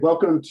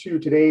Welcome to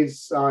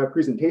today's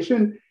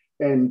presentation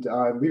and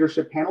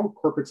leadership panel,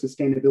 Corporate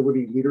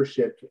Sustainability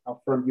Leadership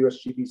from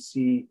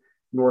USGBC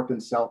North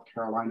and South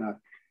Carolina.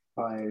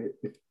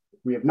 If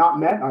we have not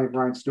met, I'm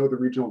Ryan Snow, the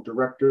Regional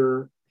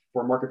Director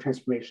for Market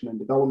Transformation and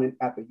Development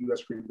at the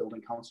U.S. Green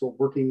Building Council,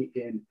 working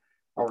in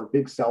our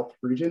Big South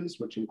regions,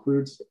 which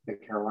includes the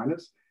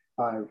Carolinas.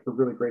 We're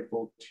really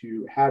grateful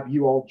to have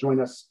you all join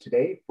us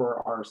today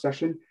for our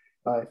session.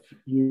 If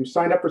you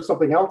signed up for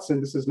something else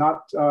and this is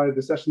not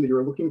the session that you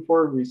were looking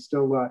for, we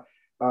still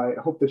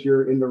hope that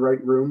you're in the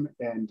right room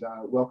and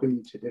welcome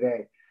you to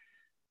today.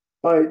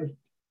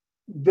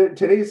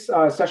 Today's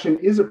session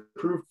is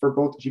approved for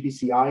both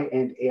GBCI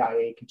and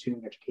AIA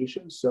continuing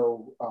education.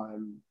 So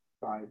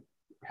I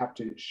have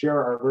to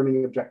share our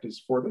learning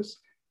objectives for this,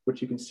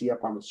 which you can see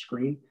up on the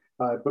screen.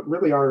 But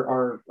really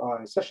our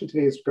session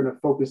today is going to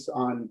focus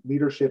on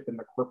leadership in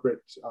the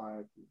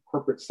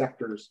corporate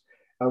sectors.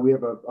 We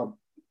have a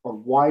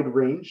wide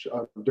range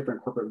of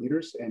different corporate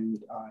leaders,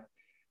 and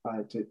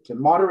to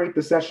moderate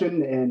the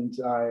session and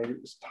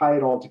tie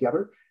it all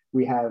together,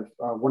 we have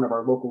one of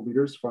our local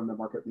leaders from the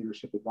Market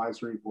Leadership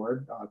Advisory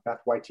Board, Beth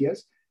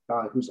Waitiez,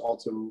 who's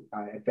also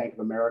at Bank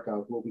of America,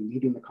 who will be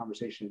leading the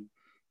conversation.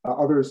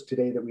 Others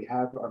today that we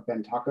have are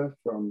Ben Taka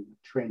from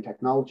Train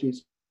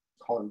Technologies,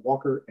 Colin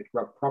Walker at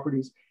Grubb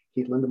Properties,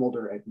 Keith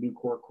Lindemulder at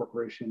Nucor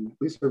Corporation,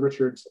 Lisa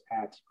Richards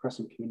at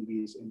Crescent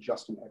Communities, and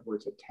Justin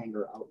Edwards at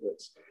Tanger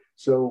Outlets.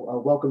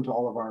 So welcome to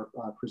all of our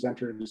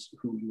presenters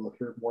who you will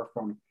hear more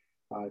from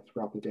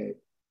throughout the day.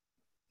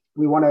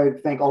 We want to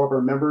thank all of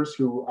our members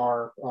who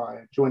are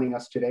joining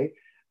us today.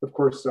 Of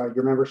course,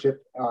 your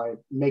membership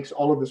makes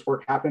all of this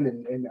work happen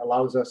and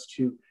allows us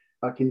to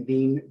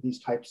convene these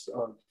types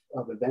of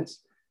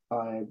events.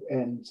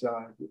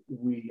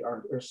 We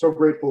are so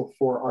grateful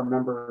for our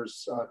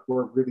members who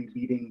are really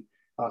leading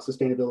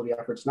sustainability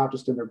efforts, not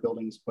just in their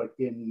buildings, but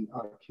in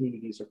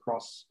communities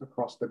across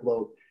the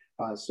globe.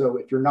 So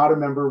if you're not a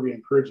member, we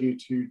encourage you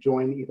to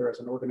join either as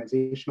an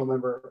organizational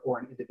member or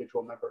an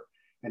individual member,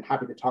 and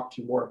happy to talk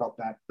to you more about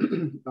that.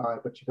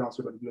 But you can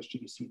also go to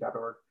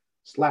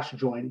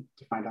usgbc.org/join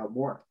to find out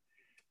more.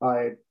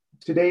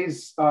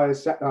 Today's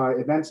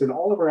events and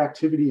all of our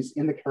activities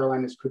in the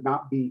Carolinas could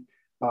not be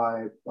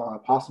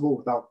possible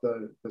without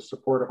the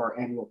support of our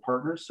annual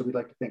partners. So we'd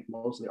like to thank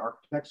Mosley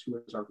Architects, who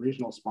is our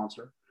regional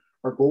sponsor,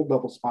 our gold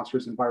level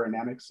sponsors,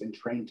 Environamics and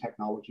Train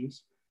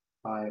Technologies,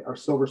 our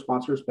silver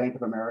sponsors, Bank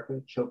of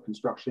America, Choate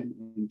Construction,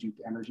 and Duke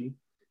Energy,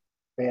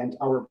 and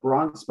our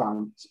bronze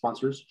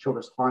sponsors,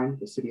 Childress Klein,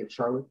 the City of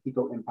Charlotte,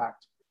 Eco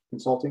Impact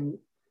Consulting,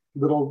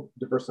 Little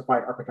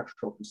Diversified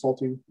Architectural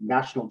Consulting,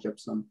 National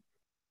Gypsum,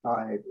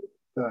 the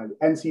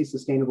NC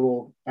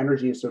Sustainable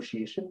Energy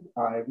Association.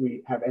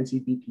 We have NC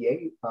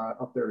BPA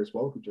up there as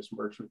well, who just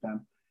merged with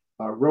them,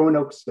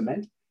 Roanoke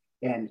Cement,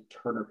 and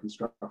Turner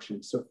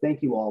Construction. So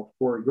thank you all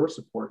for your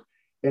support.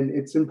 And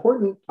it's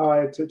important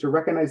to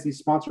recognize these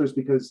sponsors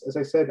because, as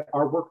I said,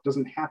 our work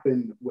doesn't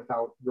happen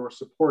without your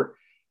support.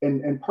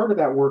 And part of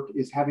that work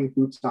is having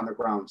boots on the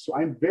ground. So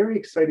I'm very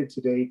excited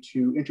today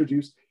to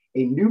introduce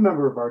a new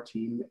member of our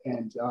team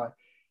and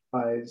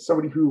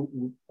somebody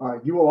who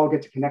you will all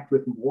get to connect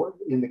with more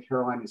in the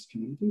Carolinas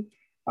community.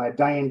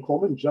 Diane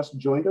Coleman just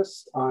joined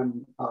us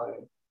on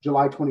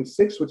July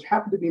 26th, which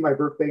happened to be my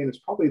birthday, and it's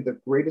probably the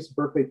greatest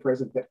birthday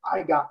present that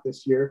I got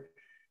this year.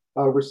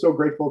 We're so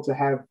grateful to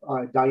have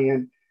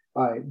Diane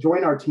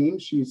join our team.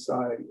 She's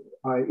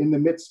in the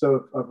midst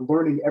of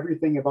learning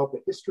everything about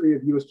the history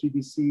of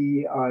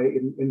USGBC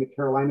in the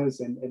Carolinas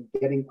and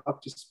getting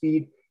up to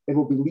speed, and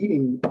will be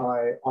leading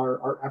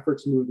our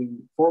efforts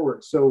moving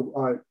forward. So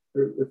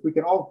if we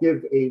can all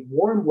give a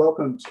warm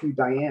welcome to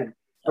Diane,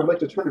 I'd like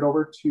to turn it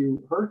over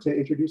to her to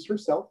introduce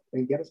herself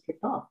and get us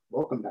kicked off.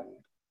 Welcome,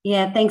 Diane.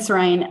 Yeah, thanks,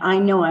 Ryan. I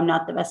know I'm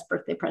not the best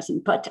birthday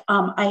present, but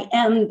I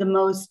am the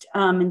most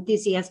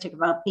enthusiastic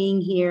about being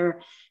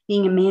here,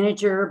 being a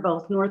manager,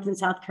 both North and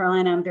South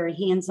Carolina. I'm very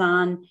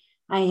hands-on.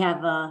 I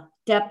have a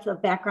depth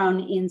of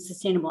background in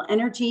sustainable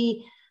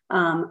energy.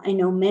 I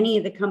know many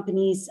of the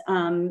companies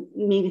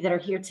maybe that are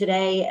here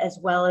today, as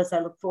well as I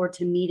look forward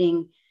to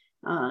meeting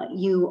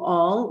you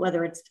all,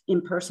 whether it's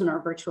in person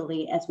or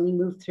virtually, as we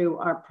move through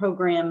our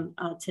program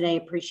today.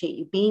 Appreciate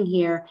you being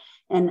here.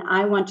 And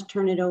I want to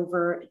turn it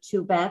over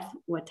to Beth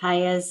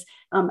Waitiez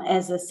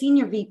as a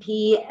Senior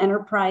VP,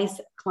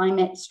 Enterprise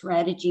Climate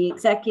Strategy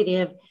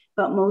Executive,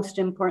 but most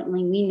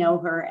importantly, we know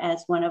her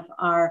as one of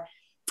our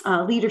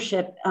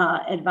Leadership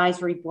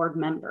Advisory Board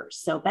members.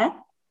 So Beth?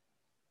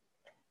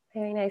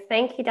 Very nice.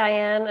 Thank you,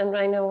 Diane. And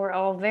I know we're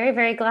all very,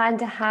 very glad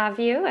to have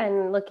you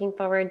and looking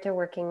forward to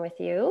working with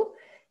you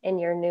in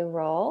your new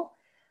role.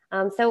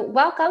 So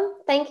welcome.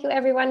 Thank you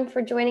everyone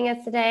for joining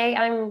us today.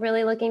 I'm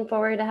really looking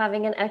forward to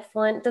having an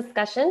excellent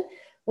discussion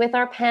with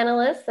our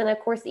panelists and of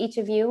course each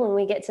of you when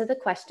we get to the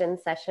question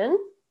session.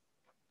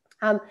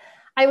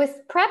 I was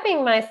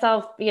prepping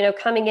myself,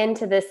 coming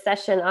into this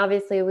session.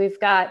 Obviously we've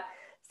got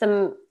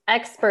some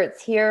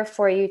experts here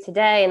for you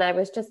today. And I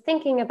was just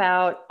thinking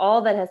about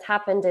all that has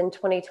happened in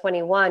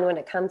 2021 when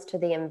it comes to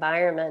the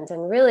environment.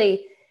 And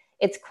really,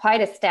 it's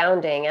quite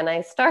astounding. And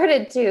I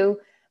started to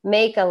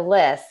make a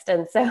list.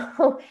 And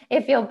so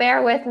if you'll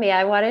bear with me,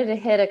 I wanted to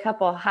hit a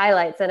couple of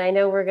highlights. And I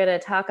know we're going to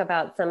talk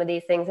about some of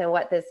these things and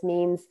what this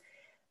means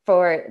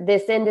for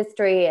this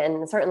industry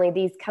and certainly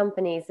these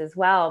companies as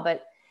well.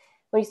 But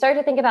when you start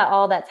to think about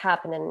all that's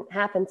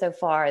happened so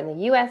far, and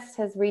the US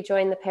has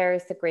rejoined the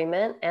Paris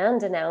Agreement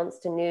and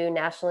announced a new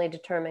nationally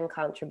determined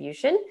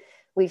contribution.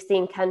 We've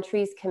seen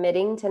countries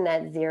committing to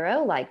net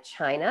zero like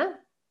China.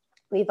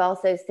 We've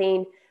also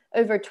seen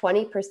over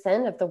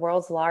 20% of the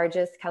world's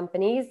largest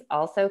companies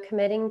also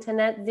committing to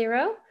net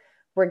zero.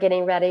 We're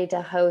getting ready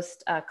to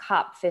host a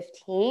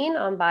COP15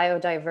 on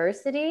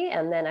biodiversity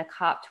and then a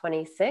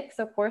COP26,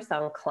 of course,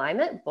 on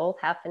climate, both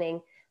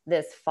happening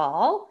this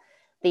fall.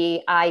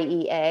 The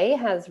IEA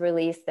has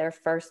released their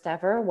first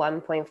ever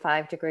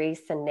 1.5 degree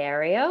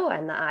scenario,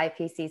 and the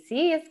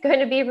IPCC is going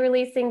to be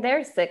releasing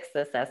their 6th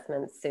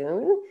assessment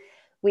soon.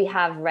 We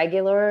have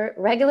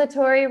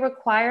regulatory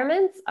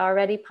requirements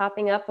already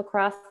popping up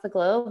across the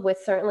globe, with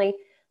certainly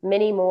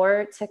many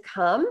more to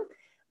come.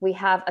 We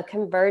have a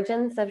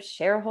convergence of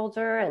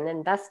shareholder and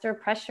investor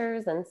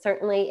pressures, and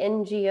certainly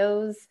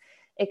NGOs,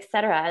 et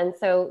cetera. And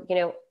so,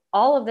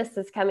 all of this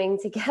is coming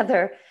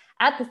together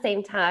at the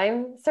same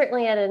time,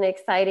 certainly at an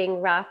exciting,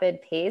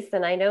 rapid pace.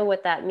 And I know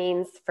what that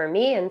means for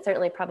me, and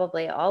certainly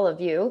probably all of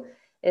you,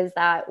 is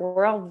that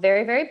we're all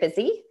very, very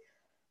busy.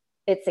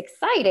 It's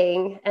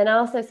exciting, and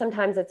also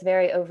sometimes it's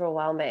very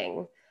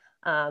overwhelming.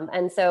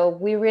 And so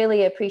we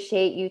really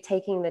appreciate you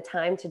taking the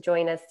time to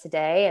join us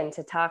today and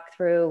to talk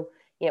through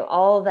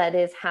all that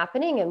is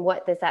happening and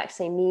what this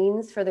actually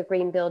means for the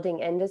green building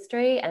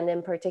industry, and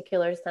in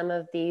particular, some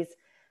of these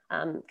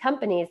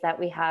companies that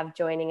we have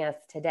joining us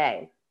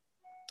today.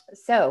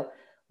 So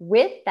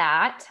with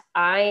that,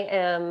 I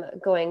am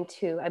going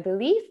to, I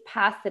believe,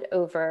 pass it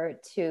over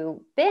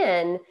to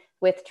Ben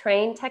with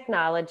Train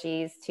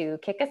Technologies to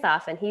kick us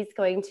off. And he's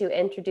going to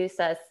introduce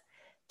us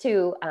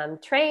to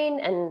Train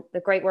and the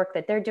great work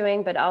that they're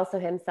doing, but also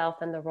himself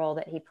and the role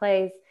that he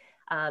plays.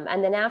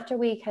 And then after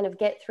we kind of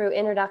get through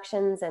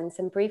introductions and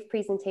some brief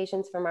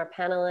presentations from our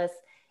panelists,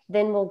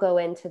 then we'll go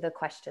into the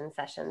question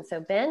session. So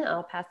Ben,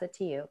 I'll pass it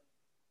to you.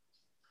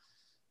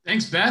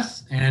 Thanks,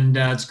 Beth. And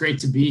it's great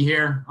to be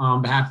here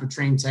on behalf of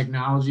Train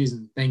Technologies.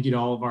 And thank you to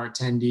all of our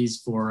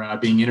attendees for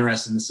being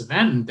interested in this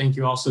event. And thank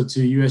you also to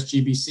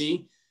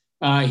USGBC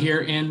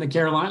here in the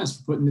Carolinas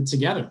for putting it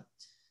together.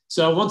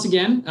 So once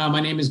again, my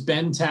name is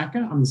Ben Taka.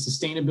 I'm the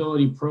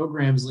Sustainability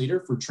Programs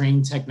Leader for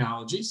Train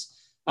Technologies.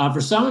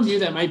 For some of you,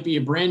 that might be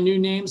a brand new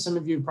name. Some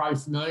of you are probably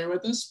familiar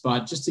with this,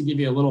 but just to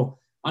give you a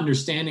little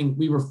understanding,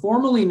 we were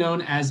formerly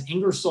known as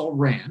Ingersoll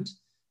Rand.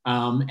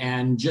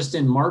 And just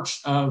in March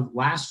of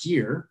last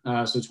year,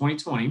 so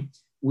 2020,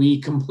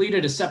 we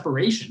completed a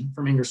separation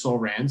from Ingersoll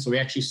Rand. So we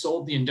actually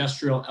sold the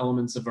industrial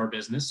elements of our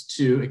business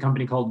to a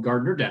company called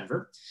Gardner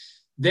Denver.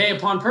 They,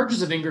 upon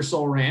purchase of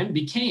Ingersoll Rand,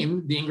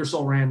 became the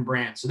Ingersoll Rand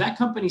brand. So that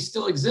company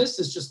still exists.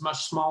 It's just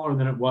much smaller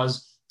than it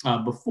was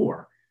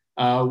before.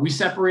 We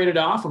separated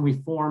off and we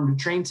formed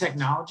Train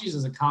Technologies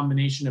as a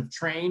combination of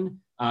Train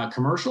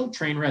Commercial,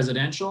 Train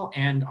Residential,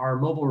 and our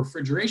mobile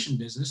refrigeration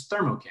business,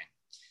 Thermo King.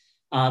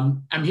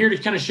 I'm here to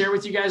kind of share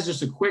with you guys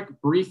just a quick,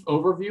 brief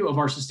overview of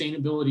our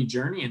sustainability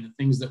journey and the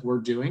things that we're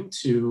doing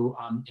to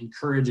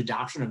encourage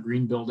adoption of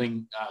green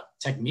building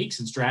techniques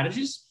and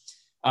strategies.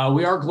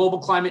 We are a global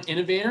climate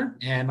innovator,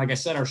 and like I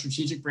said, our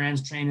strategic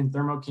brands, Train and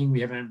Thermo King, we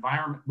have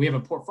a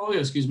portfolio,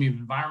 of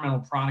environmental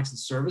products and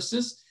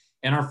services,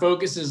 and our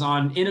focus is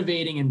on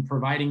innovating and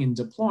providing and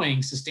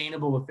deploying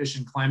sustainable,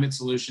 efficient climate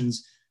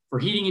solutions for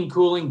heating and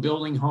cooling,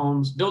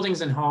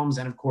 buildings and homes,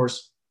 and of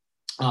course,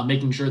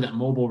 making sure that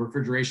mobile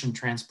refrigeration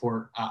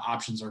transport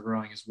options are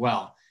growing as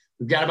well.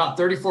 We've got about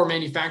 34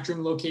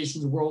 manufacturing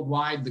locations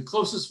worldwide. The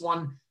closest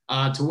one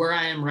to where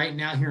I am right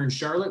now here in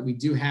Charlotte, we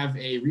do have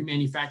a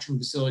remanufacturing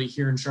facility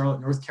here in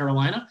Charlotte, North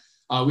Carolina.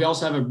 We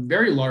also have a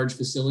very large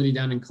facility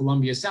down in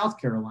Columbia, South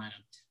Carolina.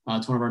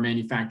 It's one of our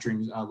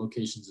manufacturing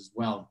locations as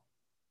well.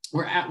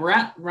 We're at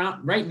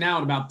right now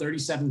at about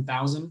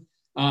 37,000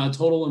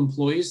 total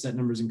employees. That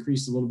number's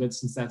increased a little bit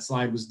since that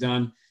slide was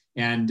done.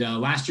 And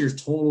last year's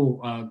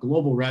total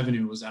global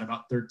revenue was at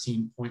about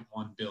 13.1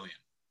 billion.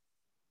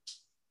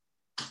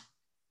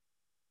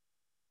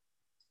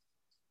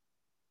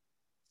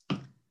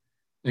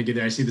 Thank you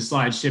there. I see the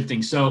slide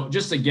shifting. So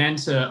just again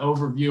to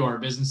overview our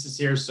businesses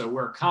here. So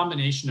we're a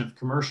combination of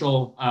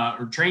commercial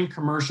or Train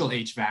commercial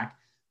HVAC,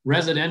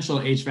 residential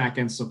HVAC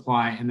and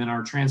supply, and then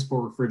our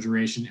transport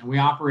refrigeration. And we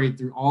operate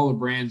through all the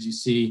brands you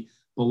see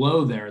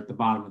below there at the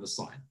bottom of the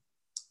slide.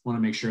 I want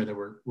to make sure that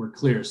we're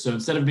clear. So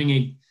instead of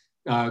being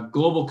a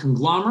global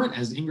conglomerate,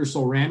 as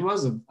Ingersoll Rand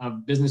was,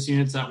 of business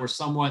units that were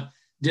somewhat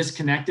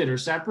disconnected or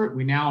separate,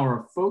 we now are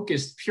a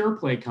focused pure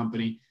play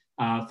company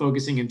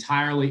focusing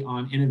entirely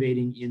on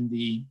innovating in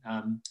the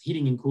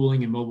heating and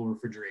cooling and mobile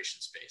refrigeration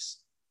space.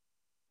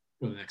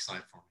 Go to the next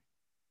slide for me.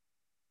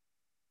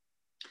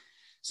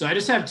 So I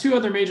just have two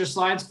other major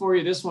slides for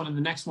you, this one and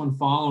the next one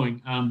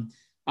following.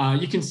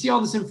 You can see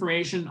all this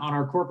information on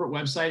our corporate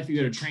website if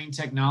you go to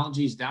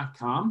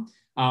traintechnologies.com.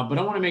 But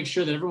I want to make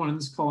sure that everyone on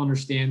this call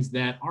understands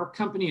that our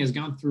company has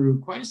gone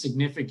through quite a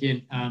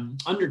significant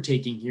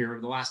undertaking here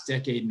over the last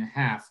decade and a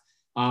half.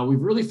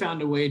 We've really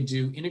found a way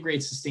to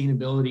integrate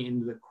sustainability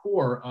into the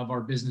core of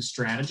our business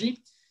strategy.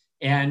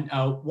 And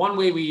one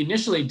way we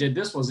initially did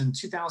this was in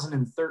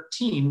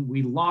 2013,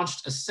 we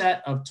launched a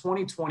set of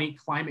 2020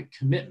 climate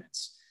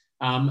commitments.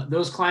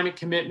 Those climate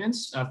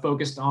commitments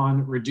focused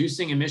on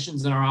reducing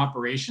emissions in our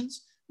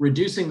operations,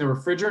 reducing the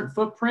refrigerant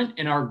footprint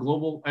in our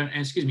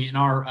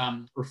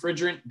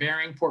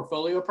refrigerant-bearing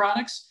portfolio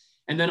products,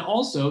 and then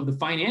also the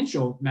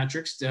financial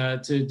metrics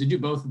to do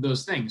both of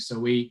those things. So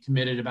we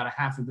committed about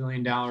 $500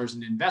 million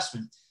in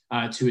investment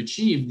to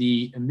achieve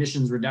the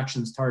emissions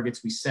reductions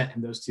targets we set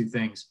in those two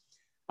things.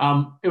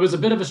 It was a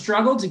bit of a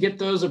struggle to get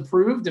those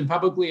approved and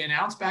publicly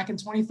announced back in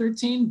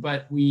 2013,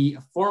 but we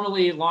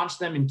formally launched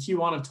them in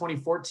Q1 of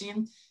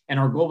 2014, and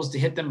our goal was to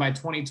hit them by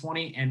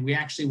 2020, and we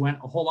actually went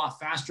a whole lot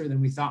faster than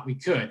we thought we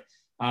could.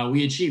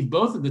 We achieved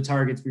both of the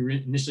targets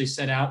we initially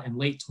set out in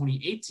late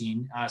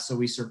 2018, so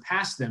we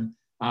surpassed them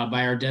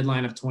by our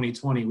deadline of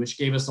 2020, which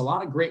gave us a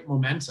lot of great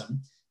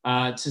momentum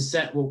to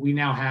set what we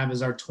now have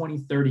as our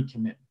 2030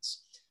 commitments.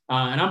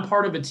 And I'm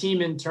part of a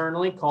team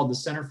internally called the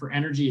Center for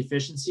Energy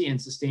Efficiency and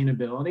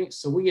Sustainability.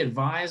 So we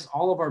advise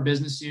all of our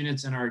business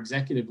units and our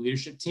executive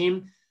leadership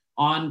team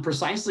on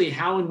precisely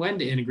how and when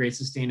to integrate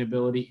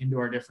sustainability into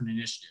our different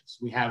initiatives.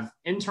 We have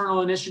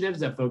internal initiatives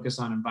that focus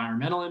on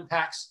environmental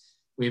impacts.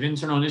 We have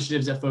internal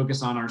initiatives that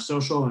focus on our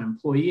social and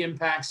employee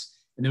impacts.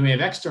 And then we have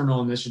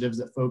external initiatives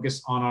that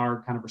focus on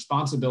our kind of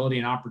responsibility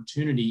and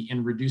opportunity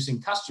in reducing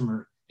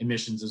customer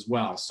emissions as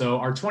well. So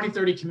our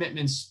 2030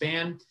 commitments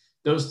span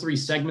those three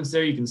segments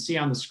there you can see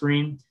on the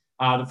screen.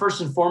 The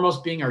first and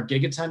foremost being our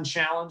Gigaton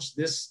Challenge.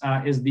 This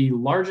is the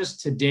largest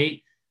to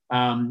date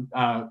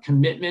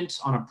commitment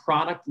on a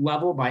product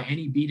level by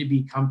any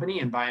B2B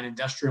company and by an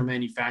industrial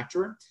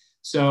manufacturer.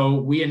 So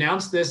we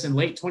announced this in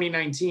late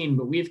 2019,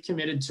 but we've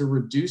committed to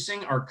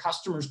reducing our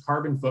customers'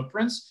 carbon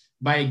footprints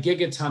by a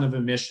gigaton of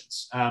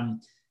emissions.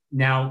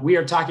 Now, we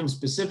are talking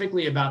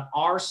specifically about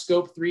our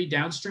Scope 3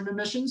 downstream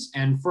emissions,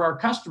 and for our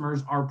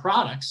customers, our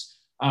products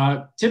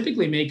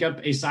typically make up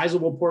a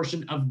sizable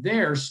portion of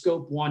their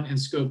Scope 1 and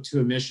Scope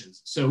 2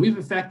 emissions. So we've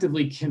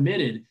effectively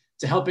committed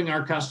to helping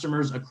our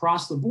customers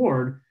across the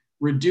board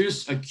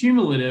reduce a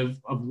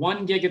cumulative of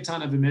 1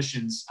 gigaton of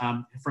emissions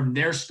from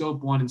their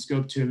Scope 1 and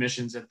Scope 2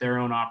 emissions at their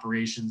own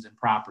operations and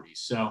properties.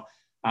 So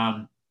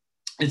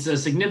it's a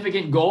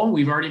significant goal.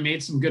 We've already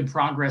made some good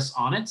progress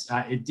on it.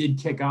 It did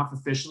kick off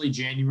officially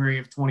January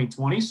of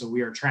 2020, so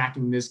we are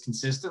tracking this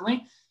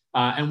consistently.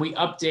 And we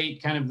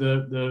update kind of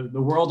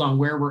the world on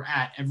where we're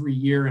at every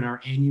year in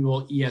our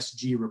annual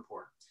ESG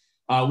report.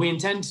 We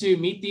intend to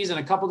meet these in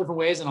a couple different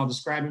ways, and I'll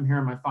describe them here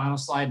in my final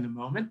slide in a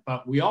moment.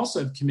 But we also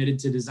have committed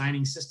to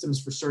designing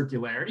systems for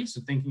circularity. So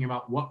thinking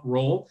about what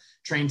role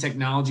Trane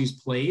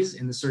Technologies plays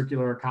in the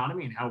circular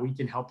economy and how we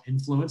can help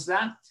influence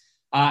that.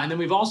 And then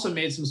we've also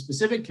made some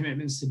specific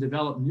commitments to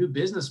develop new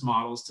business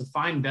models to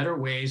find better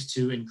ways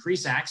to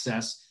increase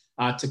access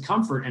to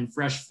comfort and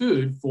fresh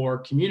food for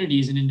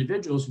communities and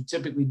individuals who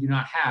typically do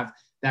not have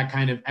that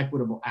kind of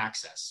equitable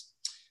access.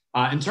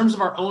 In terms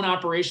of our own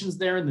operations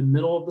there in the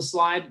middle of the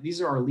slide,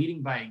 these are our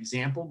leading by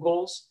example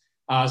goals.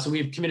 So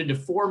we have committed to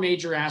 4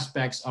 major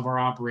aspects of our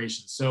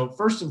operations. So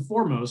first and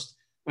foremost,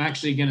 I'm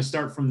actually going to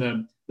start from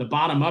the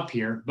bottom up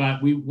here,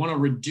 but we want to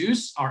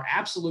reduce our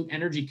absolute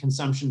energy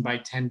consumption by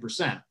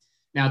 10%.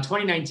 Now,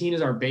 2019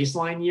 is our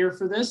baseline year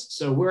for this.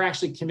 So we're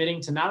actually committing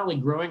to not only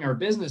growing our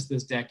business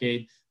this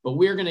decade, but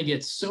we're going to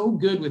get so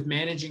good with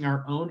managing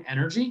our own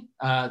energy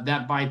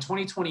that by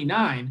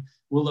 2029,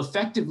 we'll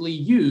effectively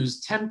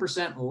use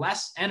 10%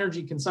 less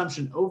energy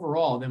consumption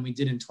overall than we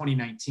did in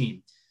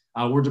 2019.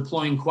 We're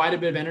deploying quite a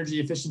bit of energy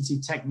efficiency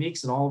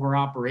techniques at all of our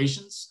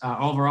operations,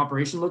 all of our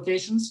operation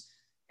locations,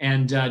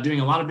 and doing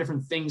a lot of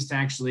different things to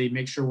actually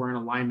make sure we're in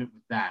alignment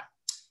with that.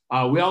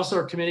 We also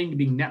are committing to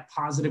being net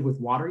positive with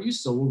water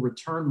use. So we'll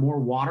return more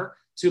water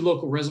to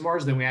local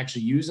reservoirs than we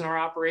actually use in our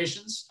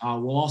operations.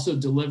 We'll also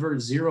deliver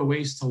zero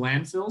waste to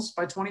landfills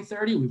by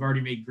 2030. We've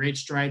already made great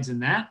strides in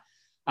that.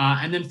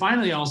 And then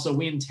finally, also,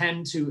 we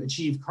intend to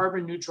achieve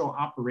carbon neutral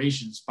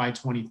operations by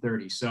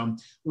 2030. So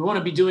we want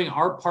to be doing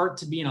our part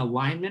to be in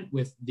alignment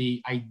with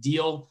the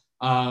ideal,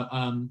 set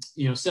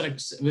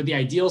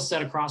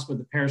across with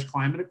the Paris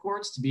Climate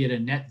Accords to be at a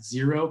net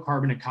zero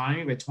carbon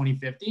economy by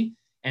 2050.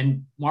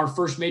 And our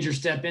first major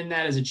step in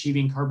that is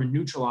achieving carbon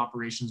neutral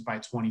operations by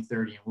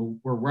 2030. And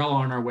we're well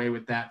on our way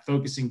with that,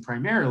 focusing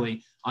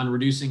primarily on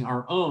reducing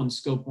our own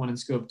Scope 1 and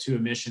Scope 2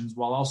 emissions,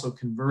 while also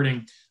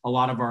converting a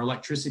lot of our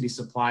electricity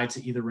supply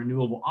to either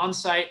renewable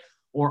on-site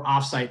or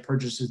off-site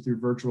purchases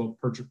through virtual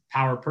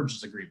power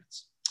purchase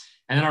agreements.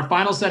 And then our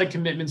final set of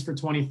commitments for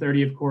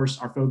 2030, of course,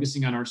 are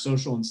focusing on our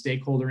social and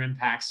stakeholder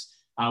impacts.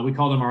 We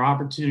call them our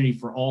opportunity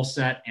for all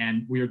set,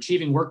 and we are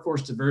achieving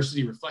workforce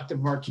diversity reflective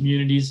of our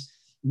communities,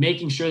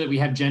 making sure that we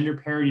have gender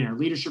parity in our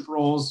leadership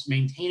roles,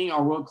 maintaining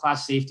our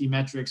world-class safety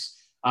metrics,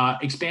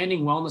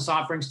 expanding wellness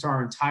offerings to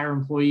our entire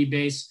employee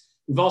base.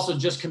 We've also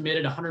just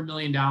committed $100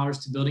 million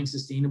to building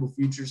sustainable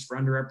futures for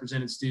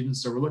underrepresented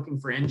students. So we're looking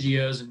for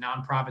NGOs and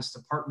nonprofits to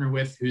partner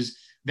with whose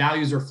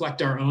values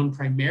reflect our own,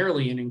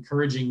 primarily in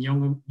encouraging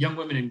young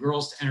women and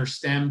girls to enter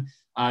STEM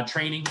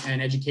training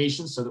and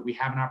education so that we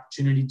have an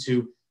opportunity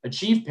to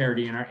achieve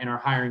parity in our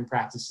hiring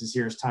practices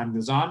here as time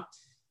goes on.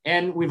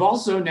 And we've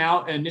also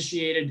now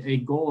initiated a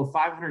goal of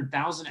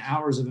 500,000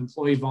 hours of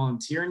employee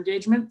volunteer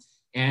engagement.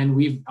 And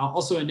we've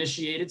also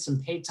initiated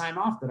some paid time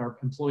off that our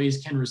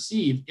employees can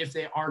receive if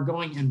they are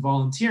going and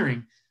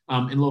volunteering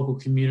in local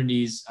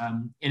communities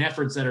in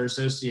efforts that are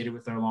associated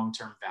with our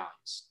long-term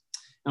values.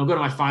 And I'll go to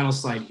my final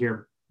slide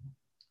here.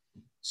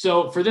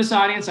 So for this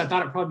audience, I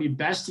thought it'd probably be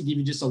best to give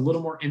you just a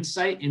little more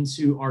insight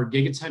into our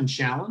Gigaton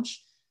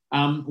Challenge.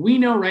 We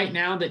know right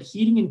now that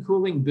heating and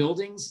cooling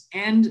buildings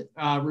and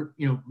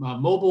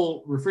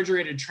mobile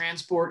refrigerated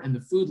transport and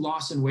the food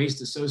loss and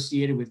waste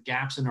associated with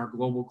gaps in our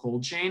global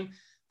cold chain,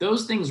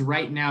 those things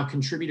right now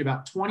contribute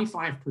about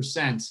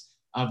 25%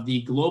 of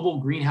the global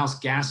greenhouse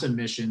gas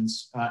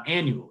emissions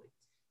annually.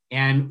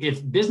 And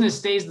if business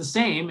stays the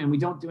same and we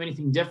don't do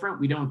anything different,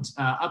 we don't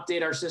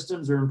update our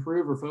systems or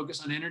improve or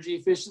focus on energy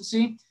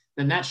efficiency,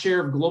 then that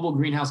share of global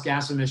greenhouse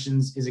gas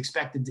emissions is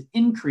expected to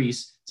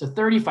increase to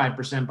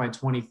 35% by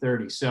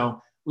 2030. So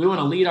we want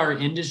to lead our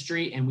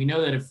industry, and we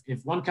know that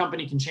if one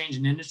company can change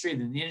an industry,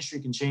 then the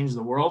industry can change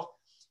the world.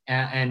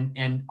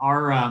 And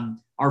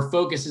our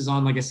focus is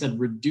on, like I said,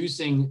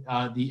 reducing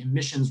the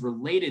emissions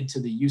related to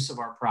the use of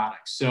our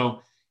products.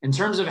 So in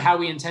terms of how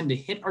we intend to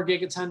hit our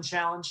Gigaton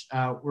Challenge,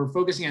 we're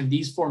focusing on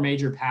these 4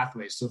 major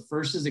pathways. So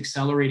first is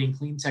accelerating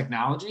clean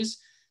technologies.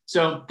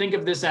 So think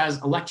of this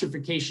as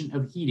electrification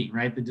of heating,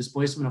 right? The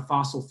displacement of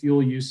fossil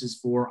fuel uses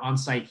for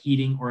on-site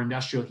heating or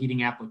industrial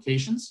heating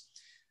applications.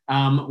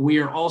 We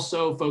are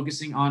also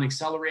focusing on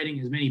accelerating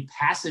as many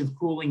passive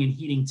cooling and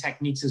heating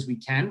techniques as we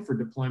can for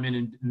deployment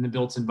in the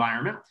built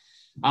environment.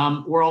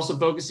 We're also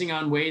focusing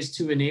on ways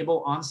to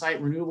enable on-site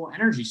renewable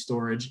energy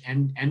storage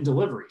and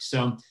delivery.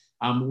 So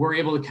we're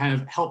able to kind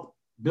of help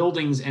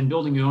buildings and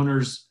building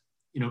owners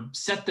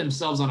set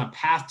themselves on a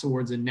path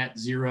towards a net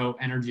zero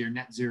energy or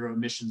net zero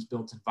emissions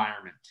built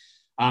environment.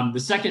 The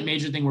second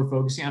major thing we're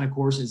focusing on, of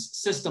course, is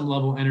system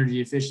level energy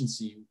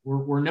efficiency.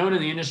 We're known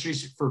in the industry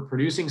for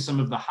producing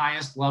some of the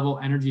highest level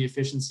energy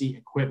efficiency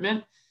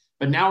equipment,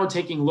 but now we're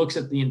taking looks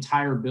at the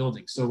entire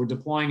building. So we're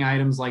deploying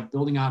items like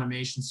building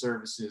automation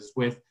services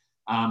or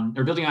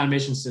building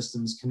automation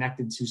systems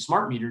connected to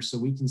smart meters so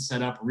we can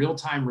set up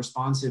real-time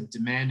responsive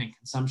demand and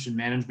consumption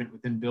management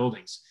within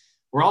buildings.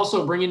 We're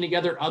also bringing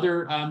together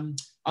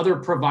other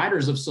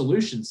providers of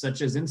solutions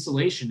such as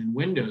insulation and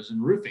windows and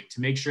roofing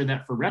to make sure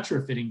that for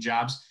retrofitting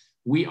jobs,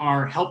 we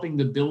are helping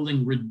the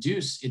building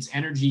reduce its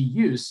energy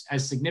use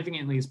as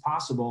significantly as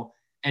possible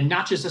and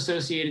not just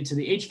associated to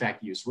the HVAC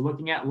use. We're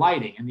looking at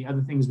lighting and the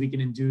other things we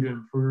can do to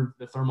improve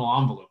the thermal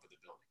envelope of the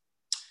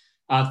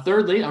building.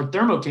 Thirdly, our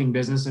Thermo King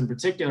business in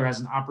particular has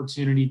an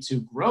opportunity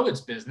to grow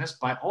its business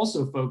by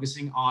also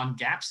focusing on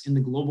gaps in the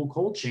global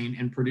cold chain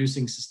and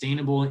producing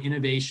sustainable,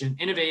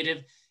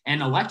 innovative,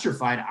 and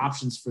electrified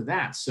options for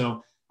that.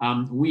 So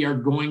we are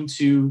going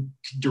to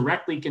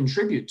directly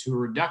contribute to a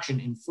reduction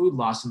in food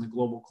loss in the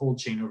global cold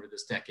chain over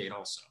this decade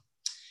also.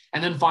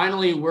 And then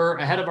finally, we're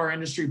ahead of our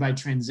industry by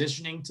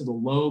transitioning to the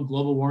low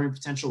global warming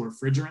potential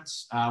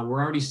refrigerants.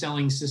 We're already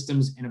selling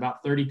systems in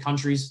about 30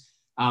 countries,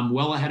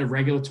 well ahead of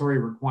regulatory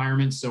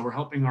requirements. So we're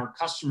helping our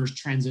customers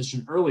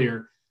transition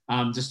earlier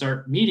to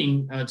start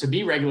to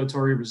be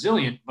regulatory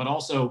resilient, but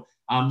also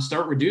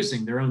start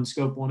reducing their own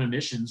Scope 1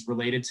 emissions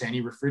related to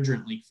any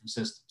refrigerant leak from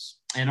systems.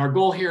 And our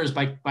goal here is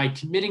by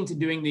committing to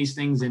doing these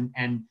things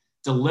and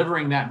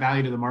delivering that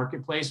value to the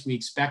marketplace, we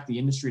expect the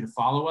industry to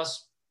follow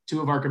us. 2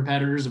 of our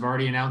competitors have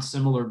already announced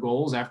similar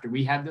goals after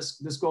we had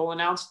this goal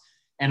announced.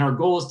 And our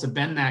goal is to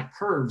bend that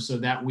curve so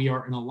that we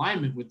are in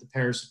alignment with the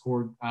Paris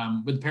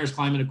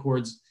Climate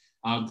Accord's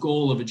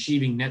goal of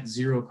achieving net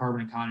zero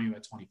carbon economy by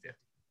 2050.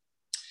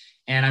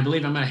 And I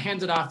believe I'm going to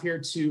hand it off here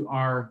to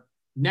our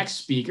next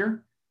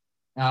speaker,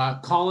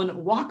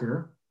 Colin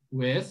Walker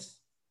with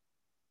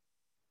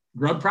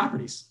Grub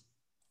Properties.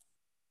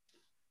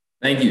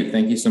 Thank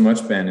you so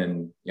much, Ben.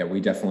 And yeah,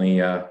 we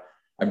definitely, I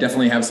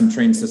definitely have some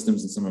trained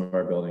systems in some of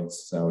our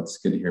buildings. So it's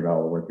good to hear about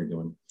all the work you're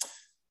doing.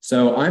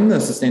 So I'm the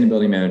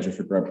sustainability manager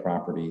for Grub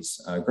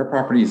Properties. Grub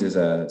Properties is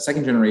a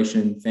 2nd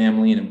generation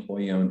family and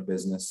employee owned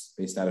business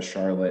based out of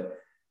Charlotte.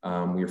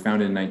 We were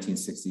founded in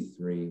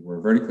 1963. We're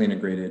a vertically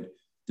integrated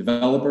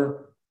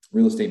developer,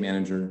 real estate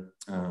manager,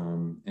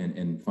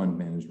 and fund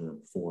manager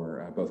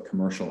for both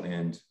commercial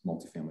and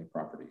multifamily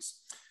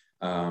properties.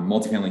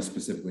 Multifamily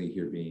specifically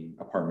here being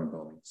apartment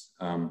buildings.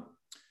 I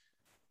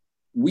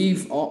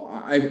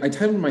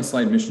titled my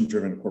slide Mission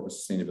Driven Corporate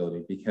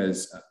Sustainability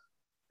because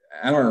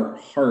at our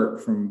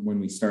heart from when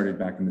we started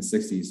back in the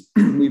 60s,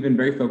 we've been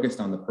very focused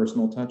on the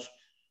personal touch.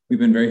 We've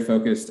been very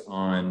focused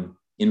on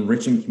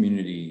enriching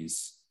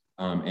communities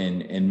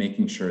and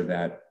making sure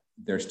that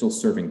they're still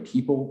serving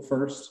people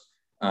first.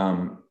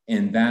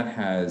 And that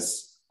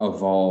has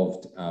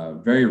evolved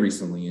very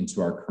recently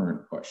into our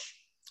current push.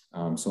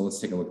 So let's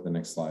take a look at the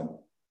next slide.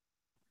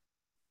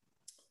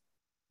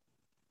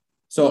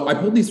 So I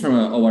pulled these from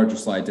a larger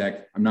slide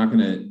deck. I'm not going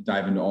to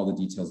dive into all the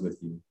details with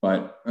you,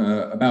 but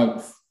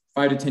about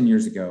 5 to 10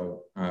 years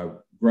ago,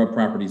 Grub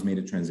Properties made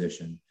a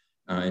transition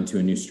into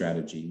a new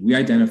strategy. We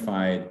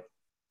identified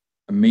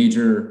a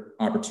major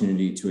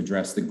opportunity to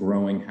address the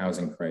growing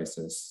housing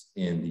crisis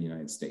in the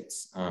United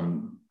States.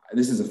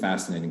 This is a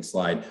fascinating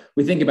slide.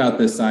 We think about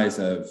the size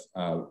of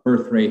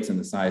birth rates and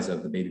the size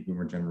of the baby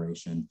boomer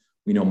generation.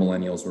 We know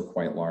millennials were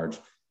quite large.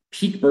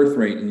 Peak birth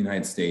rate in the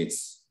United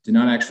States did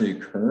not actually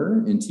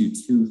occur into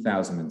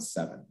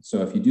 2007.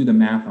 So if you do the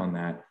math on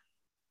that,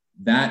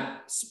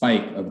 that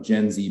spike of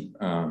Gen Z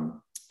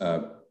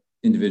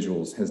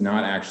individuals has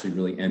not actually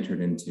really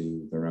entered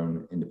into their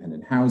own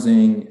independent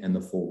housing and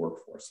the full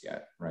workforce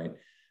yet, right?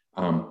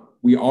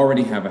 We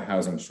already have a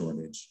housing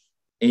shortage.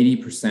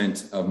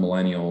 80% of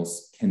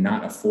millennials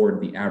cannot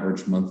afford the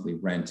average monthly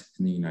rent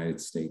in the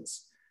United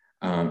States.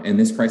 And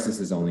this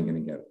crisis is only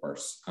going to get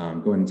worse. Go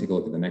ahead and take a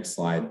look at the next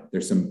slide.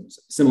 There's some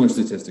similar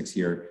statistics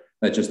here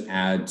that just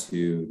add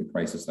to the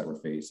crisis that we're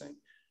facing.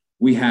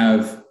 We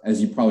have,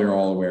 as you probably are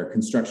all aware,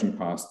 construction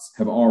costs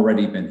have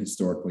already been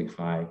historically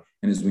high.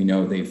 And as we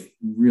know, they've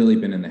really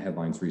been in the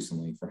headlines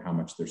recently for how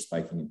much they're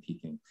spiking and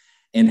peaking.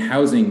 And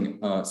housing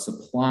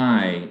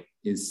supply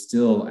is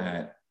still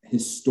at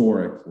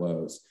historic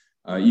lows.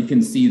 You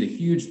can see the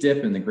huge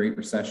dip in the Great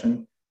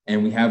Recession,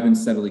 and we have been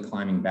steadily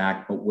climbing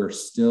back, but we're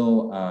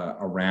still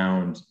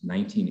around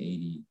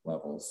 1980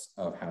 levels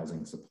of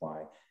housing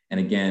supply. And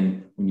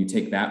again, when you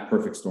take that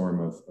perfect storm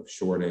of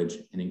shortage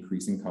and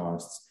increasing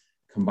costs,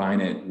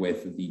 combine it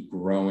with the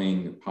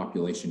growing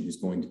population who's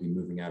going to be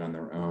moving out on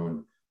their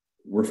own,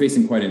 we're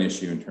facing quite an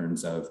issue in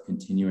terms of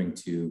continuing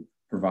to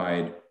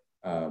provide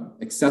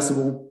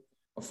accessible,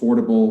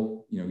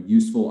 affordable,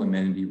 useful,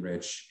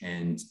 amenity-rich,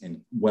 and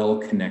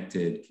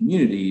well-connected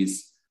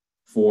communities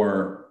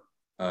for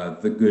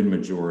the good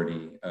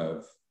majority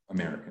of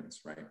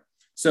Americans, right?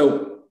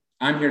 So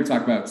I'm here to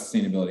talk about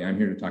sustainability. I'm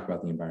here to talk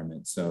about the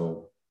environment.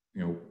 So,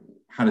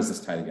 how does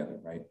this tie together,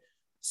 right?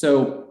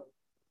 So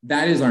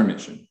that is our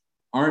mission.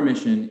 Our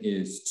mission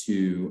is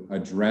to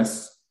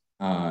address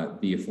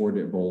the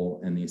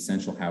affordable and the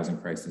essential housing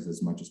crisis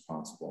as much as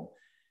possible.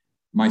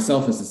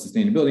 Myself, as a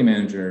sustainability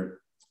manager,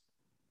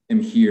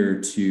 am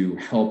here to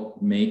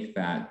help make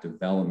that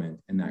development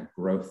and that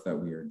growth that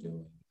we are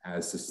doing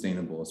as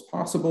sustainable as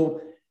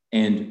possible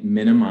and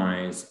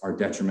minimize our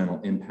detrimental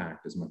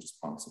impact as much as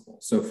possible.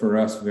 So for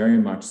us, very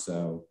much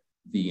so,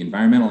 the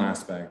environmental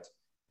aspect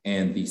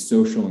and the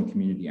social and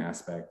community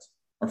aspect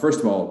are,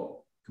 first of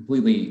all,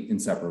 completely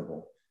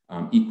inseparable,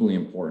 equally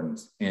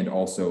important, and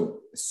also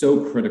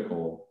so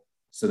critical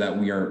so that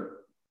we are,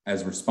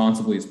 as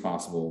responsibly as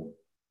possible,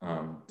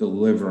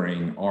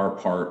 delivering our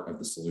part of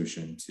the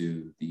solution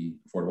to the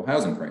affordable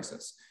housing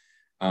crisis.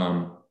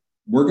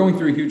 We're going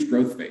through a huge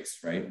growth phase,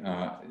 right?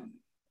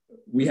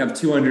 We have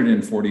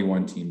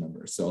 241 team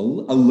members, so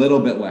a little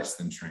bit less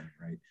than training,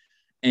 right?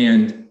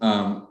 And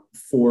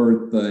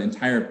for the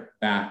entire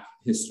back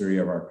history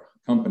of our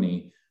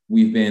company,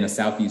 we've been a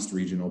Southeast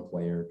regional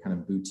player, kind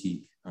of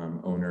boutique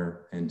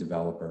owner and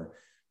developer.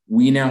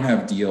 We now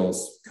have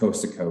deals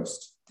coast to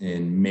coast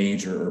in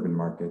major urban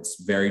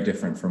markets, very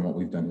different from what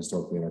we've done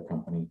historically at our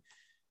company.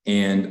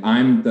 And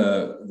I'm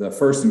the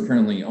first and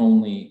currently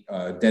only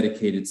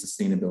dedicated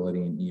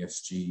sustainability and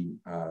ESG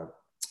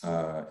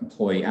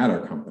employee at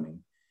our company.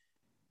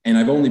 And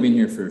I've only been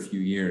here for a few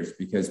years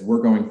because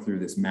we're going through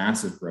this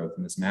massive growth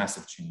and this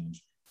massive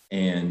change.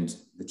 And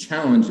the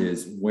challenge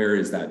is, where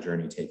is that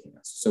journey taking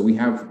us? So we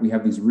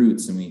have these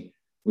roots, and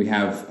we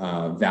have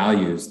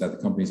values that the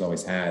company's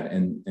always had.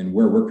 And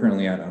where we're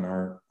currently at on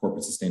our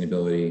corporate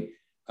sustainability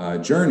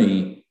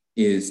journey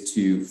is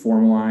to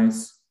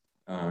formalize,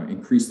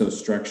 increase those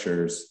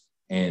structures,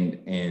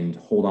 and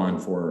hold on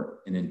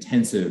for an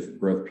intensive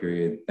growth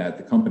period that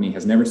the company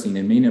has never seen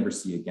and may never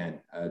see again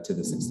to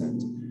this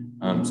extent.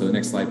 So the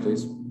next slide,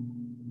 please.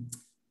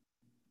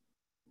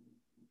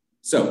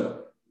 So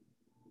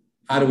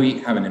how do we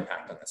have an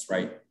impact on this,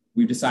 right?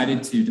 We've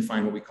decided to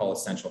define what we call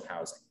essential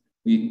housing.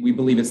 We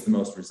believe it's the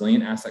most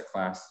resilient asset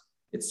class.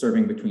 It's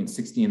serving between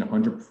 60 and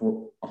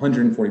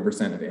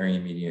 140% of area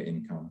median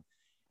income.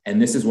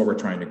 And this is what we're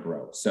trying to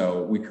grow.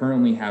 So we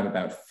currently have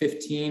about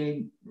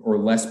 15 or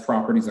less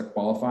properties that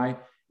qualify.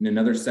 In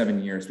another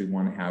 7 years, we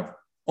want to have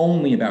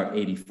only about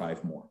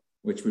 85 more,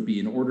 which would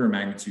be an order of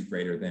magnitude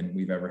greater than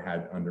we've ever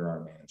had under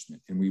our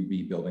management. And we'd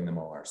be building them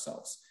all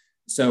ourselves.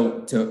 So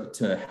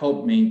to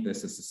help make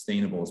this as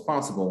sustainable as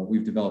possible,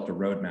 we've developed a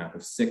roadmap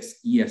of 6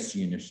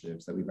 ESG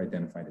initiatives that we've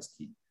identified as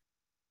key.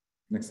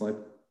 Next slide.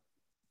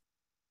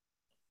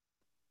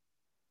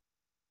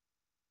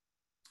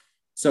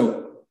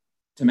 So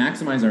to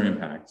maximize our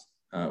impact,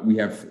 we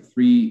have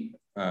 3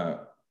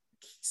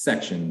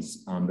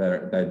 sections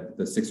that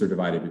the 6 are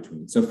divided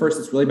between. So first,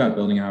 it's really about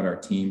building out our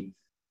team.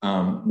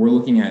 We're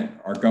looking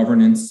at our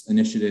governance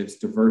initiatives,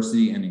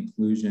 diversity and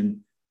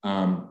inclusion,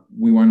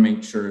 We want to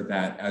make sure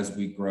that as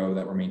we grow,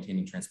 that we're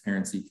maintaining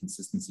transparency,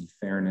 consistency,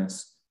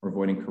 fairness, we're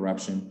avoiding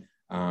corruption.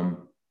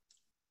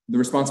 The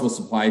responsible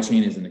supply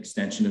chain is an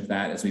extension of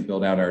that. As we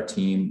build out our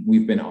team,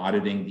 we've been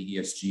auditing the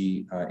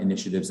ESG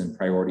initiatives and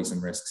priorities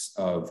and risks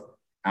of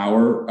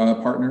our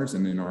partners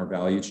and in our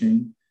value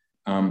chain.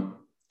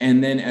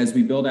 And then as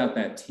we build out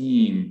that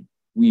team,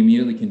 we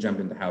immediately can jump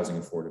into housing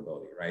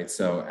affordability, right?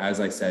 So as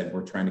I said,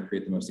 we're trying to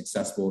create the most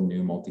accessible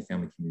new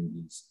multifamily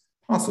communities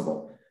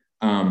possible.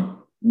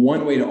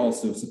 One way to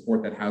also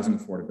support that housing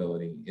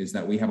affordability is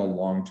that we have a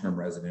long-term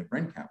resident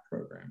rent cap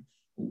program.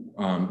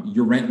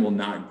 Your rent will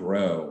not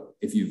grow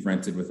if you've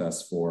rented with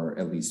us for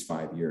at least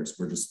 5 years.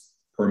 We're just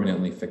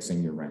permanently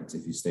fixing your rent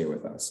if you stay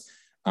with us.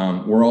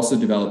 We're also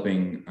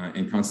developing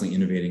and constantly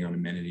innovating on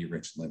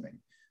amenity-rich living.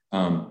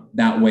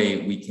 That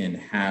way we can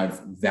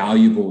have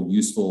valuable,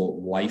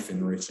 useful,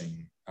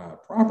 life-enriching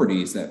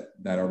properties that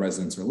our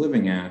residents are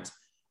living at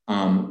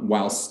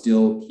while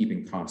still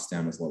keeping costs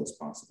down as low as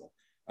possible.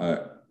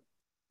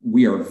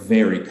 We are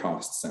very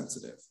cost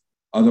sensitive.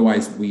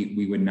 Otherwise,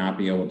 we would not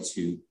be able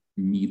to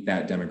meet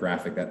that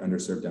demographic, that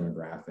underserved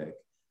demographic,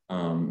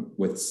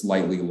 with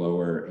slightly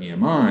lower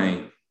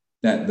AMI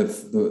that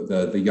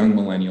the young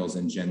millennials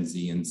and Gen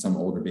Z and some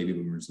older baby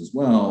boomers as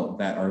well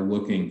that are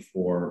looking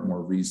for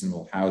more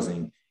reasonable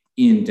housing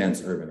in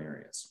dense urban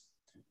areas.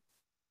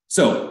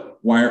 So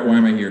why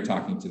am I here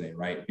talking today,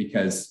 right?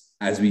 Because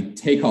as we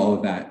take all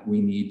of that,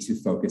 we need to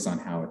focus on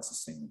how it's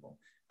sustainable.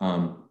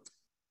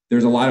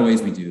 There's a lot of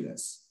ways we do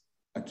this.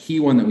 A key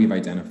one that we've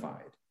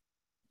identified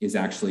is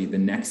actually the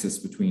nexus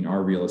between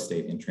our real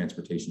estate and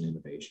transportation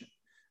innovation.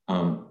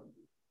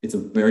 It's a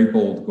very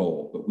bold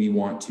goal, but we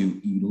want to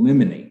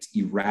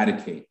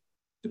eradicate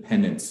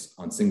dependence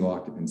on single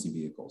occupancy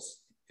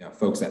vehicles.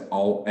 Folks that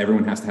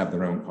everyone has to have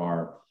their own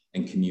car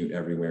and commute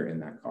everywhere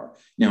in that car.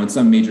 Now, in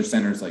some major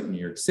centers like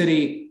New York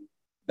City,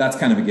 that's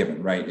kind of a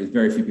given, right?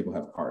 Very few people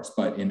have cars,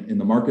 but in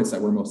the markets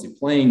that we're mostly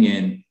playing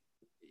in,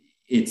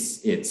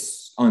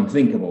 it's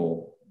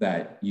unthinkable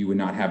that you would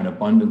not have an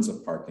abundance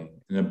of parking,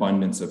 an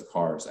abundance of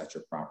cars at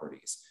your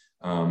properties.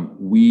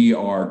 We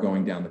are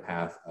going down the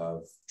path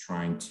of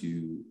trying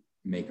to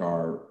make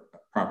our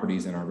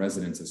properties and our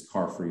residents as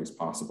car-free as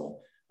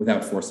possible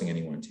without forcing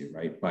anyone to,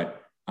 right?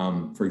 But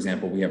for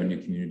example, we have a new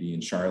community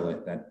in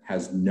Charlotte that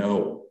has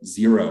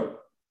zero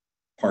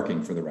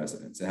parking for the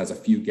residents. It has a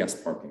few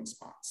guest parking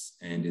spots,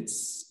 and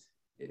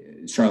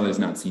Charlotte has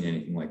not seen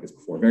anything like this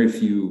before. Very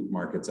few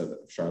markets of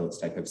Charlotte's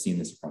type have seen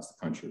this across the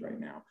country right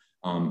now.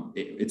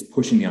 It's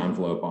pushing the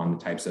envelope on the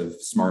types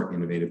of smart,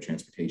 innovative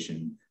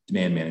transportation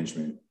demand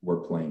management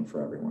we're playing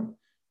for everyone.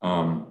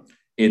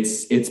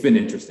 It's been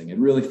interesting. It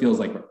really feels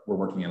like we're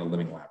working in a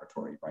living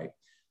laboratory, right?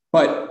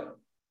 But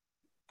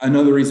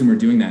another reason we're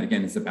doing that,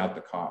 again, is about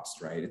the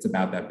cost, right? It's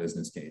about that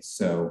business case.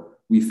 So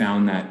we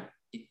found that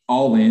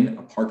all in,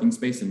 a parking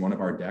space in one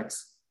of our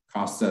decks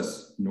costs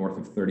us north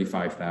of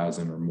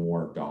 $35,000 or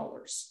more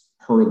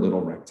per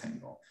little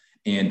rectangle.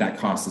 And that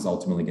cost is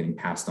ultimately getting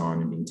passed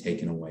on and being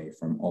taken away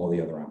from all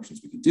the other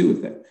options we could do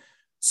with it.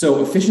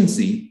 So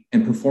efficiency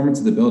and performance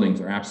of the buildings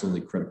are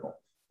absolutely critical.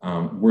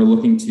 We're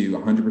looking to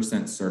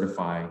 100%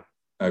 certify,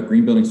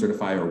 green building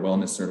certify or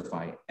wellness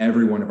certify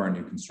every one of our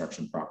new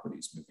construction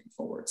properties moving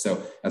forward.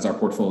 So as our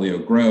portfolio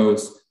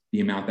grows, the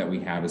amount that we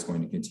have is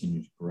going to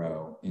continue to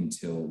grow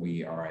until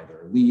we are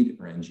either a LEED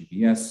or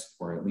NGBS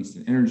or at least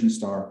an Energy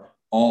Star,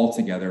 all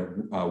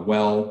together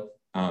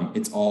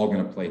it's all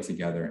going to play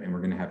together, and we're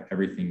going to have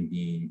everything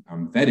being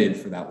vetted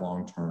for that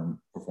long-term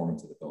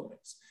performance of the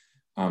buildings.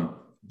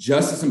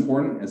 Just as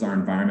important as our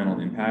environmental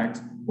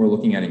impact, we're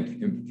looking at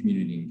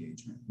community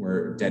engagement.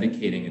 We're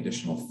dedicating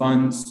additional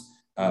funds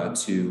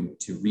to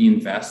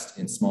reinvest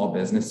in small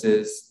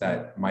businesses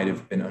that might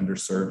have been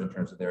underserved in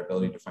terms of their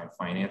ability to find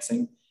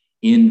financing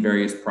in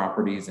various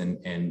properties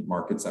and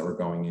markets that we're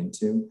going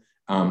into.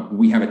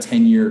 We have a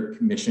 10-year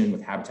commission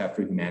with Habitat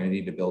for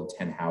Humanity to build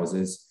 10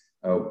 houses.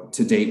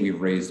 To date, we've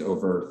raised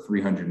over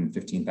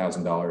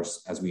 $315,000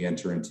 as we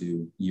enter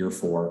into year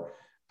 4.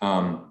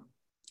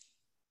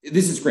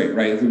 This is great,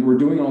 right? We're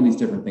doing all these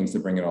different things to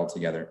bring it all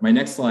together. My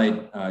next slide,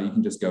 you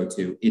can just go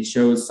to. It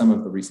shows some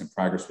of the recent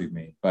progress we've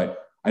made,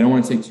 but I don't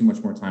want to take too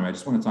much more time. I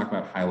just want to talk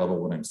about high level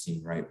what I'm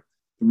seeing, right?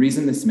 The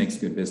reason this makes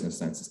good business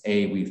sense is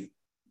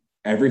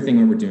everything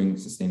that we're doing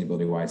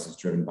sustainability wise is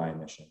driven by a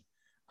mission.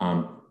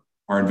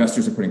 Our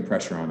investors are putting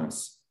pressure on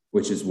us,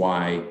 which is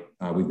why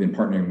we've been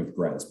partnering with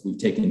GRESB. We've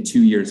taken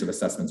 2 years of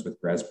assessments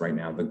with GRESB right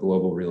now, the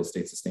Global Real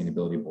Estate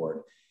Sustainability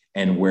Board,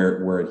 and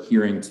we're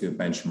adhering to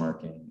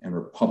benchmarking and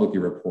we're publicly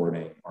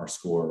reporting our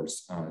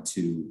scores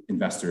to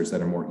investors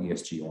that are more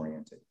ESG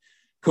oriented.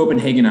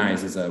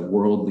 Copenhagenize is a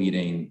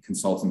world-leading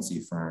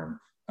consultancy firm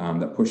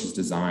that pushes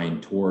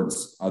design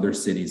towards other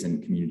cities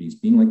and communities,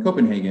 being like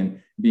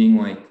Copenhagen, being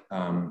like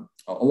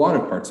a lot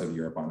of parts of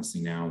Europe,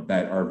 honestly, now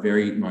that are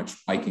very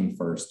much biking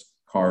first,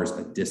 cars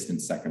a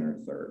distant second or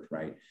third,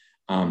 right?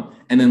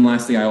 And then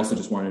lastly, I also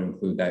just wanted to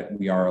include that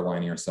we are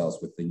aligning ourselves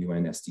with the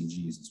UN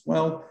SDGs as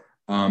well,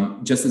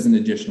 just as an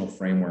additional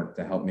framework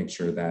to help make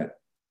sure that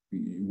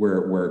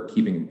we're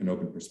keeping an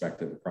open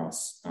perspective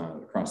across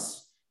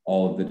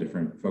all of the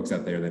different folks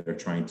out there that are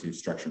trying to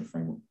structure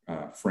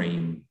and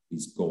frame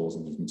these goals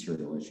and these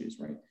material issues,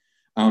 right?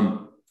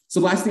 So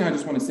last thing I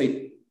just want to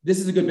say, this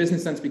is a good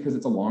business sense because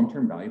it's a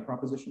long-term value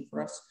proposition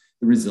for us.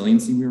 The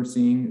resiliency we were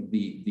seeing,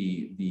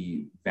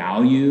 the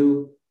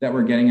value that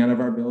we're getting out of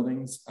our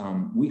buildings.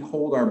 We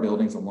hold our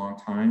buildings a long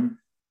time.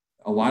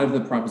 A lot of the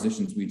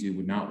propositions we do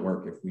would not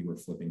work if we were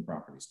flipping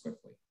properties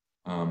quickly.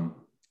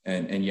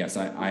 And yes,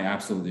 I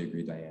absolutely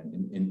agree,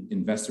 Diane.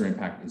 Investor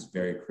impact is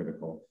very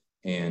critical.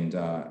 And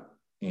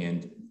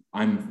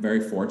I'm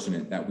very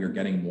fortunate that we're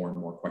getting more and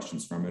more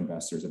questions from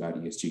investors about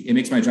ESG. It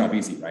makes my job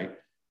easy, right?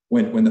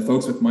 When the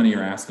folks with money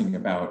are asking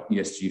about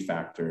ESG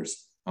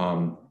factors,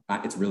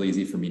 it's really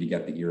easy for me to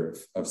get the ear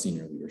of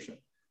senior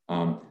leadership.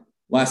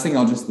 Last thing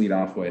I'll just lead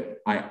off with,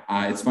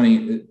 it's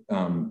funny,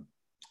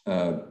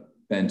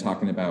 Ben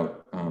talking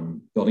about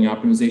building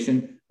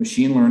optimization,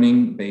 machine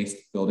learning based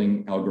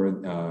building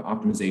algorithm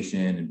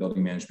optimization and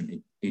building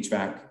management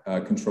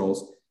HVAC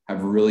controls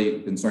have really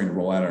been starting to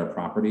roll out at our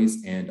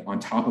properties. And on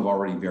top of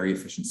already very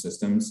efficient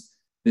systems,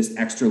 this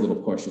extra little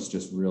push is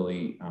just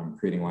really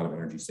creating a lot of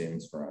energy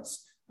savings for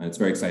us. And it's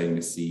very exciting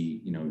to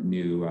see,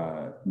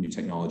 new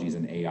technologies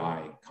and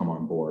AI come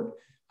on board.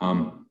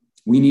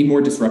 We need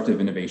more disruptive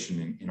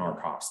innovation in our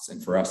costs.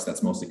 And for us,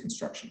 that's mostly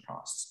construction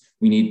costs.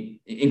 We need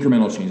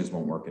incremental changes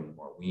won't work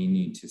anymore. We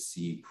need to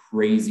see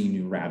crazy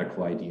new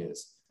radical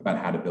ideas about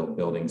how to build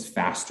buildings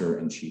faster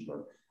and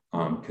cheaper.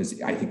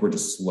 Because I think we're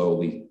just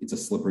it's a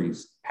slippery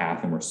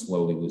path and we're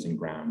slowly losing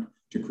ground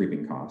to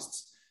creeping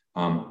costs.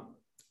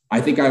 I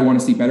think I want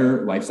to see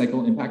better life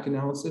cycle impact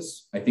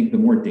analysis. I think the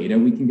more data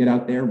we can get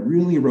out there,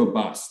 really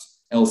robust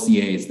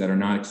LCAs that are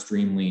not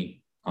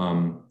extremely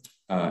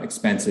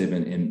expensive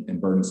and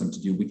burdensome to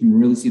do, we can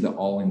really see the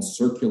all-in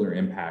circular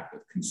impact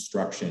of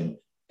construction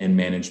and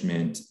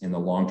management and the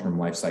long-term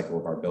life cycle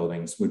of our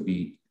buildings would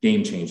be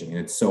game-changing. And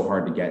it's so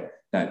hard to get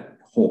that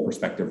whole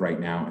perspective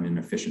right now in an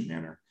efficient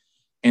manner.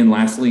 And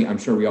lastly, I'm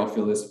sure we all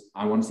feel this,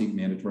 I want to see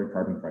mandatory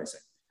carbon pricing.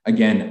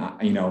 Again,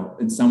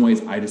 in some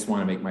ways, I just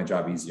want to make my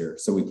job easier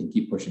so we can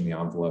keep pushing the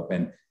envelope.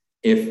 And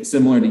if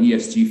similar to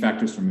ESG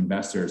factors from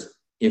investors,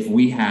 if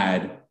we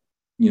had,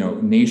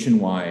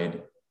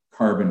 nationwide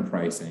carbon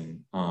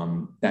pricing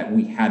that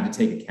we had to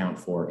take account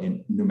for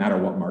in no matter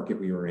what market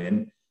we were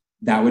in,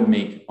 that would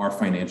make our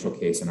financial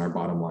case and our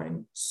bottom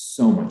line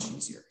so much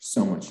easier,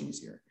 so much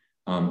easier.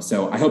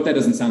 So I hope that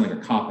doesn't sound like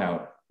a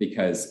cop-out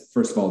because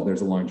first of all,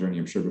 there's a long journey,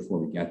 I'm sure, before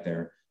we get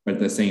there. But at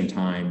the same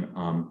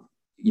time,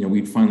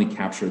 we'd finally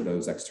capture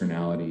those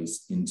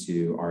externalities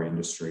into our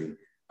industry,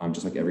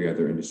 just like every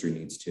other industry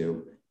needs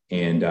to.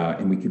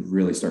 And we could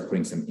really start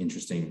putting some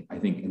interesting, I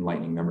think,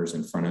 enlightening numbers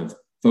in front of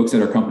folks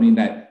at our company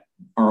that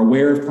are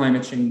aware of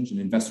climate change and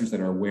investors that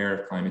are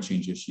aware of climate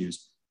change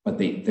issues, but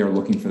they're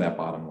looking for that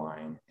bottom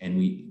line.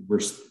 And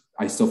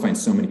I still find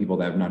so many people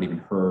that have not even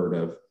heard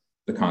of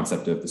the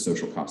concept of the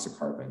social cost of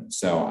carbon.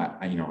 So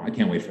I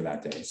can't wait for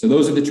that day. So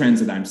those are the trends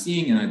that I'm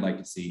seeing and I'd like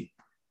to see.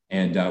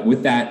 And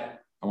with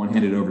that, I want to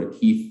hand it over to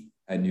Keith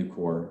at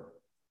Nucor.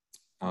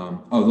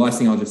 The last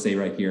thing I'll just say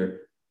right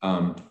here,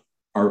 I'm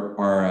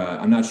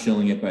not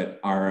shilling it, but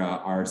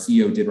our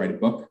CEO did write a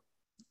book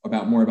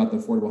more about the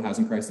affordable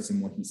housing crisis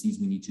and what he sees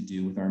we need to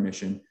do with our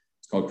mission.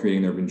 It's called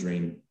Creating the Urban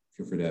Dream.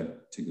 Feel free to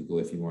Google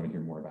it if you want to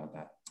hear more about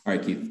that. All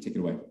right, Keith, take it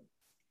away.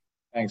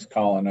 Thanks,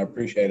 Colin. I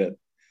appreciate it.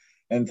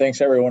 And thanks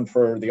everyone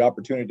for the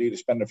opportunity to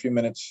spend a few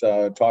minutes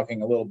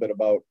talking a little bit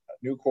about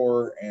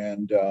Nucor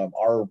and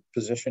our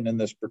position in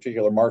this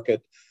particular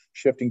market,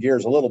 shifting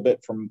gears a little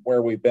bit from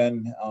where we've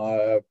been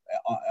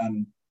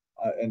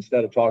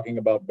instead of talking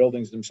about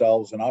buildings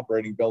themselves and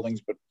operating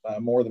buildings, but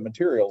more the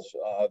materials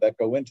that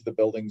go into the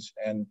buildings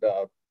and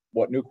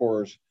what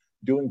Nucor is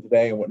doing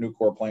today and what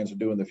Nucor plans to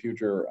do in the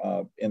future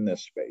in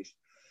this space.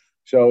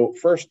 So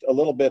first, a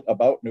little bit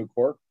about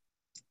Nucor.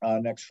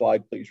 Next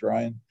slide, please,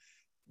 Ryan.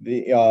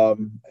 The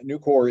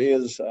Nucor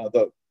is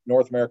the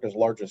North America's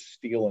largest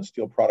steel and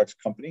steel products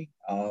company,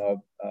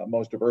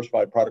 most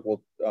diversified product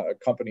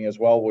company as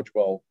well, which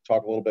we'll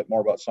talk a little bit more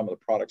about some of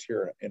the products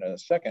here in a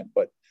second.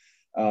 But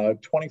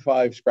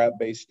 25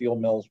 scrap-based steel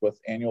mills with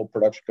annual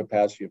production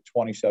capacity of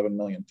 27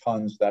 million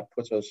tons. That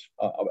puts us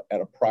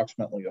at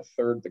approximately a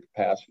third the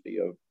capacity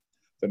of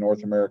the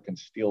North American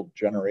steel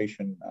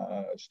generation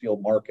steel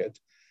market.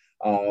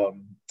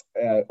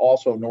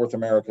 Also, North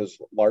America's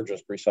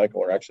largest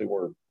recycler. Actually,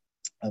 we're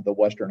the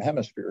Western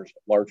Hemisphere's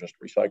largest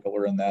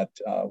recycler in that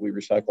we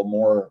recycle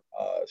more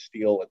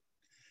steel at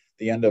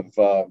the end of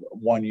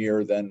 1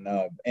 year than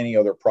any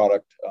other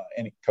product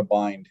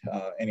combined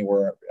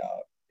anywhere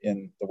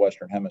in the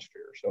Western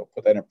Hemisphere. So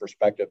put that in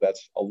perspective,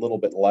 that's a little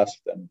bit less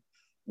than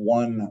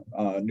one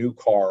new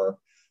car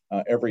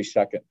every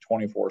second,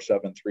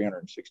 24/7,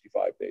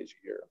 365 days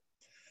a year.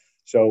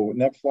 So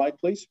next slide,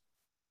 please.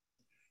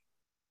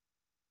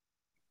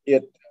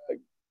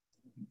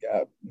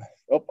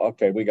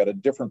 Okay, we got a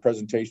different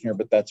presentation here,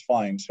 but that's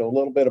fine. So a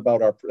little bit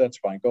about that's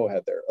fine, go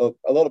ahead there.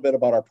 A little bit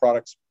about our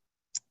products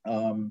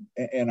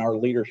and our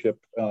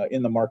leadership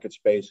in the market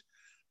space.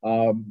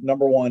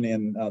 Number one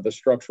in the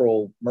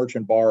structural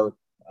merchant bar,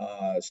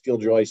 steel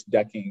joist,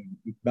 decking,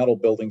 metal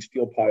building,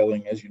 steel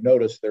piling. As you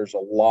notice, there's a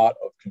lot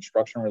of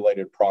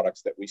construction-related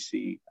products that we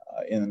see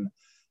in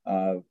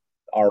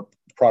our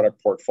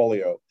product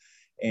portfolio.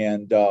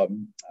 And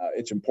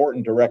it's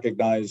important to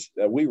recognize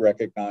that we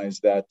recognize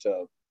that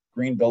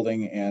green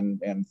building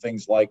and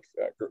things like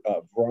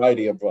a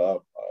variety of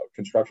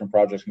construction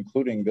projects,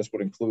 including this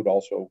would include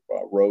also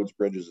roads,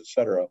 bridges, et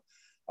cetera,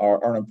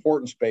 are an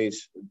important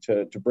space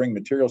to bring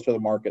materials to the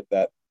market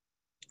that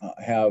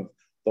have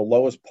the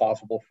lowest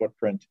possible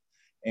footprint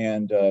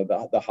and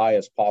the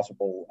highest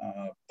possible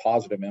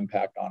positive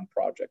impact on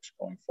projects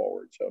going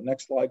forward. So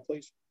next slide,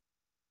 please.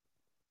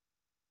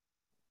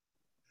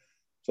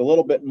 So a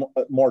little bit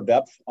more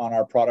depth on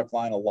our product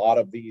line. A lot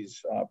of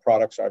these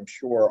products, I'm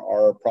sure,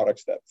 are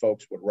products that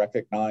folks would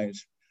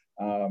recognize.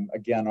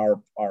 Again,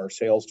 our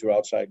sales to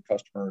outside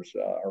customers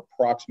are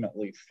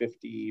approximately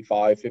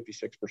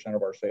 55–56%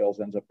 of our sales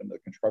ends up in the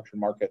construction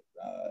market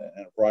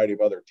and a variety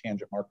of other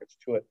tangent markets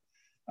to it,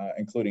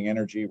 including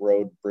energy,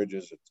 road,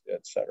 bridges,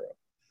 et cetera.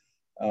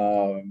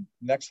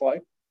 Next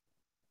slide.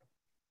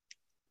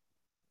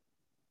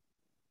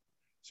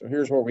 So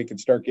here's where we can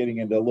start getting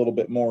into a little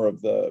bit more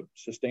of the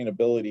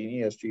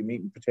sustainability and ESG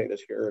meat and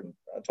potatoes here, and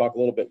talk a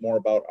little bit more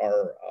about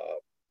our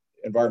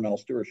environmental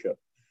stewardship.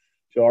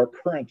 So our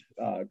current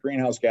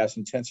greenhouse gas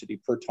intensity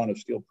per ton of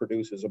steel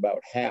produced is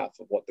about half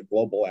of what the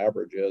global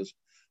average is.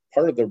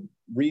 Part of the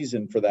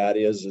reason for that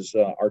is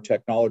our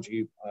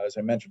technology. As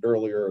I mentioned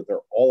earlier,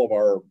 all of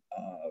our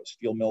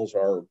steel mills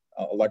are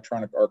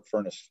electronic arc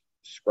furnace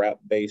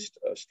scrap-based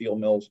steel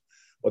mills.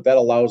 What that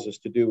allows us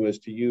to do is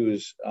to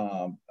use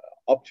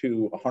up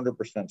to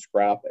 100%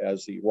 scrap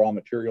as the raw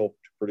material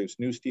to produce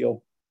new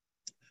steel.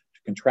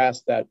 To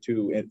contrast that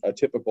to a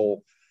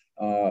typical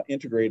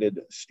integrated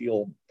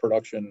steel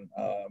production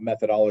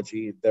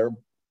methodology,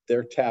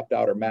 they're tapped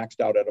out or maxed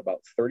out at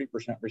about 30%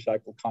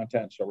 recycled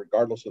content. So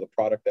regardless of the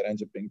product that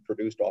ends up being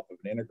produced off of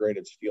an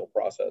integrated steel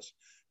process,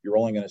 you're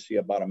only going to see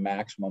about a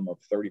maximum of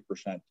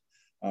 30%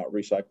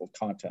 recycled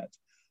content.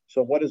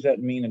 So what does that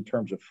mean in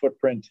terms of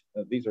footprint?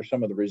 These are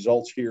some of the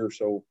results here.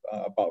 So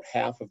about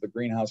half of the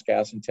greenhouse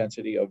gas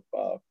intensity of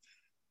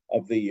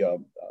the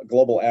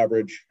global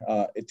average.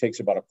 It takes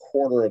about a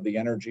quarter of the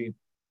energy.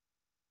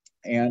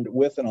 And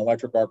with an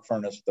electric arc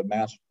furnace, the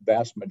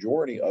vast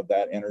majority of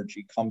that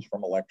energy comes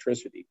from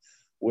electricity,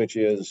 which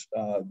is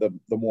the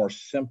more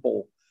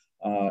simple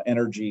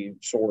energy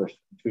source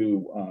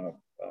to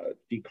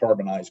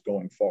decarbonize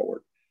going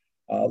forward.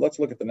 Let's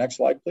look at the next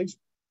slide, please.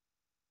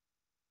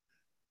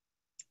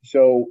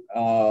 So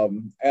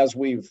as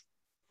we've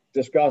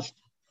discussed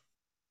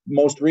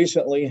most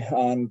recently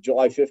on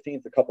July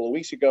 15th, a couple of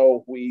weeks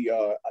ago, we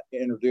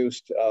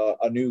introduced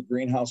a new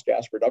greenhouse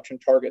gas reduction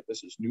target.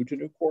 This is new to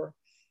Nucor.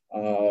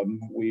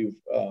 We've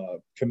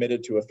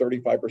committed to a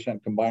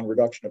 35% combined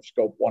reduction of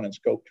Scope 1 and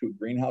Scope 2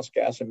 greenhouse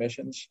gas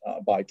emissions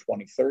by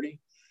 2030.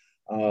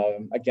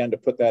 Again, to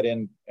put that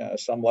in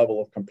some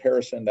level of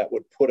comparison, that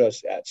would put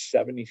us at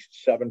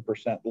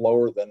 77%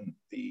 lower than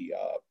the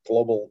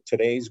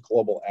today's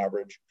global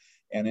average.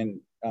 And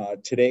in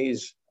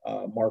today's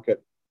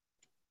market,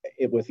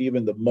 with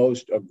even the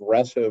most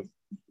aggressive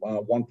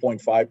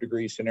 1.5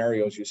 degree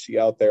scenarios you see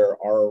out there,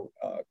 our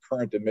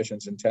current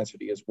emissions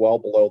intensity is well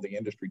below the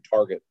industry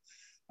target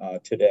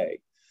today.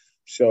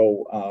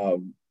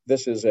 So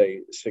this is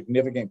a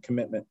significant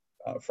commitment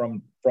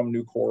from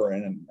Nucor,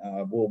 and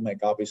will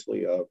make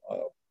obviously a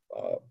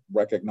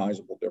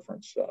recognizable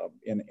difference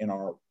in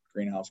our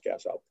greenhouse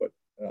gas output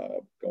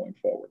going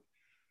forward.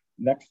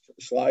 Next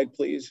slide,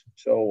 please.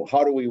 So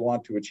how do we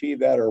want to achieve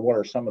that, or what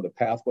are some of the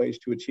pathways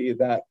to achieve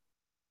that?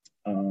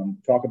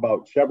 Talk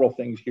about several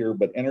things here,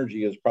 but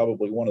energy is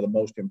probably one of the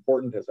most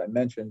important. As I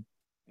mentioned,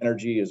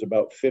 energy is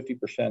about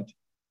 50%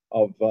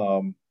 of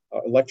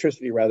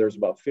electricity, rather, is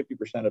about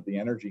 50% of the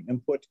energy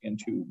input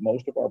into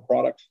most of our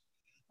products.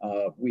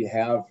 We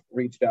have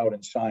reached out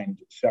and signed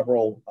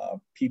several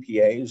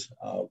PPAs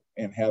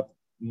and have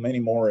many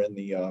more in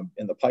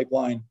the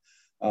pipeline.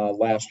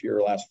 Last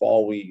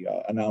fall, we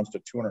announced a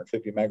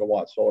 250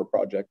 megawatt solar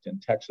project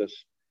in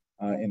Texas.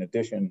 In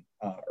addition,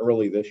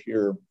 early this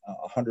year,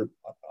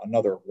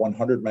 another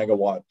 100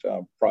 megawatt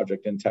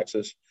project in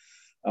Texas.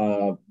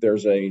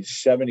 There's a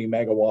 70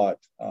 megawatt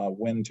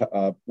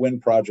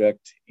wind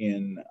project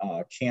in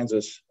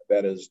Kansas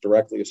that is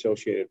directly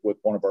associated with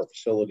one of our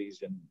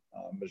facilities in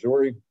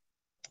Missouri,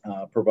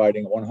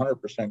 providing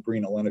 100%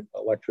 green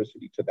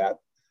electricity to that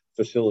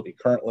facility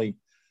currently.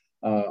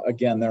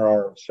 Again, there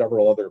are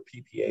several other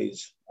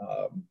PPAs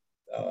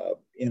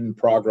in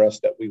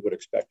progress that we would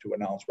expect to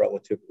announce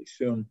relatively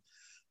soon.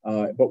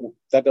 But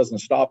that doesn't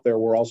stop there.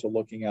 We're also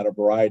looking at a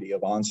variety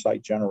of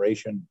on-site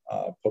generation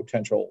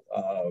potential,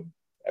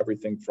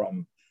 everything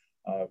from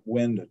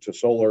wind to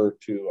solar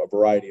to a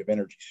variety of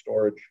energy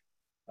storage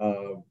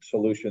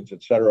solutions,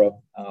 et cetera.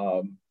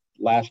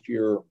 Last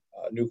year,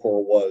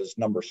 Nucor was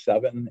number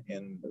 7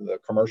 in the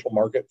commercial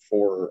market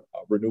for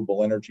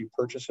renewable energy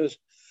purchases.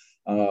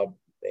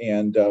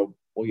 And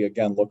we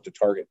again look to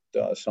target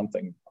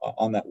something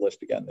on that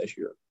list again this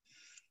year.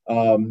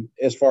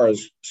 As far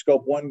as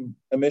Scope 1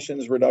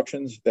 emissions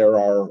reductions, there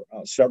are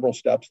several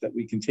steps that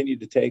we continue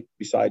to take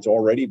besides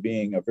already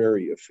being a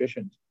very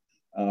efficient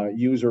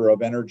user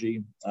of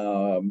energy.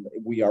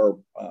 We are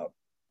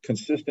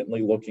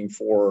consistently looking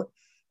for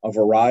a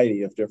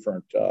variety of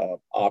different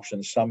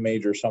options, some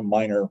major, some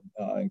minor,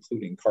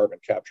 including carbon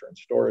capture and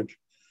storage,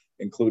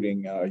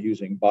 including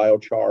using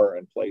biochar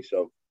in place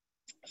of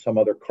some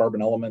other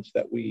carbon elements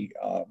that we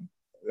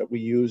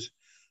use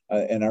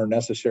and are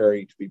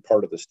necessary to be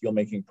part of the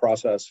steelmaking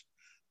process.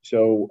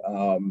 So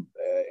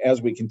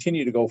as we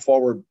continue to go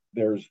forward,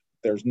 there's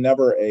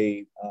never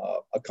a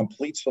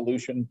complete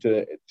solution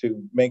to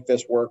make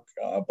this work,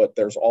 but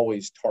there's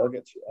always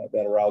targets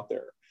that are out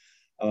there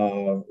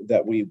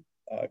that we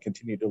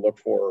continue to look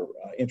for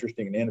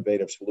interesting and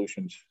innovative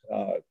solutions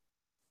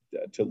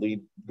to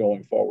lead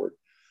going forward.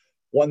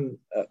 One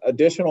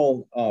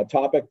additional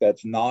topic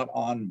that's not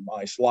on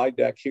my slide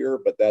deck here,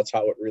 but that's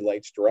how it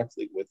relates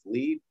directly with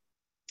LEED.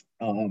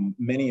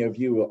 Many of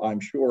you, I'm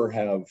sure,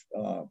 have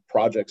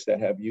projects that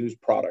have used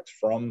products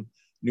from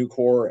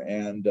Nucor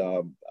and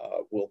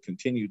will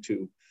continue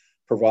to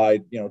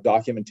provide,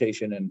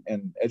 documentation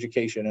and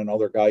education and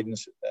other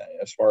guidance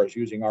as far as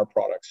using our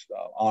products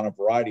on a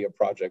variety of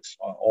projects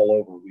all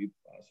over. We've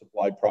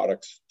supplied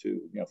products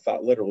to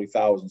literally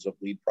thousands of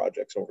LEED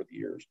projects over the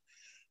years.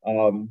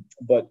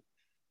 But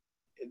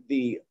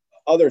the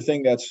other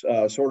thing that's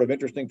sort of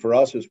interesting for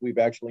us is we've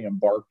actually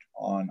embarked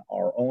on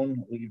our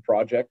own LEED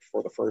project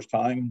for the first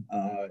time,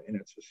 and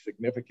it's a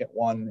significant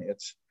one.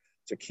 It's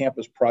a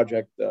campus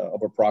project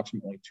of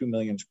approximately 2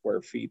 million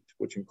square feet,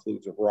 which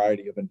includes a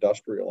variety of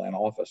industrial and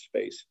office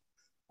space.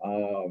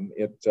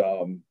 It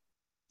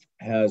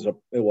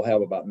will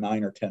have about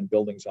 9 or 10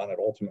 buildings on it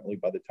ultimately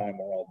by the time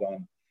we're all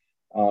done.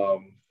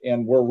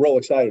 And we're real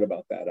excited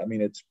about that. I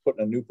mean, it's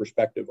putting a new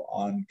perspective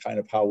on kind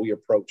of how we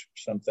approach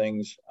some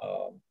things.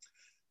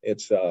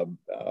 It's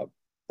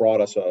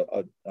brought us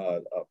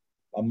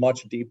a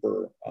much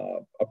deeper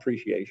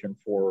appreciation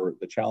for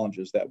the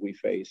challenges that we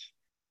face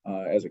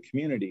as a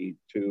community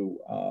to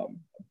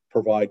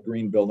provide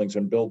green buildings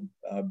and build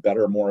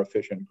better, more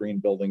efficient green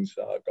buildings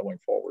going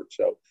forward.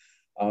 So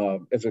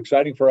it's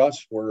exciting for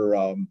us.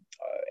 We're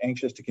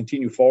anxious to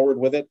continue forward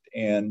with it,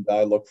 and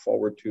I look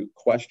forward to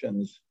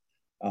questions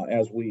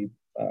as we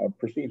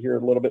proceed here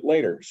a little bit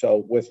later.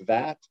 So with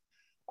that,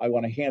 I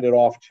want to hand it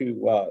off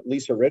to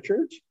Lisa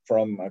Richards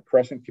from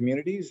Crescent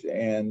Communities,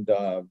 and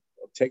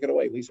take it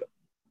away, Lisa.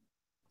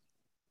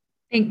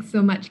 Thanks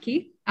so much,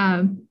 Keith.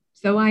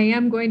 So I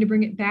am going to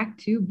bring it back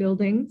to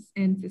buildings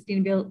and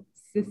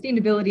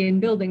sustainability in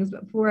buildings.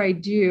 But before I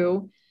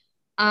do,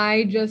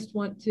 I just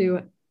want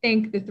to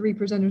thank the 3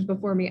 presenters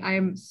before me. I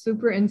am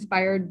super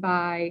inspired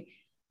by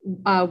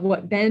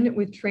what Ben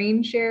with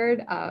Train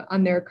shared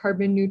on their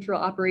carbon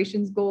neutral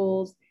operations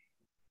goals.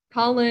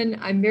 Colin,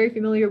 I'm very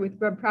familiar with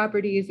Grub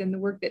Properties and the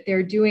work that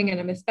they're doing, and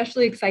I'm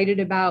especially excited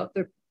about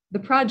the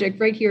project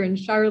right here in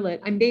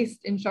Charlotte. I'm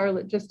based in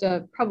Charlotte, just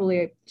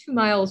probably 2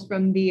 miles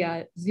from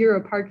the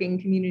zero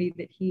parking community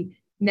that he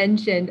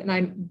mentioned, and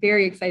I'm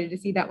very excited to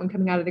see that one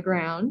coming out of the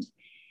ground.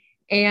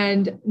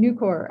 And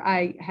Nucor,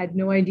 I had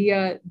no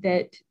idea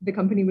that the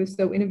company was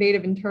so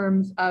innovative in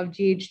terms of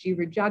GHG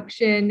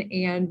reduction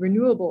and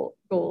renewable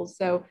goals.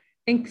 So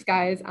thanks,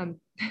 guys.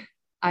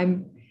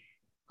 I'm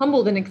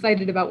humbled and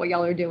excited about what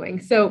y'all are doing.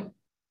 So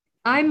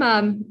my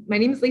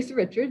name is Lisa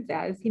Richards,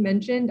 as he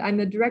mentioned. I'm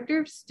the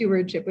Director of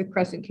Stewardship with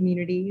Crescent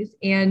Communities.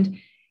 And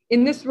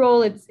in this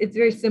role, it's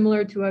very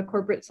similar to a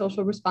corporate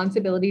social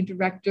responsibility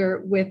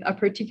director with a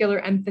particular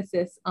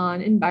emphasis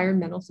on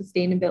environmental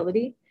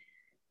sustainability.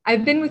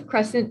 I've been with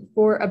Crescent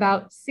for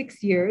about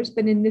 6 years,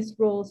 but in this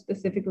role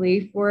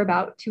specifically for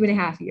about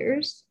 2.5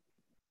 years.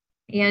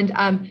 And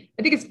I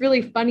think it's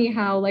really funny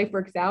how life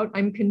works out.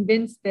 I'm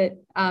convinced that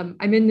I'm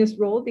in this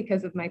role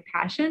because of my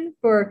passion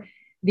for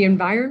the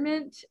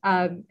environment.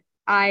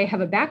 I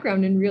have a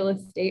background in real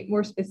estate,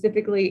 more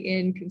specifically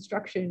in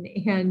construction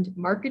and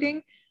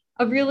marketing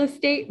of real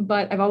estate,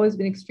 but I've always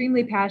been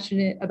extremely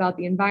passionate about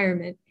the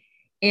environment.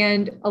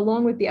 And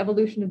along with the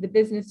evolution of the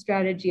business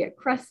strategy at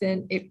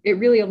Crescent, it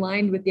really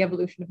aligned with the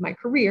evolution of my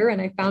career. And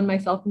I found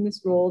myself in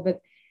this role that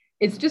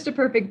it's just a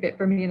perfect fit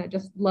for me, and I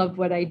just love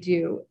what I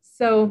do.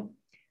 So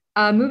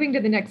moving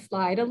to the next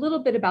slide, a little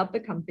bit about the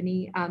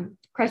company.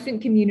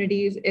 Crescent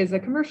Communities is a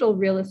commercial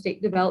real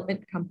estate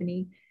development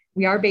company.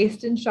 We are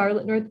based in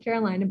Charlotte, North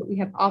Carolina, but we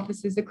have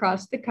offices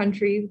across the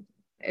country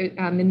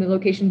in the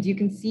locations you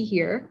can see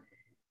here.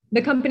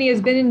 The company has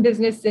been in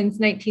business since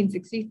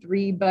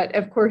 1963, but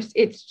of course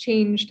it's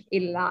changed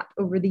a lot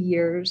over the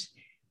years.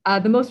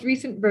 The most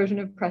recent version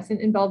of Crescent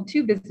involved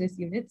 2 business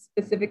units,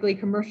 specifically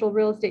commercial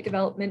real estate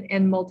development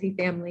and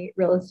multifamily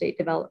real estate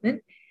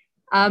development.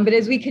 But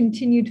as we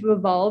continue to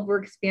evolve,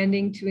 we're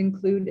expanding to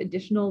include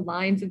additional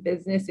lines of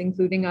business,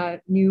 including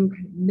a new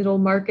middle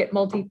market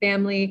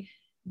multifamily,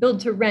 build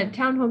to rent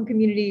townhome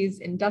communities,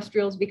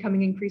 industrials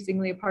becoming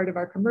increasingly a part of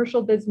our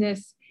commercial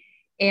business,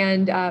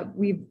 And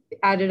we've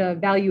added a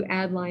value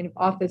add line of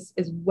office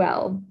as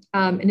well.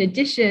 In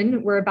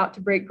addition, we're about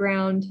to break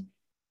ground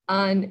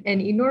on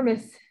an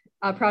enormous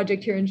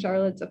project here in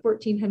Charlotte. It's a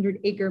 1,400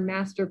 acre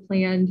master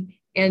planned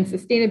and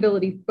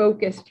sustainability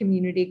focused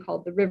community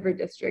called the River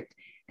District.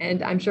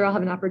 And I'm sure I'll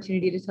have an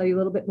opportunity to tell you a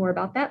little bit more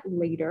about that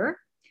later.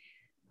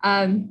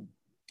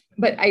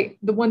 But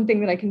the one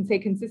thing that I can say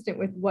consistent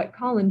with what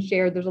Colin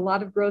shared, there's a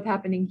lot of growth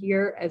happening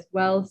here as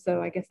well.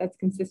 So I guess that's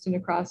consistent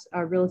across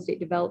real estate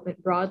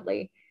development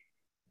broadly.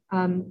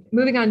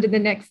 Moving on to the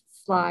next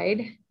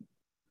slide.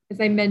 As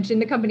I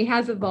mentioned, the company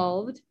has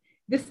evolved.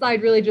 This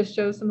slide really just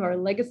shows some of our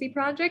legacy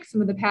projects,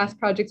 some of the past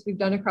projects we've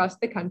done across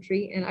the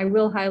country. And I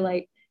will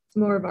highlight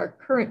some more of our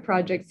current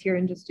projects here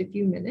in just a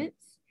few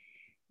minutes.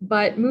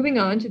 But moving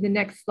on to the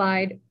next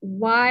slide,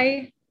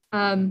 why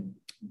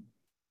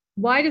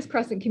does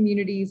Crescent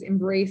Communities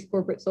embrace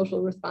corporate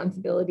social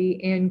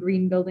responsibility and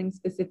green buildings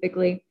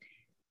specifically?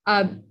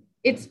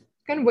 It's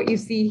kind of what you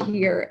see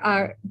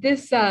here.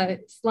 This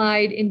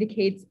slide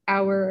indicates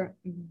our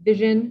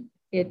vision.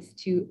 It's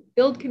to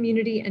build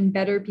community and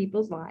better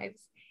people's lives.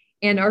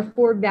 And our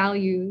 4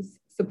 values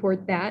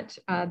support that.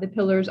 The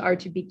pillars are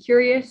to be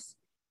curious,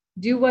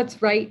 do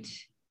what's right,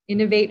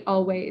 innovate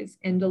always,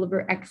 and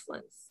deliver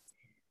excellence.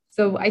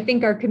 So I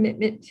think our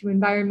commitment to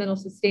environmental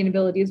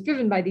sustainability is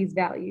driven by these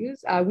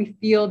values. We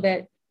feel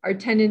that our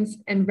tenants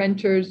and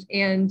renters,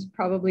 and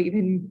probably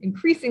even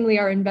increasingly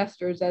our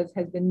investors, as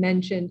has been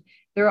mentioned,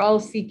 they're all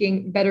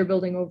seeking better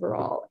building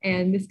overall.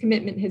 And this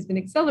commitment has been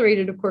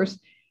accelerated, of course,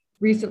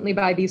 recently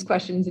by these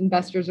questions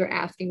investors are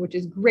asking, which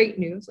is great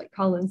news. Like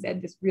Colin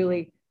said, this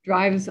really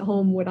drives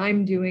home what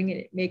I'm doing, and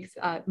it makes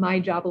my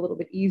job a little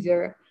bit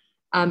easier.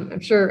 I'm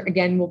sure,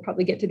 again, we'll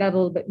probably get to that a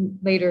little bit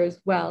later as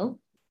well.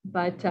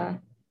 But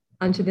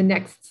on to the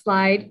next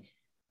slide,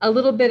 a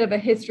little bit of a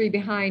history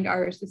behind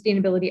our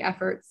sustainability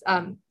efforts.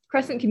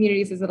 Crescent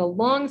Communities has had a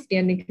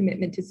long-standing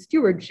commitment to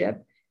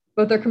stewardship.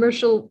 Both our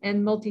commercial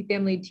and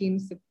multifamily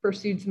teams have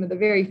pursued some of the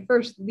very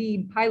first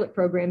LEED pilot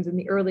programs in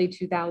the early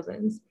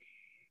 2000s.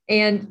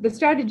 And the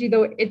strategy,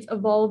 though, it's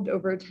evolved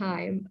over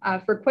time.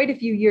 For quite a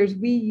few years,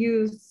 we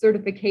used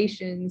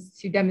certifications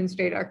to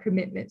demonstrate our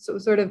commitment. So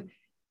sort of,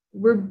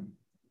 we're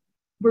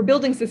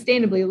building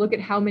sustainably. Look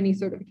at how many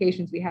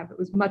certifications we have. It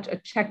was much a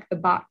check the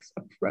box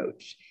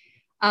approach.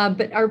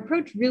 But our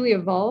approach really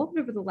evolved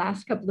over the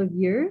last couple of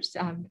years.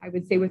 I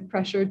would say with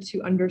pressure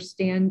to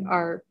understand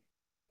our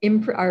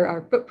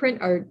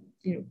footprint, our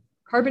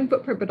carbon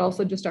footprint, but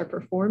also just our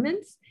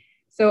performance.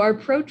 So our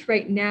approach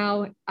right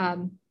now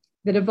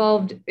that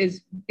evolved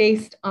is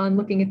based on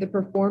looking at the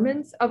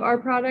performance of our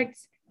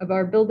products, of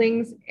our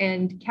buildings,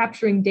 and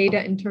capturing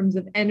data in terms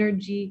of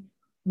energy,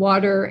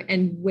 water,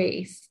 and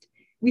waste.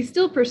 We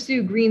still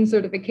pursue green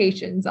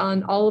certifications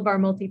on all of our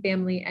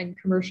multifamily and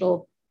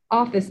commercial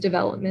office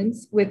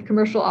developments. With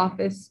commercial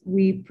office,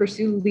 we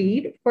pursue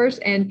LEED, of course,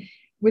 and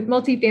with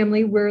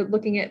multifamily, we're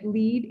looking at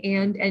LEED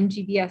and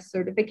NGBS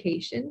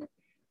certification.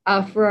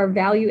 For our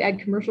value add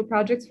commercial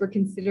projects, we're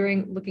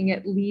considering looking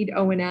at LEED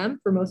O&M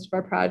for most of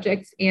our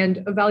projects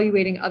and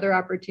evaluating other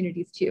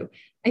opportunities too.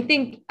 I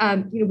think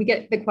we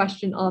get the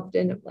question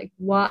often of like,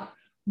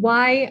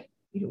 why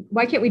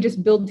can't we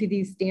just build to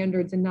these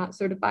standards and not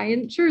certify?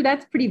 And sure,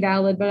 that's pretty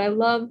valid, but I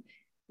love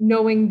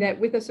knowing that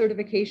with a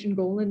certification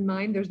goal in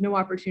mind, there's no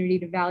opportunity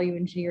to value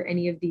engineer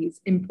any of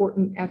these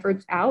important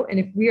efforts out. And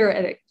if we are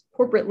at a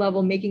corporate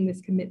level making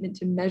this commitment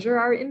to measure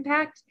our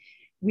impact,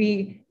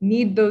 we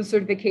need those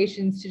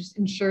certifications to just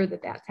ensure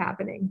that that's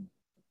happening.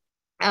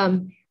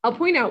 I'll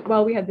point out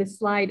while we have this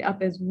slide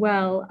up as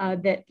well,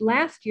 that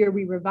last year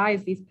we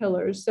revised these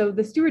pillars. So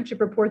the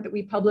stewardship report that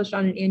we publish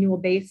on an annual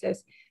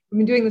basis, we've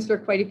been doing this for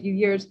quite a few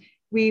years.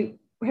 We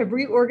have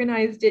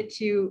reorganized it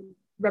to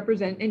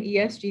represent an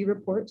ESG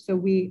report. So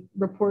we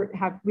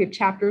have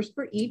chapters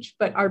for each,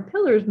 but our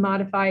pillars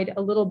modified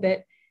a little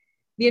bit.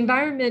 The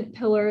environment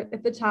pillar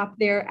at the top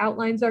there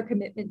outlines our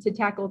commitment to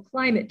tackle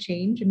climate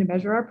change and to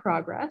measure our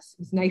progress.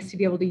 It's nice to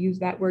be able to use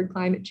that word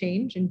climate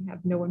change and have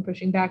no one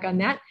pushing back on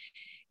that.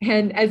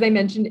 And as I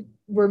mentioned,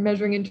 we're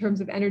measuring in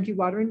terms of energy,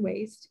 water, and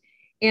waste.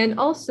 And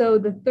also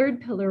the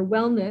third pillar,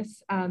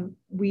 wellness,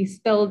 we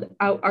spelled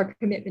out our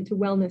commitment to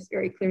wellness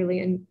very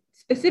clearly. And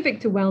specific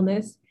to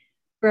wellness,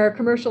 for our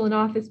commercial and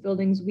office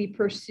buildings, we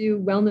pursue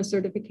wellness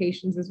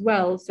certifications as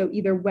well. So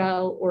either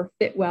well or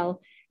fit well.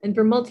 And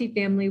for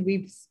multifamily,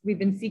 we've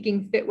been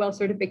seeking fit well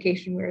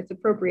certification where it's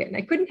appropriate. And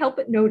I couldn't help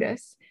but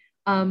notice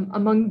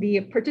among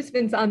the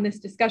participants on this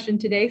discussion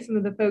today, some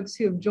of the folks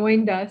who have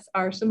joined us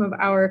are some of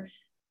our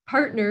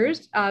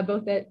partners,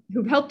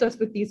 who've helped us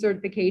with these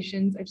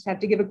certifications. I just have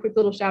to give a quick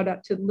little shout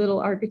out to Little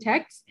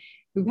Architects,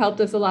 who've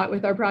helped us a lot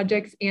with our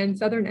projects, and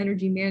Southern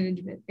Energy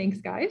Management. Thanks,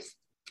 guys.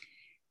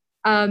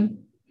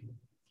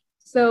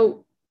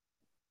 So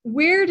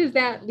where does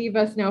that leave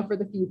us now for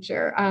the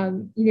future?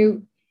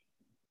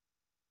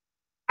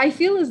 I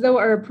feel as though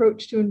our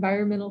approach to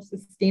environmental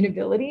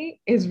sustainability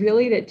is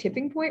really the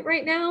tipping point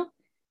right now.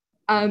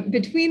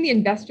 between the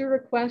investor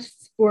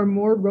requests for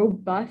more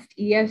robust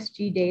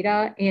ESG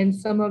data and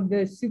some of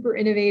the super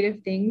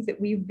innovative things that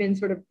we've been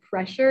sort of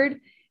pressured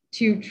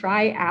to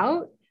try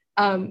out,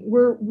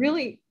 we're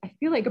really, I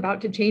feel like,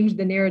 about to change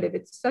the narrative.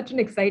 It's such an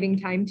exciting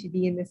time to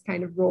be in this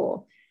kind of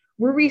role.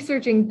 We're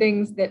researching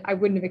things that I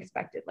wouldn't have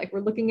expected. Like, we're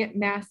looking at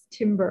mass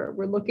timber,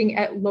 we're looking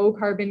at low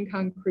carbon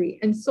concrete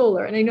and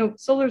solar. And I know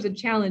solar is a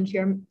challenge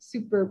here. I'm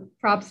super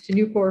props to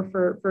Nucor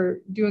for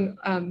doing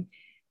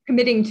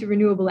committing to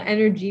renewable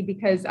energy,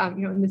 because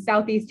in the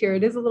Southeast here,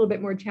 it is a little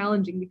bit more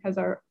challenging because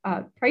our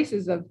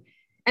prices of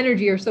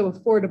energy are so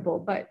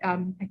affordable. But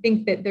I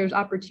think that there's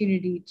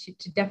opportunity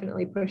to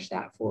definitely push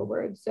that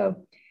forward.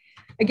 So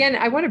again,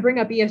 I want to bring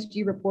up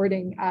ESG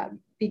reporting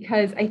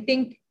because I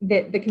think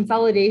that the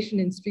consolidation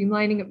and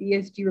streamlining of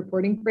ESG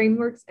reporting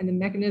frameworks and the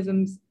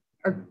mechanisms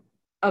are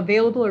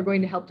available are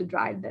going to help to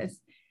drive this.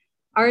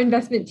 Our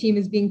investment team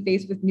is being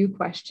faced with new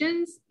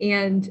questions,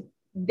 and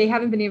they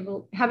haven't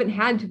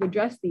had to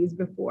address these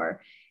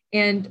before.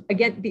 And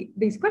again,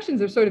 these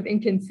questions are sort of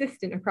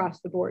inconsistent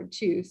across the board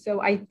too.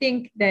 So I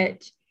think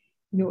that,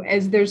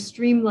 as there's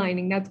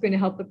streamlining, that's going to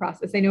help the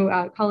process. I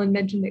know Colin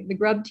mentioned that the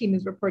GRUB team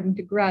is reporting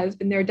to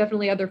GRESB, and there are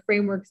definitely other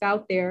frameworks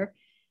out there,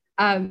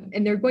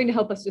 and they're going to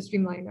help us to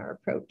streamline our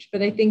approach.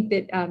 But I think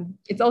that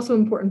it's also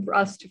important for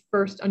us to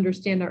first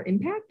understand our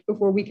impact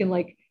before we can,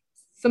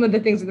 some of the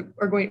things that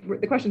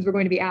the questions we're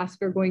going to be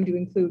asked are going to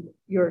include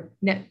your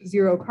net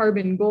zero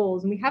carbon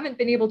goals. And we haven't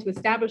been able to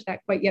establish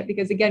that quite yet,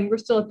 because again,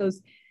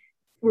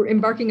 we're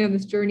embarking on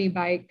this journey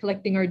by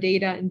collecting our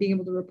data and being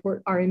able to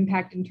report our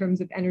impact in terms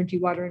of energy,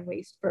 water, and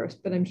waste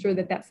first. But I'm sure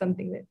that that's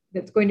something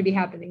that's going to be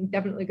happening,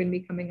 definitely going to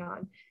be coming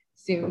on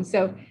soon.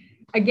 So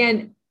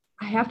again,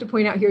 I have to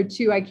point out here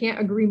too, I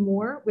can't agree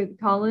more with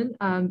Colin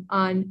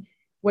on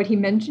what he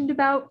mentioned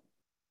about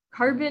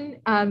carbon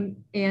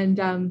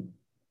and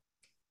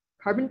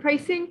carbon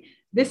pricing.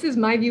 This is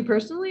my view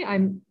personally.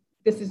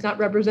 This does not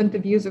represent the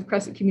views of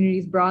Crescent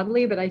communities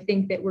broadly, but I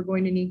think that we're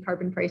going to need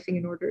carbon pricing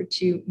in order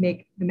to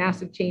make the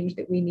massive change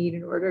that we need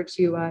in order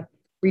to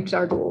reach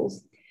our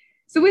goals.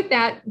 So with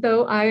that,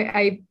 though,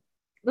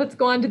 let's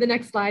go on to the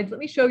next slides. Let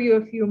me show you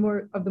a few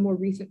more of the more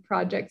recent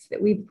projects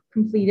that we've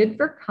completed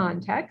for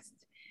context.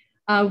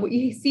 What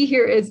you see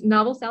here is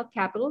Novel South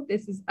Capital.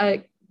 This is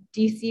a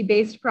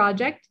DC-based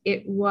project.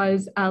 It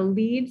was a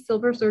LEED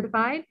Silver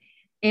certified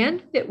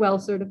and Fitwell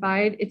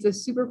certified. It's a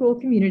super cool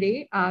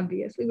community,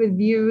 obviously, with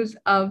views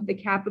of the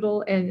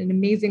Capitol and an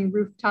amazing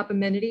rooftop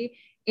amenity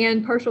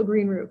and partial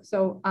green roof.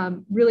 So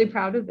I'm really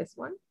proud of this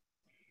one.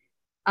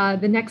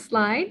 The next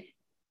slide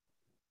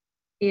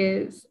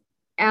is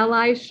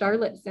Ally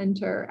Charlotte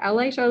Center.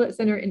 Ally Charlotte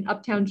Center in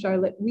Uptown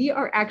Charlotte. We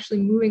are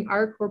actually moving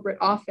our corporate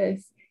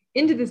office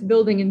into this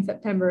building in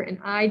September, and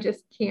I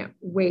just can't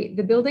wait.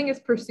 The building is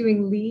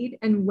pursuing LEED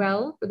and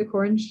WELL for the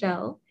core and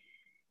shell.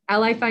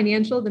 Ally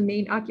Financial, the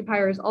main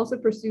occupier, is also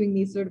pursuing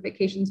these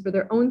certifications for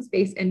their own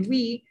space, and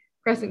we,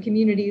 Crescent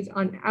Communities,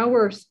 on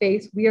our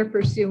space, we are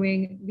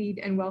pursuing LEED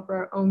and WELL for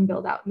our own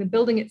build out. And the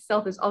building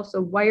itself is also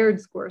Wired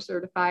Score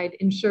certified,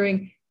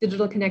 ensuring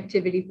digital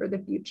connectivity for the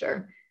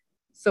future.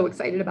 So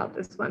excited about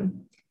this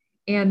one.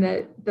 And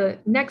the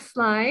next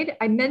slide,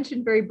 I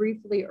mentioned very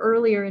briefly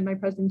earlier in my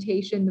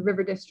presentation, the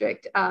River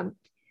District.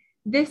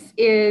 This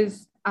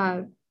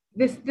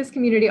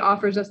community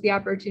offers us the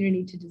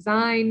opportunity to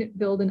design,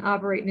 build, and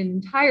operate an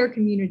entire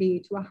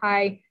community to a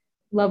high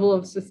level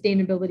of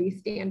sustainability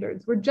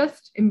standards. We're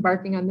just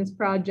embarking on this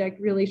project,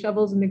 really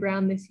shovels in the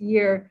ground this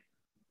year.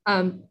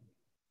 And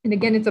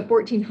again, it's a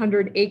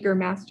 1,400 acre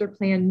master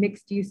plan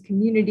mixed use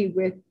community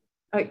with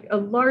a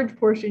large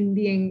portion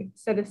being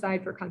set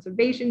aside for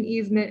conservation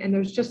easement. And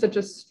there's just such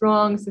a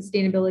strong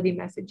sustainability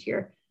message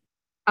here.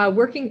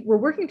 We're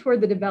working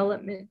toward the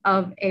development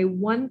of a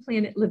One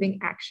Planet Living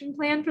action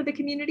plan for the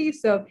community.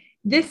 So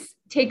this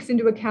takes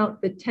into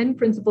account the 10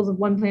 principles of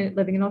One Planet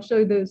Living, and I'll show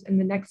you those in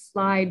the next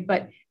slide.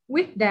 But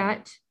with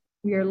that,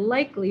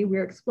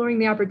 we're exploring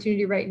the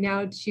opportunity right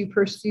now to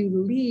pursue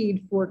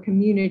LEED for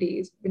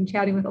communities. Been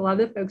chatting with a lot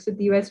of the folks at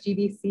the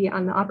USGBC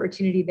on the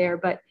opportunity there,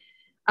 but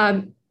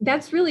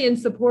that's really in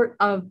support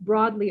of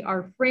broadly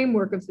our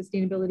framework of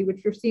sustainability,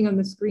 which you're seeing on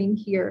the screen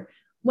here.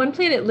 One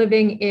Planet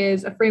Living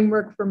is a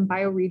framework from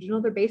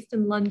BioRegional. They're based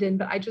in London,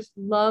 but I just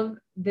love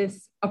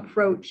this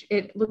approach.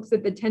 It looks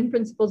at the 10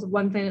 principles of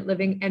One Planet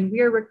Living, and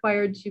we are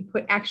required to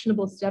put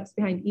actionable steps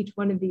behind each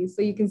one of these.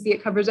 So you can see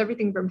it covers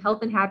everything from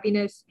health and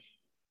happiness,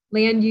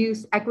 land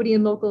use, equity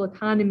and local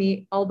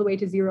economy, all the way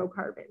to zero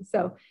carbon.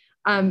 So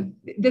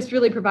this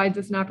really provides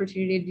us an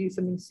opportunity to do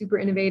something super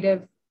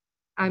innovative.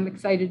 I'm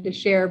excited to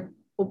share,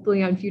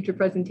 hopefully on future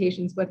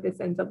presentations, what this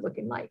ends up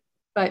looking like.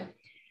 But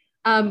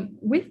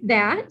with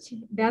that,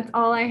 that's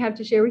all I have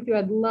to share with you.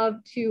 I'd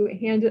love to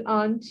hand it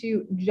on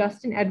to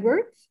Justin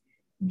Edwards.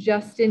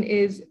 Justin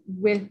is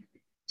with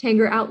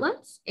Tanger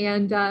Outlets,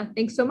 and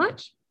thanks so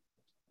much.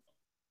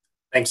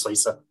 Thanks,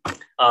 Lisa.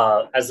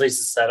 As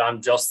Lisa said,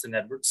 I'm Justin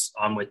Edwards.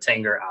 I'm with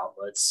Tanger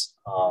Outlets.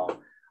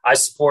 I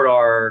support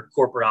our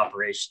corporate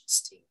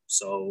operations team.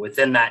 So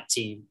within that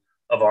team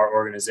of our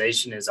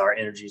organization is our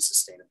energy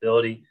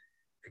sustainability,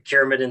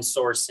 procurement and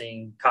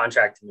sourcing,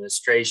 contract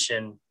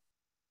administration,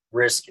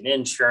 risk and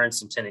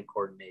insurance, and tenant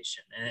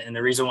coordination. And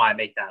the reason why I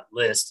make that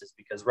list is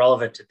because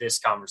relevant to this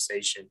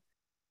conversation,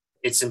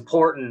 it's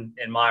important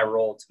in my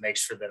role to make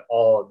sure that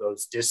all of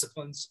those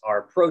disciplines are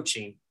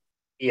approaching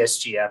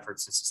ESG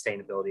efforts and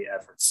sustainability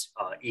efforts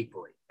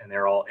equally, and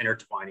they're all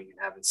intertwining and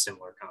having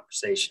similar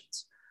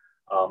conversations.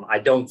 I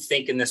don't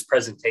think in this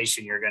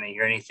presentation you're going to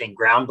hear anything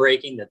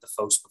groundbreaking that the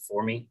folks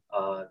before me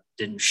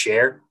didn't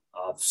share.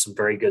 Some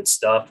very good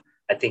stuff.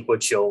 I think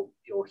what you'll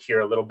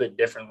hear a little bit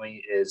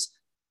differently is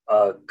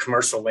a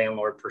commercial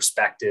landlord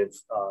perspective,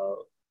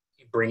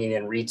 bringing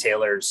in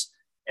retailers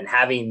and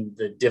having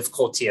the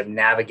difficulty of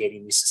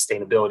navigating these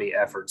sustainability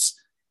efforts,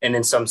 and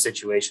in some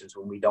situations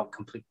when we don't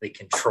completely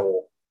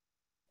control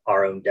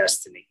our own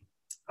destiny.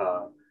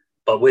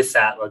 But with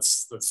that,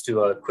 let's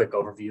do a quick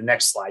overview.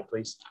 Next slide,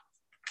 please.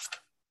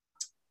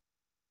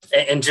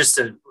 And just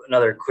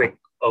another quick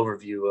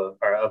overview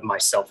of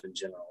myself in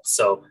general.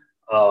 So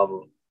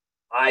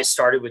I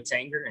started with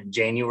Tanger in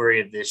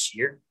January of this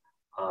year.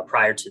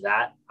 Prior to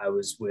that, I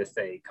was with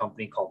a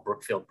company called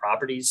Brookfield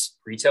Properties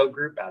Retail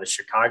Group out of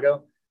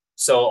Chicago.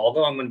 So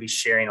although I'm going to be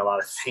sharing a lot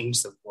of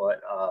things of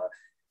what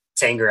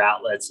Tanger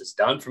Outlets has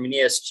done from an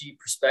ESG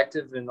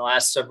perspective in the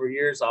last several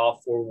years,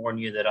 I'll forewarn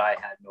you that I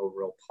had no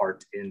real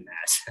part in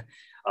that.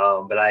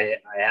 But I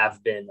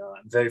have been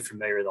very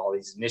familiar with all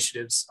these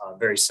initiatives,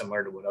 very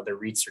similar to what other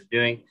REITs are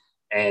doing,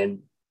 and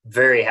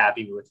very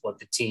happy with what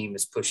the team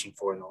is pushing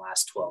for in the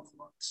last 12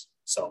 months.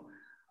 So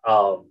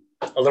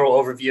a little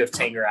overview of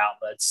Tanger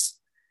Outlets.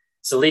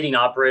 It's a leading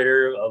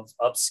operator of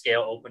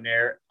upscale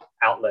open-air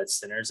outlet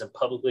centers and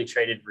publicly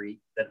traded REIT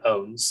that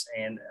owns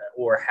and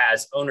or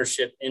has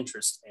ownership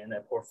interest in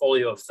a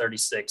portfolio of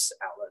 36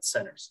 outlet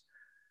centers.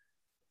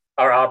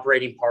 Our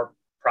operating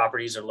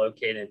properties are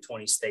located in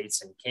 20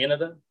 states and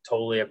Canada,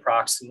 totally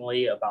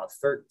approximately about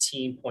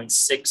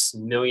 13.6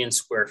 million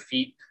square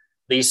feet,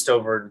 leased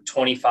over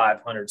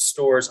 2,500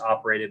 stores,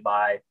 operated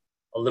by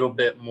a little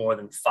bit more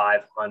than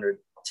 500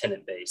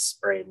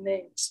 tenant-based brand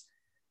names.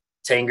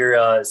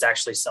 Tanger is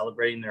actually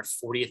celebrating their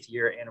 40th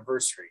year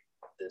anniversary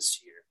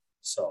this year.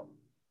 So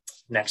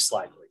next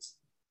slide, please.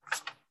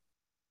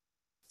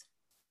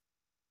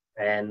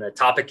 And the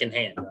topic in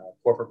hand,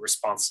 corporate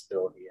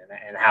responsibility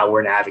and how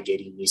we're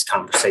navigating these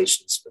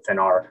conversations within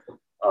our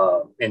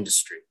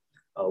industry.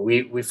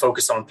 We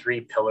focus on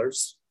three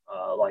pillars,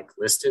 like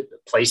listed: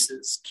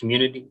 places,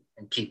 community,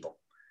 and people.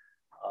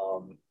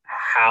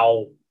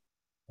 How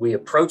we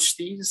approach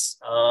these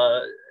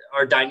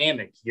are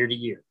dynamic year to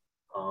year.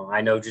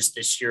 I know just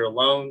this year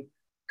alone,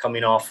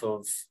 coming off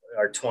of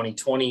our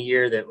 2020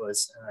 year that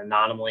was an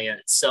anomaly in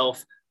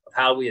itself, of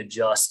how we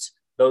adjust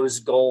those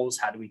goals,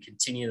 how do we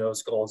continue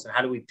those goals, and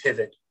how do we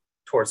pivot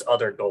towards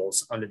other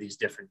goals under these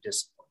different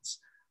disciplines.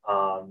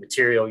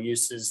 Material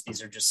uses,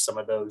 these are just some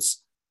of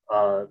those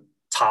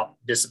top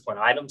discipline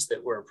items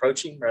that we're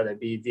approaching, whether it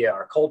be via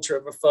our culture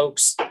of our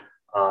folks,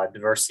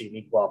 diversity and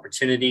equal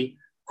opportunity,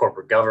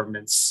 corporate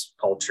governance,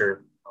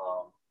 culture,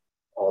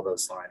 all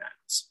those line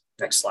items.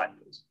 Next slide,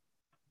 please.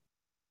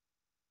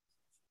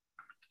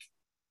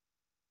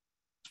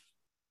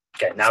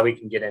 Okay, now we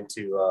can get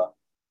into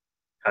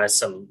kind of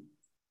some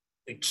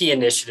key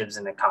initiatives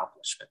and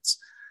accomplishments.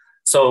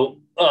 So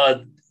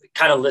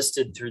kind of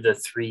listed through the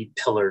three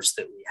pillars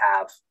that we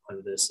have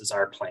under this is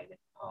our planning,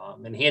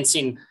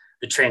 enhancing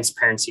the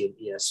transparency of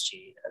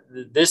ESG.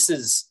 This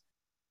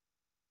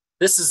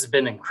has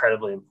been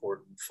incredibly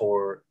important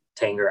for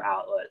Tanger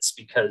Outlets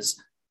because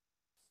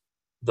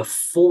the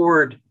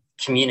forward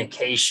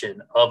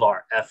communication of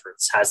our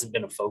efforts hasn't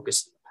been a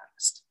focus in the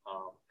past.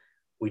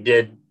 We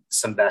did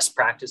some best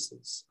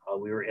practices.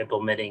 We were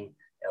implementing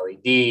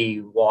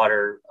LED,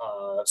 water,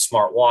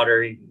 smart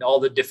water, all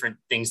the different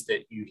things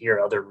that you hear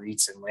other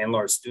REITs and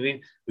landlords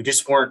doing. We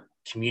just weren't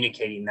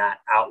communicating that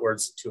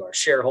outwards to our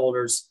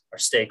shareholders, our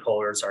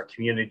stakeholders, our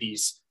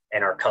communities,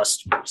 and our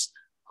customers.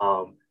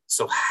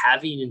 So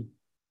having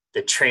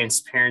the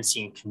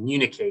transparency and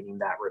communicating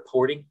that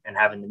reporting and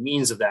having the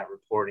means of that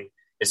reporting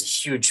is a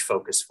huge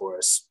focus for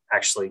us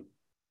actually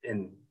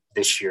in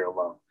this year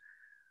alone.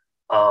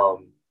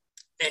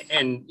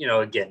 And, you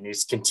know, again,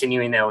 it's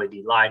continuing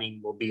LED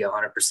lighting will be 100%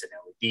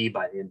 LED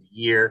by the end of the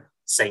year.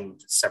 Same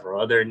with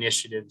several other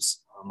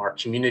initiatives. Our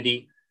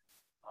community,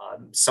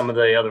 some of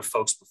the other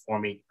folks before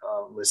me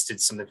listed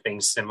some of the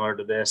things similar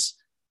to this.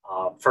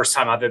 First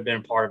time I've ever been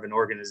a part of an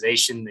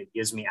organization that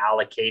gives me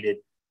allocated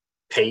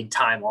paid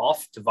time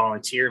off to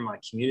volunteer in my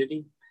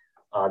community.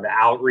 The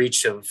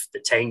outreach of the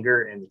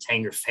Tanger and the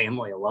Tanger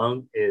family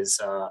alone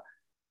is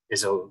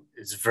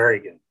very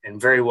good and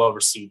very well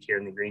received here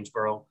in the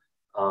Greensboro.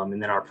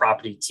 And then our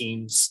property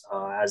teams,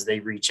 as they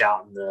reach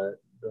out in the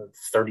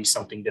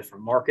 30-something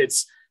different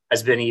markets,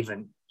 has been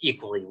even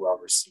equally well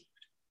received.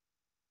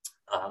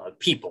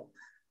 People.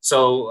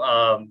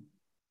 So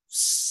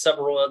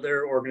several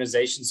other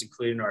organizations,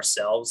 including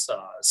ourselves,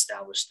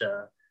 established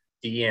a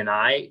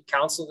DE&I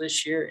council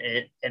this year.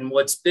 And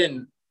what's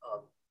been a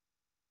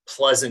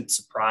pleasant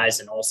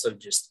surprise and also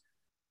just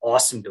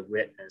awesome to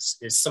witness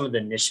is some of the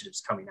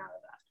initiatives coming out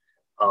of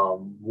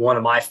One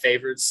of my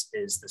favorites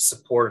is the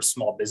support of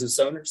small business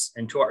owners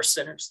into our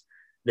centers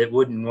that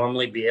wouldn't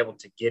normally be able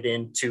to get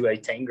into a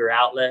Tanger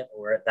outlet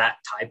or that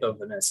type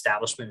of an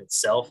establishment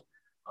itself.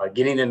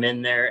 Getting them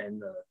in there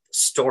and the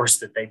stores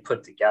that they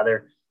put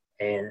together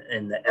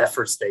and the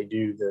efforts they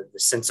do, the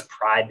sense of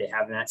pride they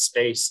have in that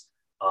space.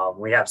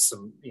 We have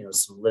some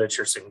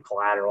literature, some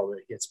collateral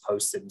that gets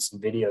posted and some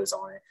videos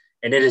on it.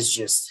 And it's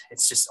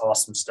just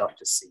awesome stuff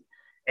to see.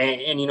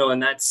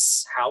 And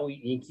that's how we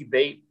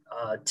incubate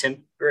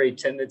temporary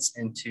tenants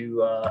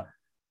into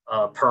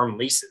perm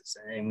leases.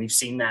 And we've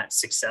seen that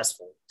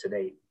successful to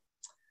date.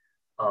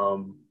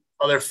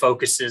 Other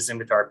focuses and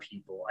with our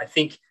people. I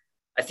think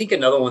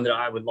another one that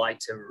I would like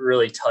to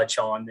really touch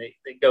on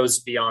that goes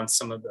beyond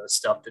some of the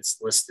stuff that's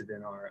listed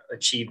in our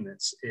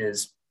achievements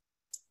is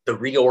the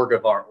reorg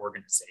of our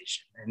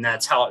organization. And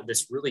that's how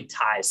this really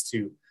ties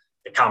to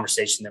the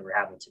conversation that we're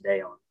having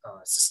today on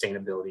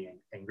sustainability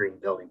and green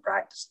building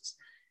practices.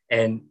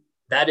 And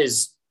that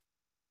is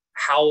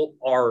how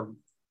our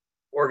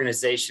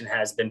organization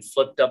has been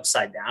flipped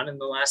upside down in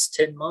the last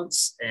 10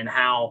 months and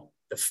how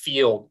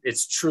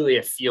it's truly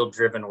a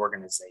field-driven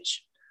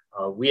organization.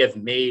 We have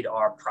made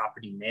our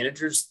property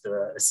managers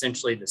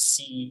essentially the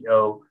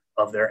CEO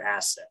of their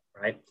asset,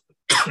 right?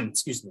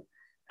 Excuse me.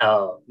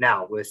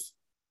 Now,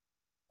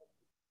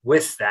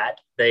 with that,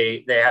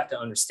 they have to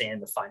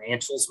understand the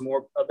financials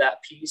more of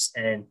that piece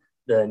and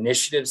the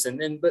initiatives,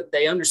 but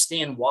they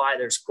understand why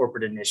there's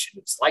corporate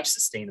initiatives like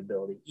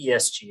sustainability,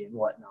 ESG, and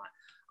whatnot.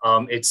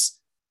 It's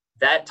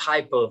that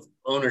type of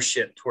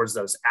ownership towards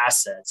those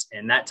assets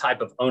and that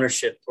type of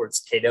ownership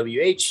towards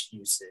KWH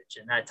usage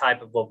and that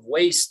type of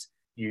waste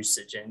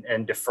usage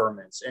and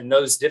deferments and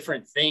those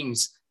different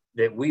things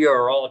that we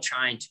are all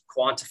trying to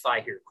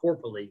quantify here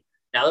corporately.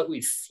 Now that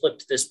we've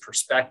flipped this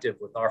perspective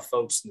with our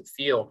folks in the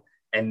field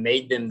and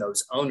made them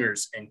those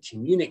owners and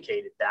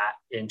communicated that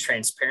in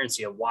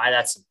transparency of why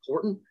that's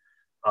important,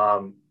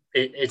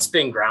 it's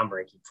been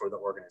groundbreaking for the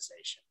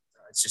organization.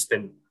 It's just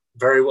been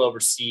very well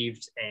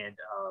received and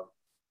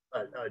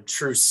a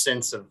true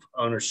sense of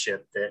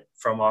ownership that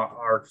from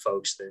our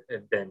folks that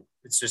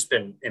it's just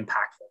been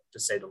impactful to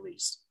say the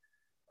least.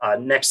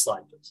 Next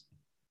slide, please.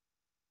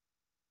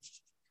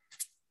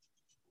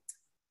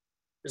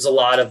 There's a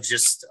lot of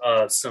just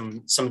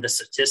some of the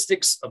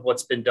statistics of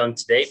what's been done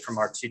to date from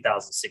our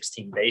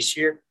 2016 base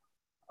year.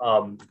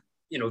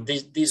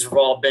 These have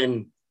all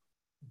been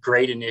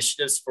great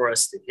initiatives for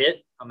us to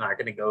hit. I'm not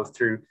going to go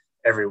through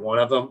every one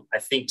of them. I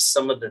think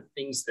some of the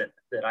things that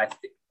I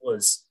think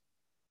was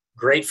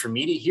great for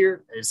me to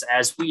hear is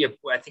I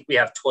think we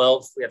have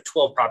 12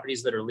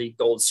 properties that are LEED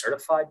Gold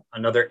certified,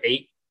 another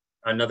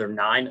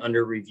 9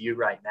 under review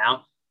right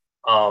now.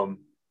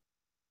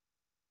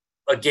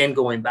 Again,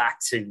 going back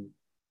to,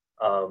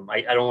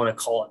 I don't want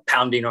to call it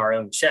pounding our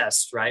own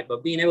chest, right?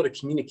 But being able to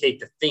communicate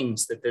the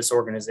things that this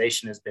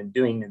organization has been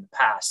doing in the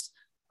past.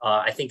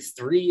 I think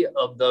 3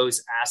 of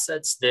those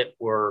assets that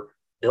were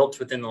built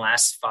within the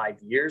last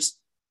 5 years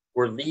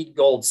were LEED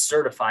Gold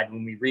certified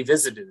when we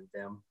revisited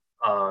them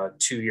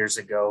 2 years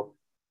ago.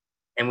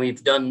 And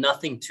we've done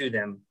nothing to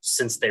them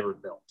since they were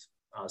built.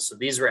 So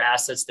these were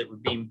assets that were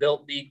being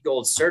built LEED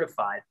Gold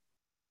certified.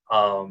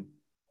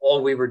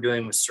 All we were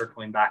doing was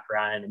circling back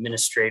around and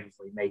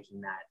administratively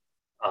making that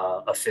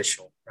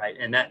official, right?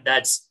 And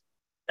that's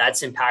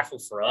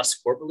impactful for us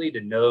corporately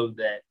to know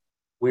that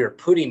we are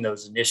putting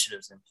those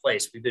initiatives in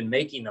place. We've been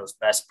making those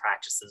best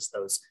practices,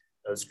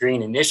 those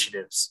green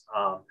initiatives.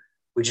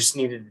 We just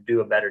needed to do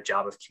a better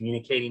job of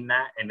communicating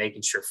that and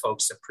making sure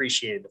folks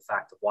appreciated the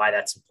fact of why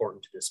that's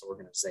important to this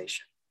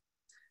organization.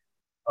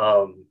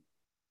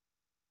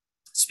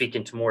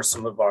 Speaking to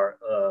some of our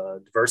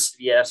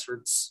diversity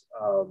efforts,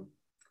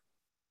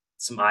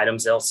 some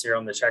items else here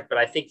on the check, but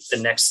I think the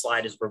next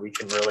slide is where we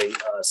can really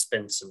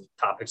spend some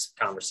topics of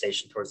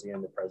conversation towards the end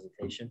of the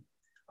presentation.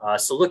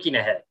 So looking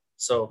ahead.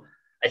 So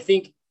I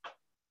think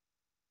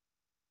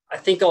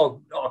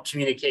I'll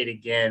communicate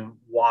again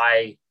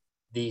why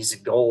these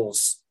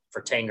goals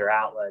for Tanger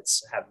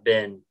outlets have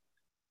been,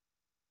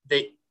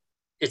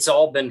 it's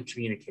all been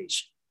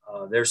communication.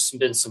 There's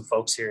been some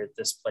folks here at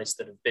this place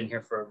that have been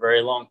here for a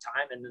very long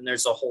time. And then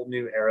there's a whole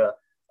new era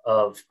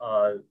of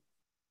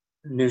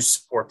new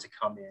support to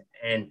come in.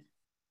 And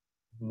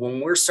when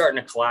we're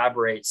starting to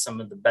collaborate some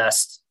of the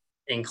best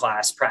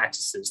in-class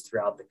practices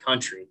throughout the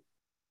country,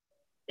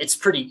 it's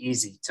pretty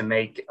easy to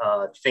make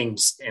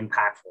things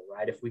impactful,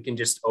 right? If we can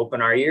just open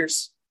our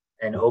ears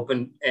and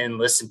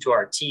listen to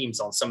our teams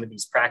on some of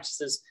these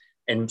practices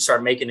and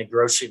start making a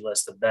grocery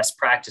list of best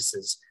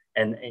practices.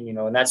 And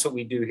that's what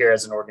we do here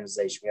as an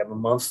organization. We have a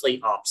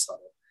monthly ops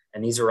huddle,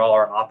 and these are all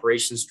our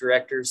operations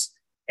directors.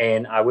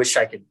 And I wish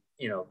I could,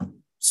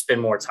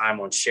 spend more time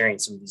on sharing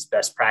some of these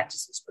best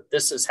practices, but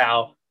this is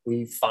how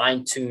we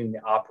fine tune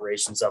the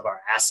operations of our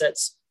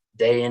assets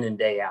day in and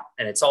day out.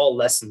 And it's all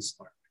lessons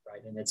learned,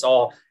 right? And it's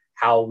all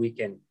how we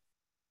can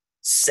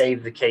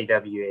save the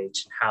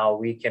KWH and how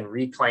we can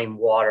reclaim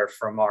water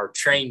from our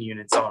train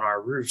units on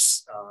our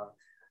roofs,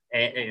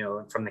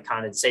 and from the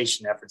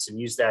condensation efforts, and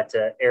use that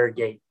to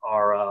irrigate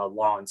our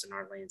lawns and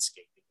our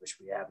landscaping. which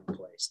we have in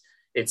place.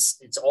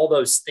 It's all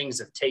those things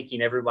of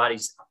taking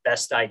everybody's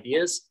best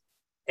ideas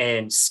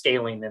and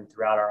scaling them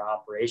throughout our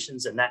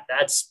operations. And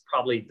that's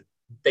probably the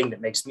thing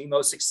that makes me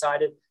most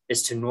excited,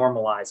 is to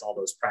normalize all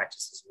those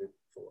practices moving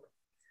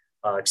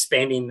forward.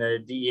 Expanding the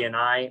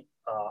DE&I,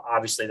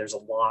 obviously there's a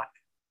lot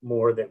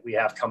more that we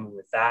have coming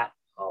with that.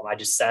 I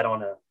just sat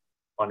on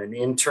an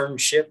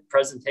internship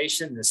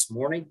presentation this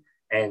morning,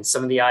 and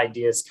some of the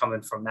ideas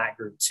coming from that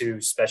group too,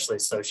 especially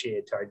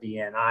associated to our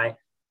DE&I,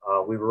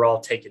 we were all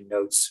taking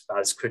notes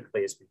about as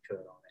quickly as we could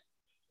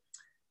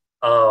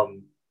on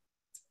it.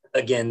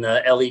 Again,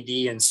 the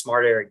LED and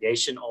smart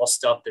irrigation, all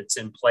stuff that's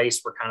in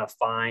place. We're kind of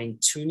fine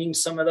tuning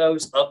some of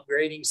those,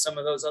 upgrading some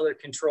of those other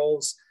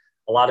controls.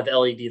 A lot of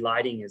LED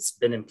lighting has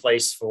been in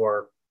place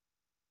for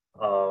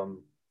 4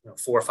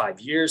 or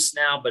 5 years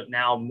now, but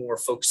now more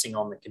focusing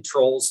on the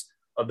controls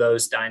of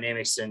those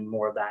dynamics and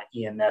more of that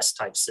EMS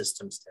type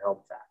systems to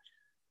help that.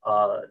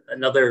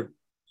 Another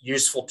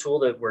useful tool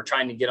that we're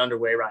trying to get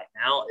underway right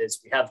now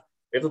is we have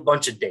a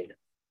bunch of data.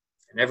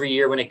 And every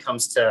year when it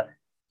comes to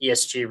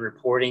ESG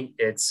reporting,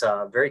 it's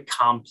a very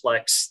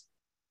complex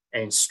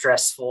and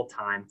stressful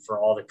time for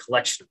all the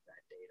collection of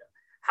that data.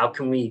 How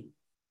can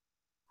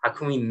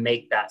we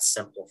make that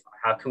simplify?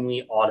 How can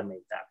we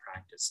automate that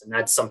practice? And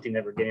that's something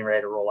that we're getting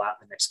ready to roll out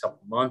in the next couple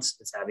of months.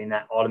 It's having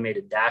that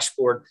automated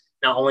dashboard,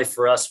 not only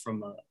for us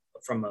from a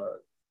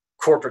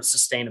corporate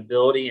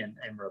sustainability and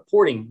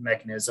reporting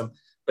mechanism,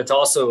 but to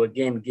also,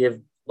 again, give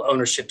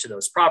ownership to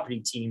those property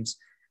teams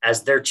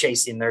as they're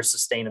chasing their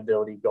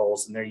sustainability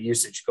goals and their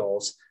usage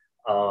goals,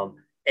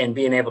 and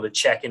being able to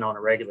check in on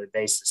a regular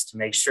basis to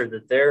make sure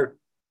that they're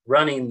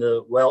running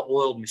the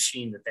well-oiled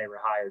machine that they were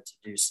hired to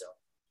do so.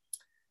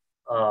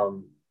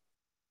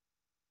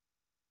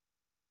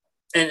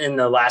 And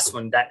the last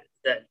one that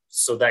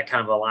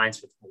kind of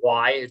aligns with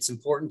why it's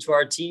important to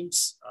our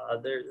teams.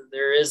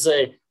 There is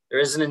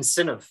an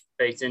incentive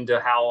baked into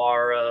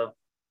how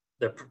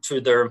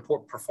their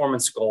important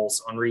performance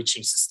goals on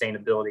reaching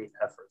sustainability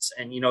efforts.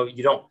 And you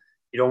don't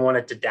want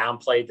it to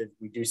downplay that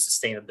we do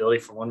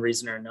sustainability for one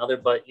reason or another,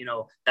 but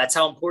that's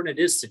how important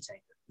it is to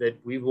Tanker, that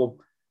we will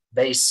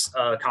base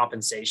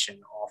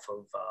compensation off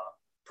of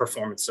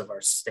performance of our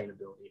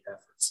sustainability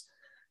efforts.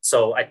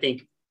 So I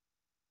think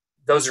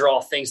those are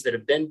all things that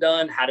have been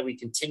done. How do we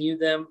continue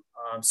them?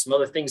 Some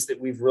other things that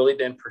we've really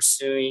been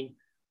pursuing.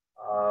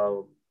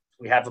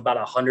 We have about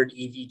 100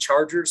 EV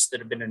chargers that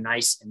have been a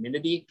nice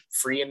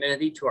free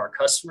amenity to our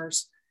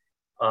customers.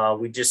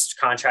 We just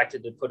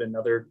contracted to put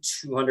another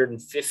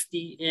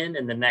 250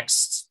 in the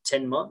next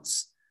 10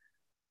 months.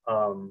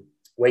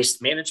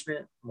 Waste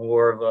management,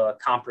 more of a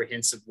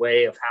comprehensive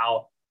way of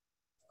how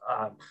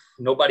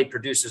nobody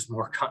produces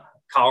more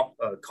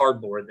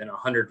cardboard than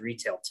 100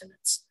 retail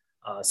tenants.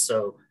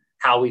 So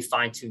how we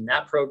fine tune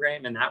that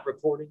program and that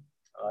reporting,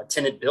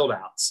 tenant build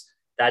outs.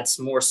 That's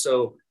more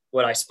so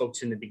what I spoke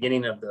to in the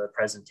beginning of the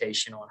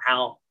presentation on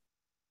how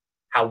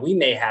we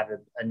may have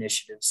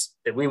initiatives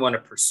that we want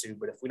to pursue,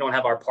 but if we don't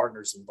have our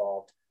partners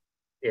involved,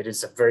 it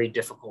is a very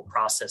difficult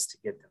process to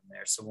get them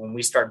there. So when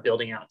we start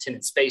building out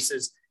tenant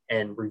spaces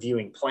and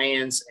reviewing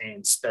plans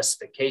and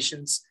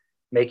specifications,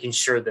 making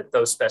sure that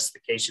those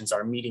specifications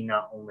are meeting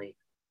not only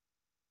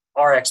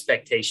our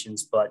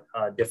expectations, but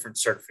different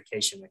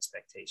certification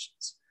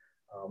expectations.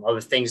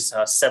 Other things,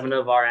 7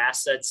 of our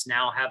assets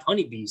now have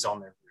honeybees on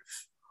their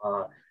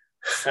roof.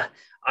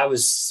 I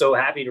was so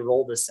happy to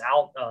roll this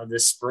out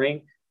this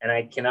spring, and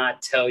I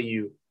cannot tell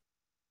you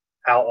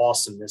how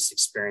awesome this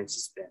experience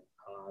has been.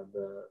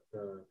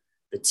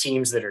 The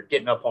teams that are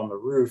getting up on the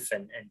roof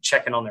and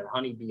checking on their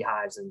honeybee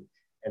hives,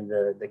 and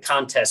the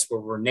contest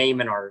where we're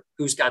naming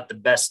who's got the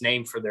best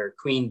name for their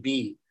queen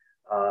bee.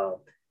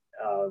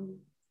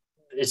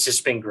 It's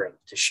just been great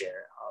to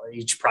share.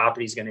 Each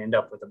property is going to end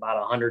up with about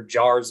 100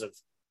 jars of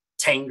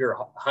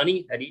Tanger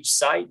honey at each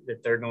site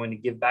that they're going to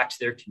give back to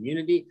their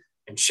community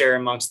and share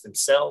amongst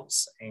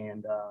themselves.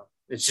 And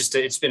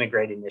it's been a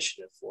great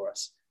initiative for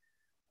us.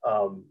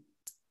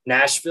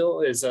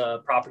 Nashville is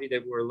a property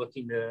that we're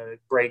looking to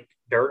break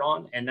dirt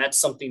on. And that's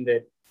something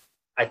that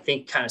I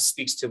think kind of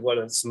speaks to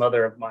what some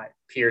other of my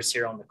peers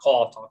here on the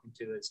call I'm talking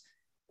to is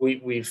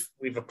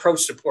we've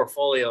approached a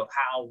portfolio of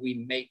how we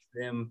make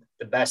them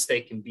the best they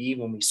can be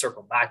when we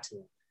circle back to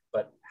them.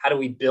 But how do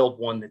we build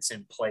one that's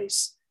in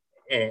place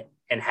and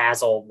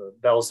has all the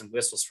bells and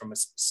whistles from a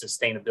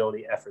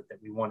sustainability effort that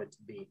we want it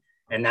to be?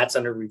 And that's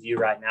under review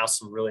right now.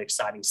 Some really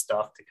exciting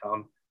stuff to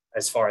come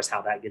as far as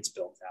how that gets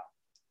built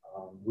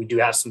out. We do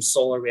have some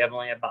solar. We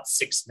only have about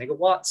 6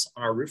 megawatts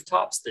on our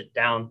rooftops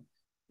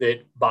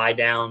that buy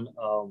down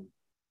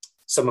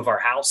some of our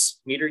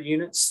house meter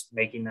units,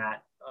 making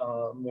that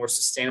more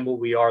sustainable.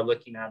 We are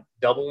looking at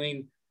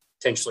doubling,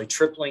 potentially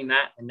tripling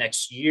that in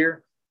next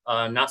year.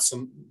 Not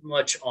so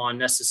much on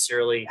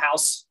necessarily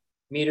house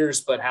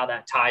meters, but how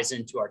that ties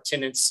into our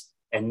tenants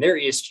and their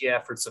ESG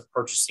efforts of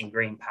purchasing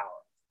green power.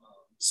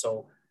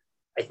 So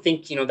I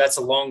think, that's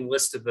a long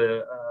list of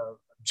the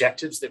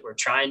objectives that we're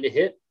trying to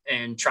hit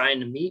and trying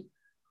to meet.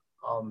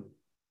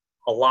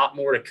 A lot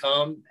more to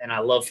come. And I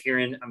love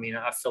hearing,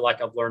 I feel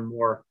like I've learned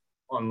more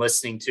on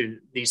listening to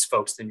these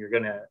folks than you're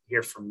going to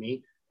hear from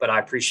me. But I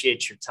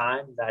appreciate your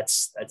time.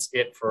 That's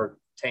it for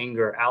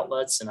Tanger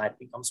Outlets. And I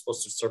think I'm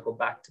supposed to circle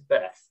back to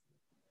Beth.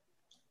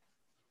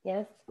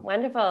 Yes,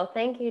 wonderful.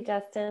 Thank you,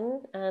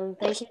 Justin. And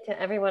thank you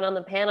to everyone on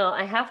the panel.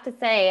 I have to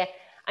say,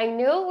 I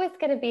knew it was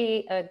going to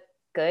be a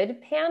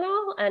good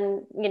panel.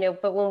 And,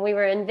 but when we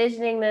were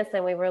envisioning this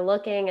and we were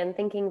looking and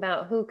thinking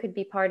about who could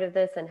be part of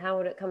this and how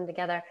would it come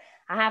together,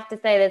 I have to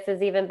say this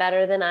is even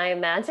better than I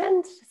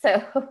imagined.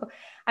 So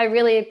I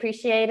really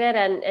appreciate it.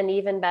 And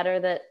even better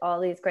that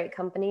all these great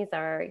companies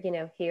are,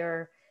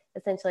 here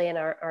essentially in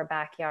our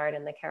backyard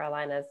in the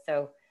Carolinas.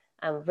 So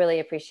I really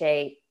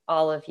appreciate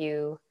all of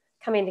you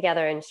coming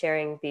together and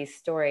sharing these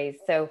stories.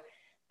 So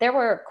there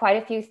were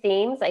quite a few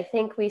themes. I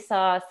think we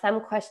saw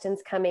some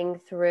questions coming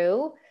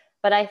through,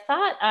 but I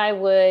thought I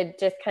would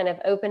just kind of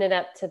open it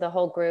up to the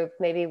whole group,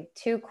 maybe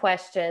 2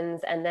 questions,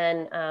 and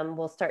then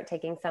we'll start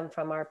taking some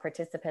from our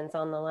participants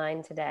on the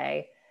line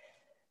today.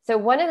 So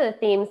one of the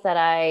themes that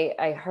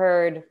I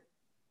heard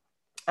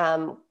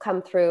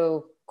come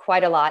through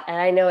quite a lot, and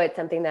I know it's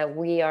something that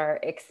we are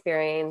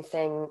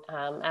experiencing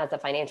as a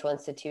financial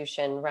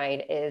institution,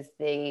 right, is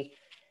the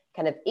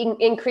kind of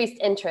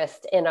increased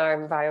interest in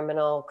our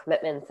environmental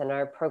commitments and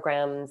our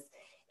programs.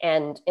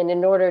 And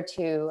in order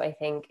to, I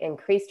think,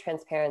 increase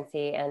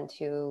transparency and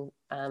to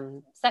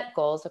set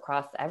goals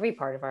across every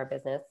part of our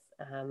business,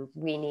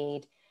 we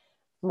need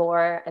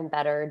more and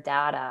better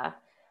data.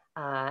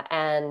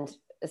 And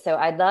so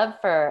I'd love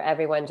for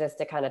everyone just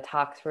to kind of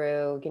talk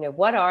through,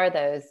 what are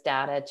those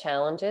data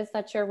challenges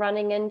that you're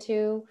running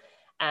into?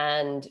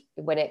 And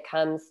when it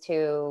comes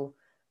to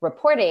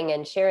reporting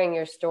and sharing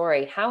your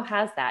story, how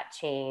has that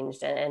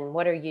changed? And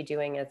what are you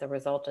doing as a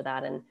result of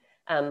that? And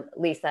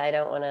Lisa, I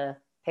don't want to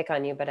pick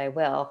on you, but I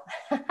will,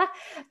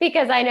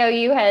 because I know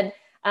you had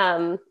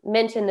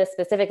mentioned this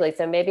specifically.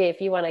 So maybe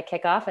if you want to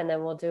kick off and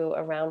then we'll do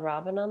a round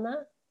robin on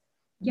that.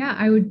 Yeah,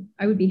 I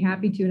would be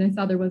happy to. And I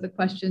saw there was a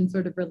question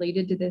sort of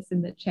related to this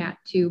in the chat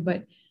too,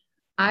 but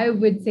I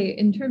would say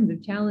in terms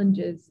of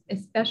challenges,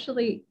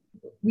 especially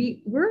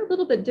we're a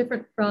little bit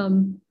different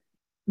from,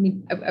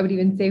 I would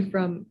even say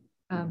from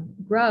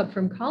Grubb,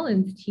 from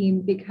Colin's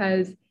team,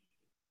 because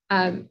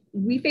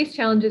we face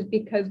challenges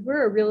because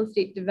we're a real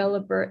estate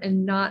developer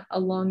and not a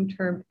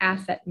long-term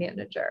asset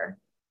manager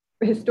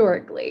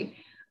historically.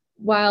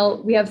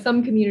 While we have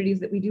some communities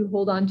that we do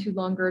hold on to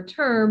longer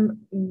term,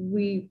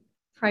 we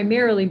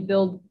primarily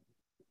build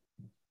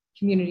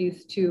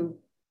communities to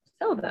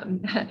sell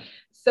them.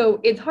 So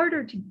it's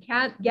harder to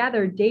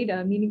gather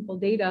data, meaningful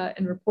data,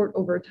 and report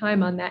over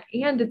time on that.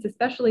 And it's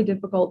especially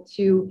difficult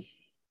to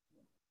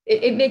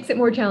it makes it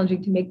more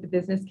challenging to make the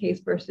business case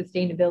for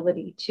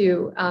sustainability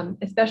too,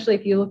 especially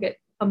if you look at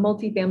a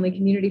multifamily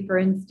community, for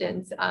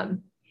instance. A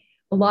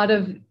lot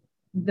of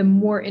the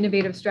more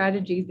innovative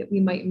strategies that we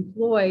might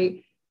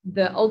employ,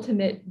 the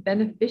ultimate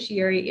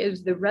beneficiary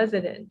is the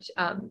resident.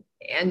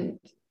 And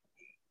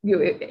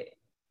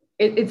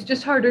it's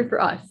just harder for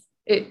us.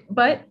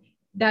 But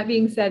that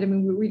being said,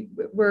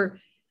 we're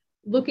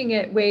looking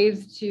at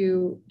ways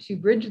to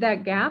bridge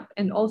that gap.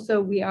 And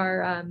also we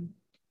are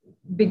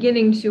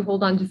beginning to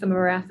hold on to some of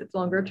our assets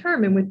longer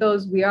term. And with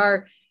those, we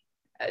are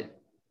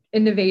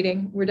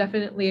innovating. We're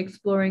definitely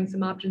exploring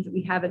some options that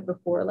we haven't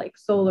before, like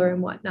solar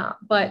and whatnot.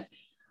 But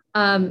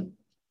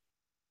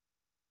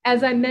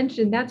as I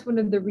mentioned, that's one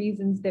of the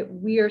reasons that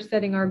we are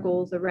setting our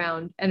goals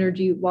around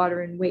energy,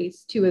 water, and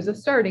waste too, as a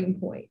starting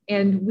point.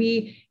 And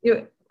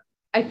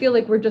I feel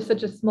like we're just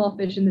such a small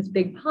fish in this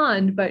big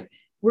pond, but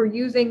we're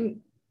using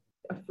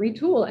a free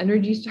tool,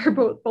 Energy Star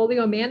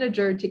Portfolio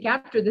Manager, to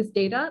capture this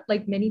data,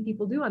 like many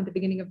people do on the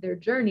beginning of their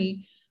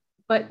journey,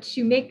 but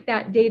to make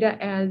that data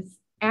as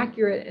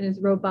accurate and as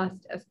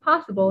robust as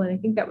possible. And I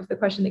think that was the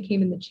question that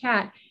came in the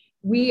chat.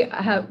 We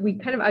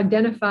kind of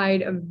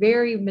identified a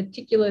very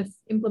meticulous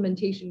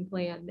implementation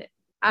plan that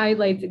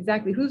highlights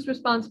exactly who's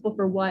responsible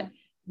for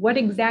what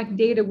exact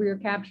data we are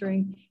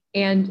capturing.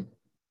 And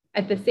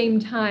at the same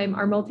time,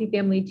 our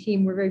multifamily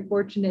team, we're very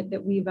fortunate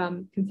that we've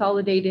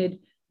consolidated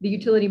the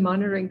utility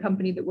monitoring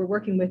company that we're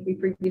working with. We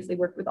previously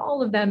worked with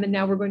all of them, and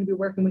now we're going to be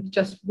working with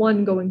just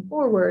one going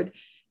forward.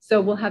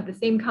 So we'll have the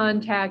same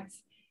contacts,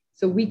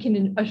 so we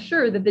can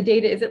assure that the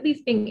data is at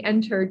least being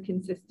entered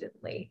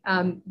consistently.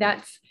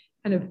 That's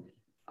kind of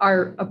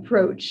our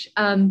approach.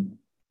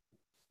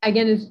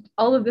 Again,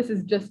 all of this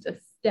is just a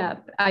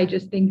step. I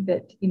just think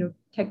that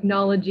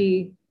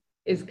technology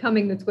is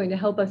coming that's going to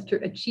help us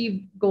to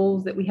achieve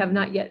goals that we have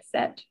not yet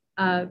set.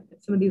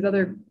 Some of these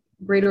other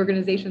great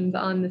organizations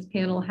on this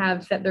panel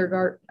have set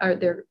their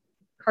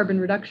carbon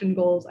reduction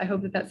goals. I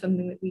hope that that's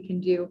something that we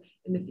can do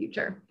in the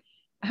future.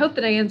 I hope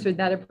that I answered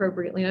that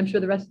appropriately, and I'm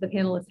sure the rest of the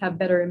panelists have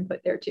better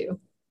input there too.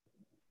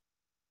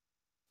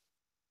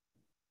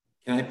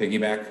 Can I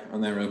piggyback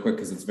on that real quick,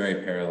 because it's very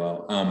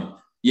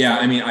parallel?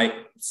 Yeah,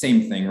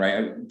 same thing,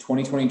 right?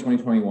 2020,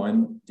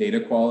 2021,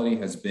 data quality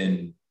has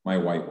been my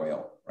white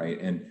whale, right?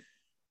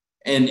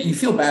 And you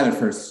feel bad at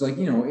first. It's like,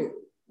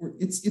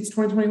 it's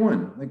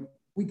 2021. Like,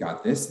 we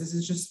got this. This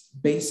is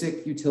just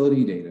basic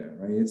utility data,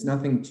 right? It's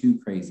nothing too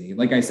crazy.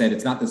 Like I said,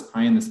 it's not this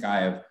pie in the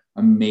sky of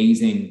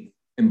amazing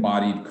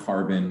embodied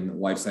carbon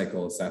life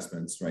cycle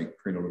assessments, right?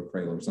 Cradle to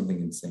cradle or something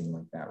insane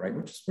like that, right?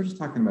 We're just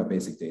talking about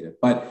basic data,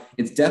 but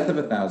it's death of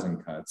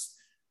 1,000 cuts.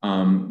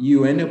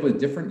 You end up with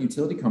different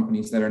utility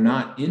companies that are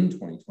not in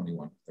 2021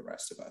 with the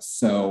rest of us.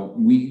 So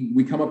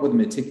we come up with a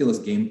meticulous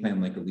game plan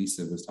like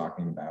Elisa was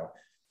talking about.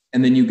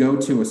 And then you go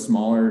to a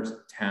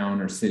smaller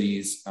town or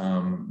city's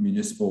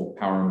municipal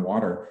power and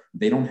water,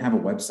 they don't have a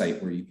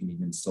website where you can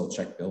even still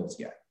check bills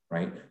yet,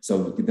 right?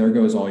 So there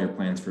goes all your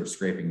plans for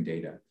scraping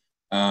data.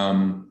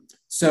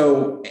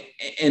 So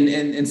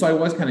I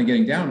was kind of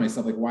getting down on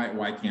myself, like,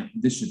 why can't,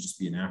 this should just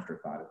be an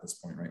afterthought at this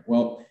point, right?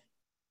 Well,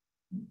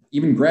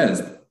 even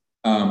GRESB,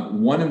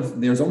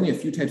 there's only a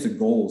few types of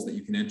goals that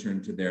you can enter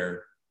into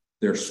their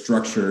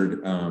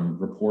structured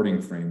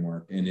reporting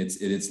framework. And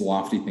it's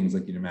lofty things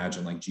like you'd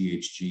imagine, like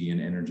GHG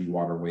and energy,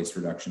 water, waste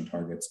reduction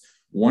targets.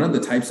 One of the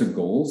types of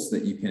goals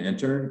that you can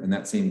enter in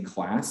that same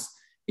class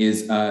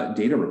is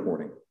data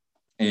reporting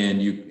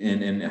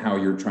and how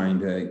you're trying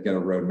to get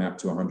a roadmap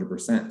to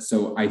 100%.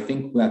 So I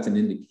think that's an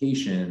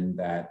indication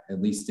that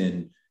at least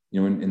in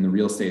the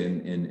real estate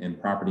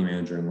and property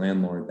manager and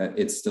landlord, that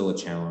it's still a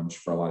challenge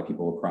for a lot of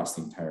people across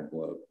the entire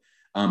globe.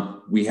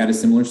 We had a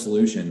similar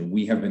solution.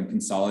 We have been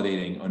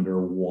consolidating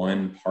under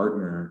one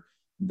partner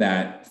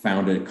that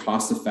found a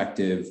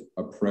cost-effective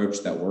approach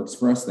that works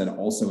for us, that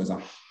also is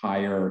a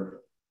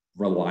higher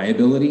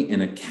reliability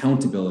and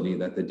accountability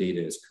that the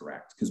data is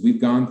correct. Because we've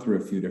gone through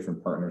a few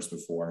different partners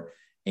before,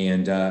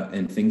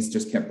 and things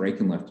just kept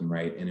breaking left and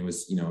right. And it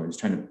was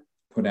trying to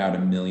put out a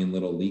million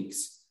little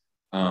leaks.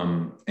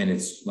 And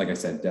it's, like I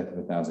said, death of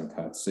 1,000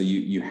 cuts. So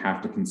you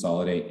have to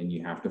consolidate, and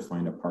you have to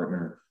find a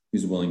partner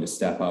who's willing to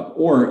step up,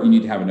 or you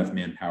need to have enough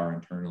manpower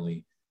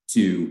internally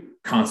to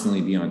constantly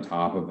be on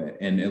top of it.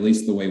 And at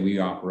least the way we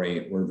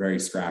operate, we're very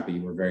scrappy,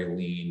 we're very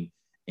lean,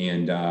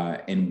 and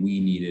we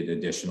needed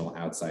additional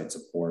outside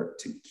support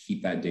to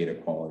keep that data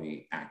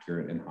quality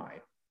accurate and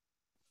high.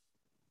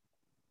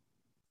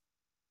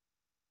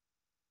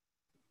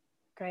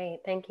 Great,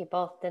 thank you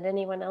both. Did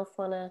anyone else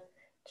want to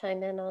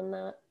chime in on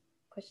that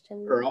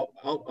question? Sure,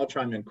 I'll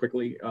chime in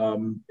quickly.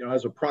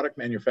 As a product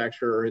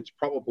manufacturer, it's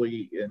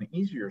probably an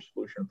easier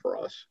solution for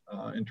us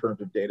in terms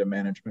of data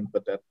management,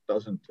 but that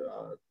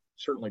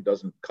certainly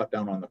doesn't cut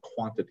down on the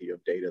quantity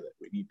of data that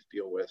we need to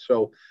deal with.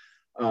 So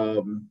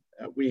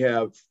we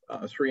have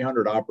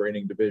 300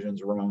 operating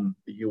divisions around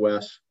the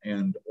U.S.,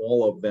 and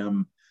all of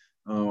them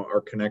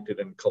are connected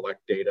and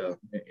collect data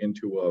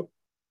into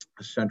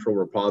a central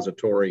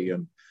repository.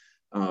 And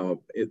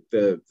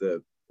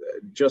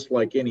just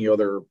like any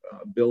other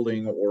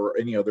building or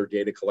any other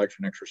data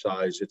collection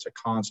exercise, it's a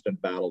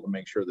constant battle to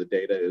make sure the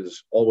data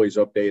is always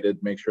updated,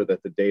 make sure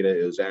that the data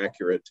is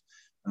accurate,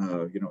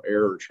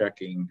 error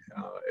checking,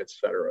 et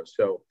cetera.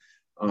 So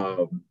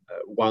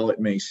while it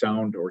may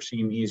sound or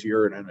seem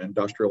easier in an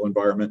industrial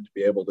environment to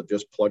be able to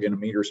just plug in a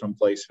meter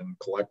someplace and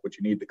collect what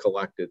you need to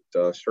collect, it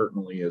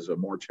certainly is a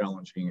more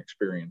challenging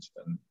experience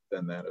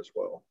than that as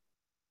well.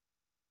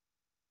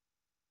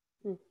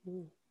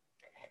 Mm-hmm.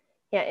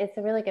 Yeah, it's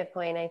a really good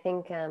point. I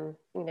think,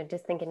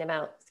 just thinking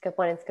about scope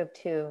 1 and scope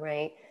 2,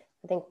 right?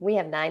 I think we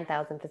have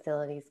 9,000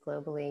 facilities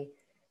globally.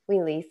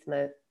 We lease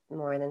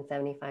more than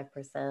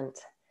 75%.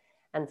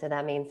 And so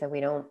that means that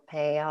we don't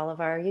pay all of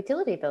our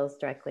utility bills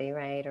directly,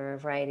 right? Or a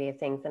variety of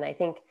things. And I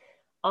think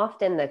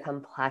often the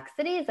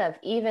complexities of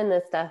even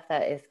the stuff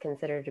that is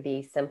considered to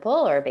be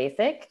simple or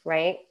basic,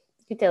 right?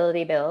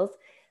 Utility bills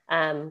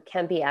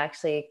can be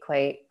actually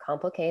quite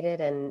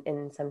complicated, and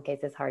in some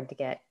cases hard to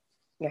get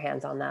your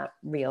hands on that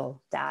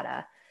real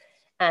data.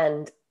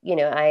 And,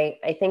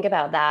 I think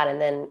about that.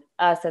 And then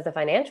us as a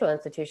financial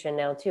institution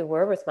now too,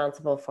 we're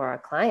responsible for our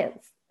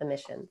clients'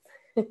 emissions.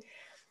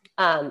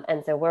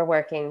 And so we're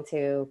working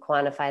to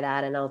quantify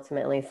that and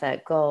ultimately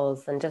set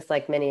goals. And just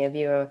like many of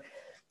you are,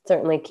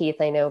 certainly Keith,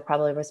 I know,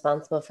 probably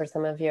responsible for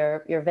some of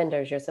your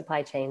vendors, your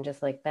supply chain,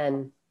 just like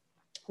Ben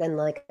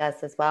like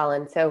us as well.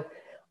 And so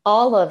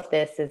all of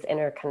this is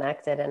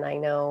interconnected. And I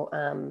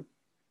know,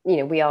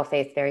 we all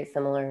face very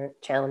similar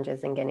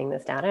challenges in getting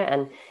this data,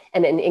 and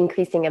an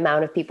increasing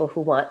amount of people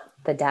who want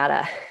the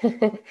data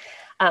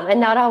and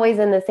not always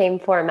in the same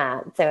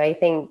format. So I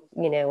think,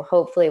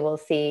 hopefully we'll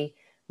see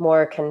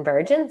more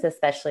convergence,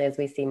 especially as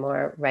we see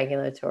more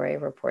regulatory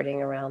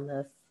reporting around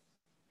this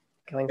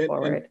going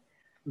forward.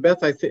 And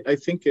Beth, I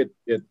think it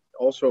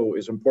also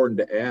is important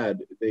to add,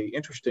 the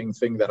interesting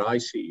thing that I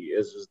see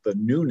is the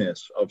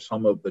newness of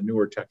some of the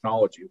newer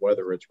technology,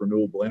 whether it's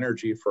renewable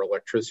energy for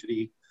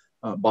electricity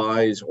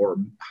buys, or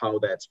how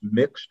that's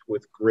mixed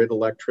with grid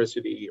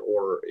electricity,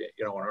 or,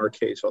 in our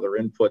case, other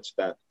inputs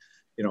that,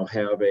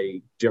 have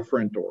a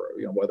different, or,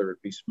 whether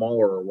it be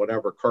smaller or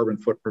whatever, carbon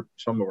footprint,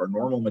 some of our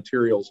normal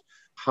materials,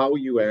 how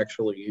you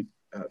actually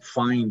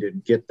find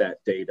and get that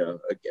data.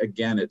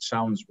 Again, it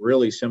sounds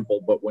really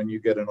simple, but when you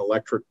get an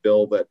electric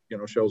bill that,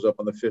 shows up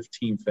on the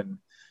 15th and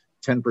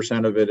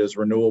 10% of it is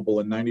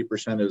renewable and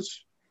 90%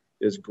 is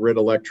is grid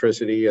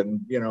electricity,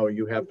 and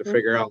you have to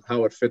figure out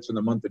how it fits in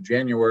the month of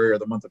January or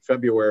the month of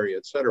February,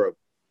 et cetera.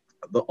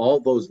 All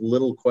those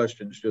little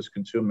questions just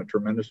consume a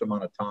tremendous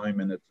amount of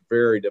time, and it's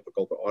very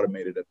difficult to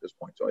automate it at this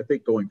point. So I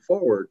think going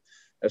forward,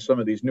 as some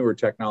of these newer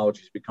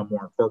technologies become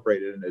more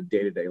incorporated into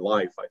day-to-day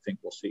life, I think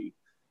we'll see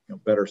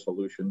better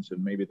solutions,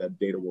 and maybe that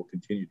data will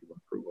continue to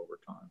improve over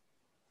time.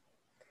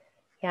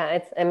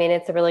 Yeah,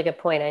 it's a really good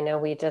point. I know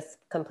we just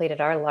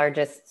completed our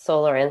largest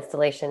solar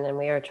installation, and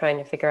we are trying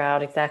to figure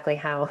out exactly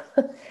how,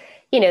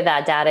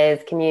 that data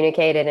is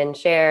communicated and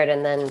shared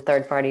and then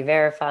third-party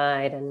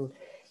verified. And,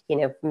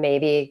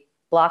 maybe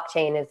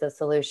blockchain is a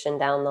solution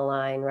down the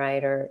line,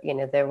 right? Or,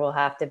 there will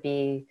have to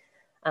be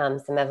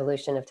some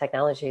evolution of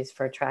technologies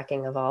for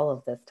tracking of all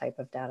of this type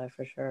of data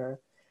for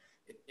sure.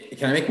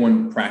 Can I make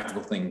one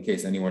practical thing in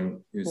case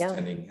anyone who's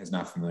attending is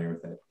not familiar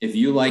with it? If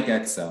you like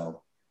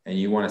Excel and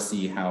you want to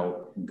see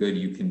how good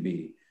you can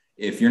be,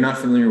 if you're not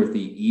familiar with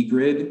the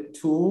eGrid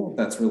tool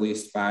that's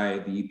released by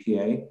the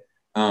EPA,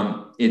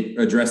 it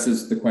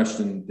addresses the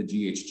question, the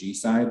GHG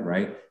side,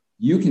 right?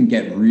 You can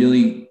get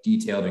really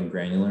detailed and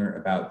granular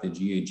about the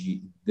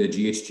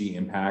GHG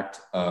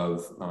impact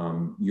of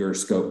your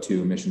scope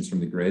 2 emissions from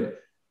the grid.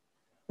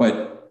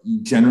 But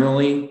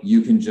generally,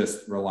 you can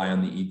just rely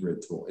on the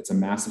eGrid tool. It's a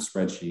massive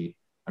spreadsheet.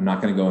 I'm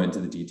not going to go into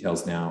the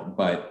details now,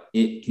 but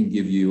it can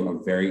give you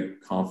a very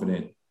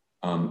confident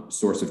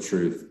source of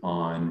truth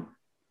on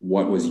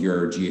what was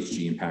your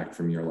GHG impact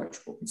from your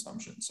electrical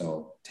consumption.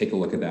 So take a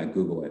look at that,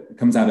 Google it. It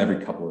comes out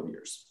every couple of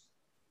years.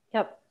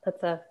 Yep,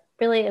 that's a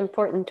really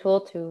important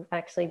tool to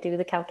actually do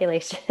the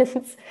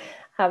calculations.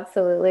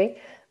 Absolutely.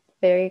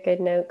 Very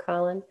good note,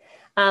 Colin.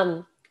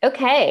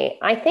 Okay,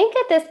 I think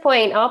at this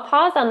point, I'll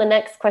pause on the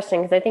next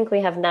question because I think we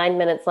have 9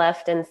 minutes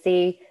left and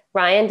see,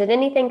 Ryan, did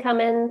anything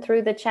come in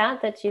through the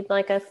chat that you'd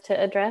like us to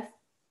address?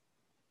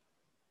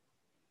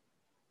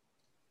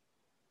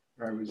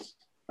 I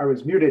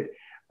was muted.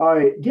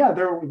 Yeah,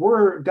 there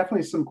were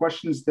definitely some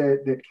questions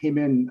that came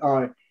in.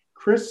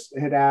 Chris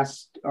had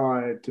asked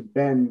to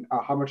Ben,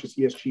 how much has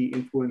ESG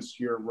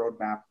influenced your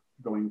roadmap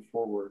going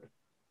forward?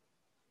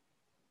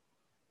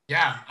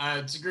 Yeah,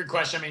 it's a good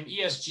question. I mean,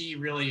 ESG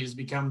really has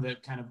become the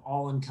kind of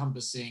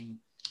all-encompassing,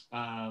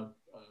 I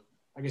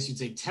guess you'd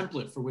say,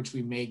 template for which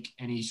we make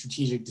any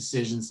strategic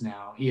decisions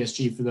now.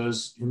 ESG, for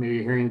those who may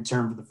be hearing the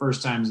term for the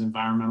first time, is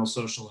environmental,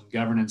 social, and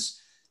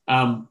governance.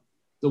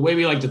 The way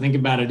we like to think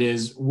about it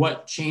is,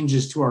 what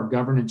changes to our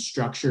governance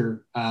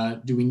structure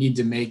do we need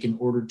to make in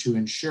order to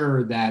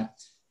ensure that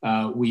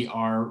we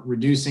are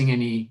reducing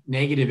any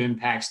negative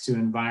impacts to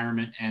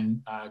environment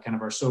and kind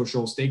of our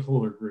social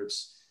stakeholder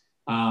groups,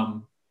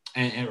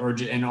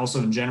 and also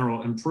in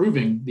general,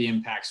 improving the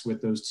impacts with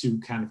those two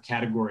kind of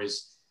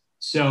categories.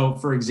 So,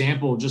 for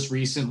example, just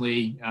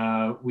recently,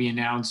 we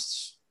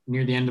announced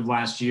near the end of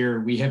last year,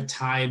 we have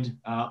tied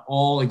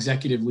all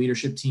executive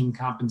leadership team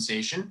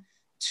compensation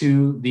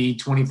to the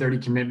 2030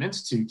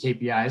 commitments, to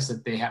KPIs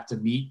that they have to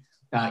meet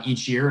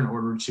each year in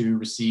order to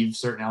receive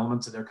certain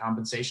elements of their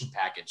compensation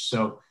package.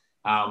 So,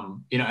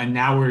 and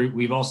now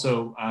we've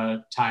also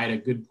tied a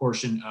good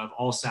portion of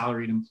all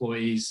salaried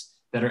employees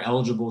that are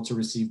eligible to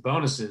receive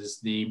bonuses.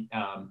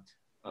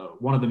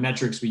 One of the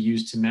metrics we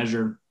use to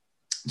measure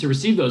to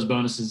receive those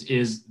bonuses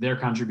is their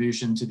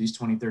contribution to these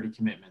 2030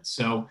 commitments.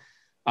 So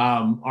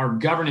our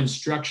governance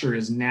structure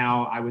is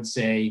now, I would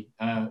say,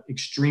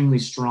 extremely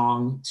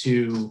strong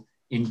to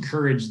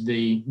encourage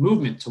the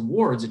movement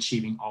towards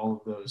achieving all of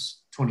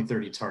those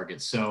 2030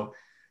 targets. So,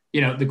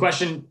 the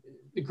question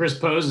that Chris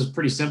posed is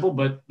pretty simple,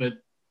 but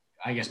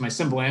I guess my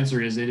simple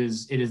answer is it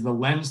is the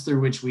lens through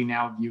which we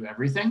now view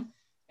everything.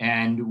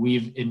 And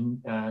we've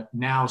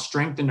now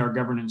strengthened our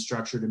governance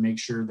structure to make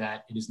sure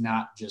that it is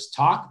not just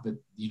talk, but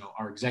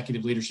our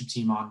executive leadership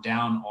team on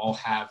down all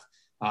have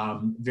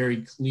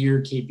very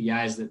clear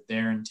KPIs that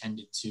they're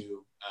intended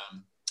to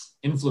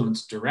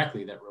influence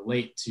directly, that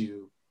relate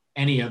to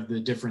any of the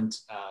different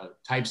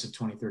types of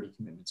 2030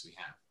 commitments we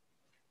have.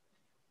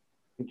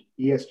 I think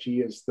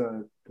ESG is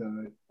the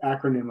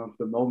acronym of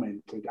the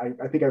moment.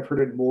 I think I've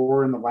heard it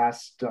more in the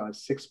last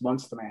 6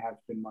 months than I have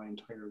in my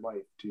entire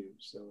life too.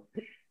 So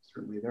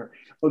certainly there.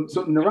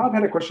 So Narav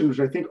had a question, which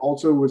I think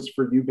also was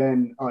for you,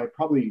 Ben,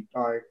 probably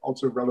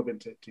also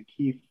relevant to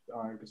Keith,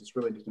 because it's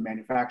related to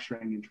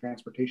manufacturing and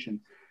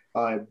transportation.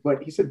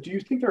 But he said, do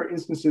you think there are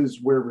instances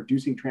where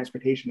reducing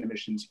transportation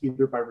emissions,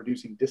 either by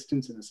reducing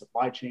distance in the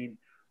supply chain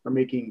or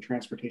making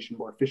transportation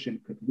more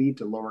efficient, could lead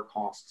to lower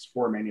costs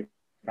for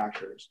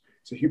manufacturers?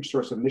 It's a huge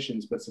source of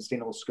emissions, but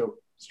sustainable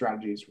scope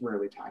strategies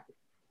rarely tackle.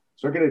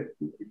 So I'm going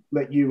to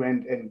let you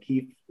and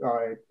Keith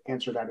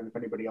answer that, and if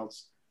anybody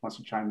else wants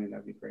to chime in,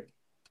 that'd be great.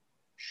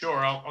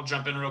 Sure, I'll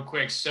jump in real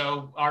quick.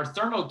 So our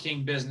Thermo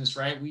King business,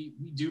 right? We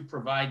do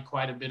provide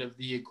quite a bit of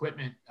the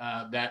equipment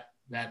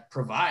that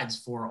provides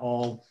for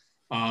all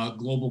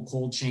global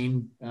cold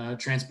chain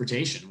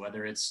transportation,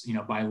 whether it's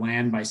by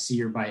land, by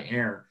sea, or by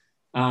air.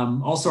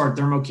 Also, our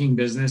Thermo King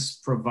business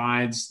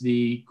provides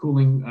the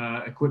cooling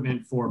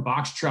equipment for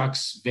box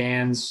trucks,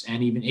 vans,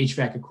 and even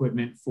HVAC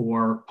equipment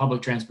for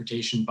public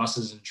transportation,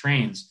 buses and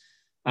trains.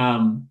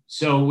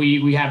 So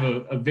we have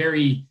a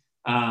very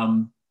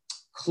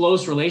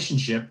close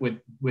relationship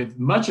with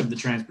much of the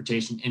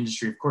transportation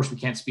industry. Of course, we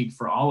can't speak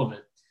for all of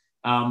it,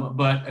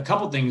 but a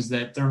couple things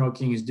that Thermo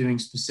King is doing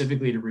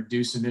specifically to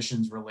reduce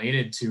emissions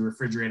related to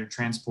refrigerated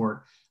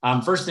transport.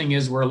 First thing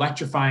is we're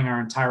electrifying our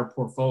entire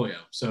portfolio.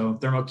 So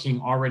Thermo King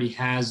already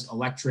has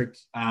electrified,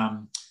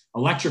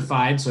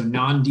 so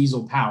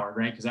non-diesel powered,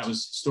 right? Because that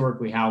was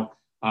historically how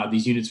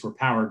these units were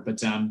powered.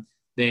 But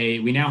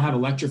we now have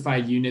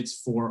electrified units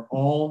for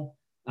all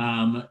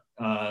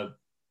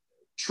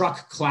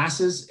truck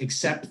classes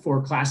except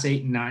for class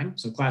 8 and 9.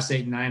 So class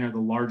 8 and 9 are the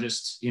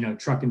largest,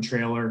 truck and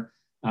trailer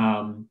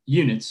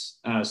units.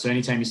 So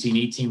anytime you see an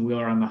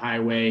 18-wheeler on the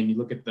highway and you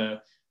look at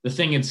the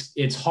thing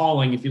it's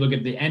hauling, if you look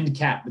at the end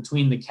cap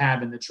between the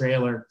cab and the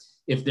trailer,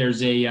 if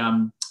there's a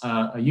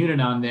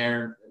unit on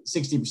there,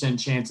 60%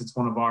 chance it's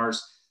one of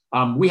ours.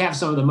 We have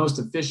some of the most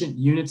efficient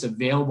units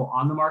available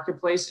on the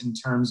marketplace in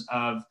terms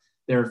of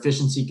their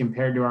efficiency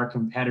compared to our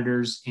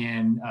competitors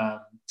and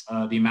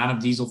the amount of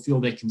diesel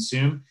fuel they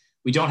consume.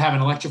 We don't have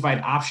an electrified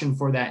option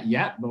for that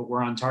yet, but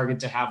we're on target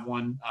to have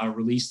one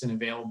released and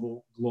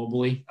available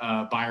globally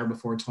by or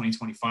before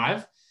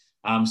 2025.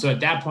 So at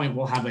that point,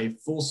 we'll have a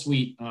full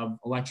suite of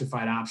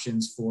electrified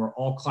options for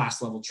all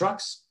class level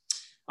trucks.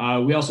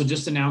 We also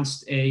just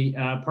announced a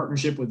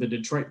partnership with a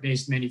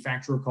Detroit-based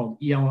manufacturer called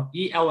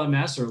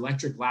ELMS, or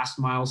Electric Last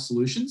Mile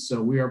Solutions.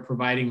 So we are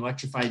providing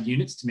electrified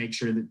units to make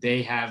sure that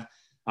they have,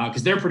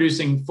 because they're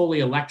producing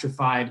fully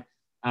electrified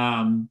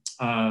van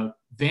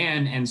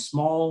and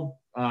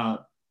small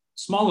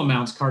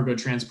amounts cargo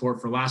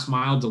transport for last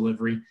mile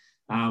delivery.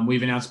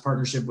 We've announced a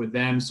partnership with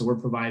them. So we're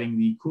providing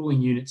the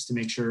cooling units to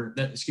make sure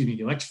that,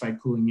 the electrified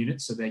cooling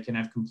units, so they can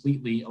have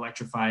completely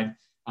electrified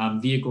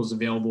vehicles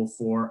available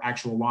for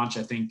actual launch,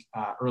 I think,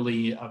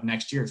 early of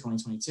next year,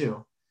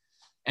 2022.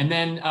 And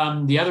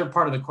then the other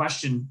part of the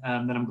question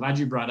that I'm glad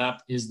you brought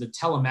up is the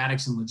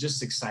telematics and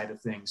logistics side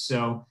of things.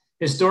 So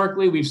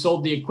historically, we've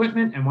sold the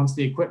equipment, and once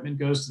the equipment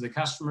goes to the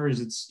customers,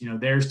 it's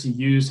theirs to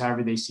use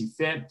however they see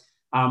fit.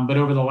 But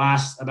over the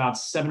last about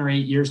 7 or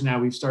 8 years now,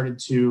 we've started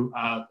to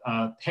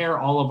pair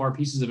all of our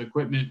pieces of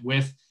equipment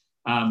with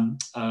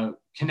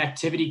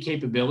connectivity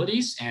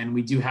capabilities. And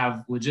we do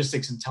have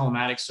logistics and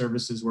telematics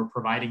services we're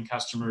providing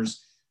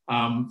customers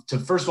to,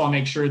 first of all,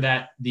 make sure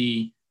that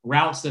the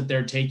routes that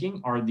they're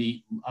taking are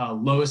the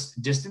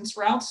lowest distance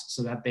routes,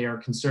 so that they are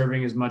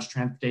conserving as much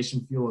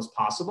transportation fuel as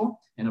possible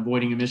and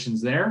avoiding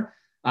emissions there.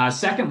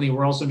 Secondly,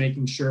 we're also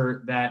making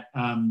sure that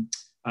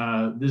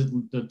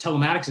the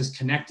telematics is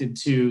connected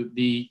to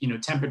the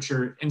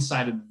temperature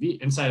inside of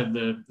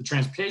the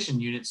transportation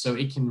unit, so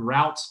it can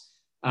route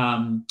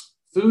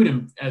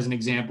food, as an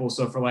example.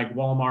 So for like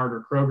Walmart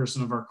or Kroger,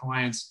 some of our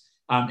clients,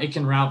 it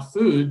can route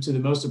food to the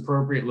most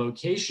appropriate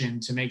location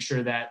to make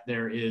sure that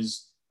there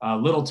is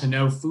little to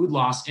no food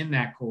loss in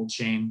that cold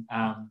chain,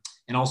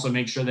 and also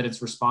make sure that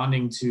it's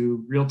responding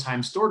to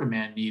real-time store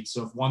demand needs.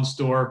 So if one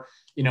store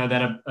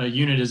that a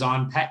unit is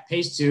on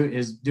pace to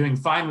is doing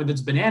fine with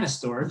its banana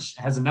storage,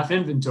 has enough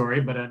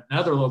inventory, but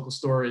another local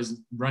store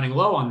is running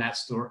low on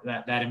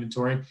that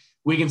inventory,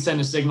 we can send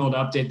a signal to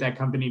update that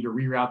company to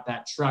reroute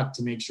that truck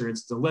to make sure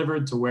it's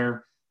delivered to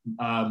where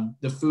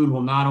the food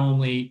will not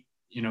only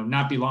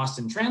not be lost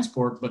in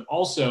transport, but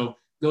also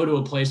go to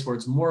a place where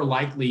it's more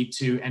likely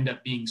to end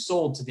up being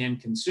sold to the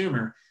end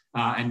consumer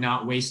and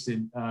not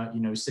wasted,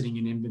 sitting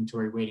in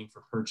inventory waiting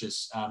for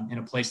purchase in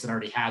a place that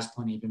already has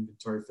plenty of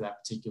inventory for that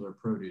particular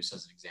produce,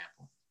 as an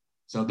example.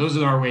 So those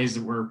are our ways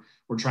that we're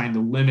trying to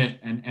limit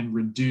and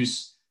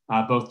reduce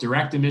both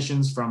direct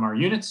emissions from our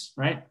units,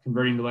 right,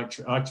 converting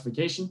to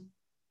electrification,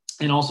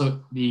 and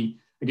also the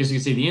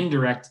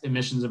indirect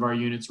emissions of our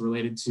units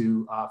related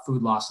to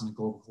food loss in the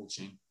global cold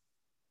chain.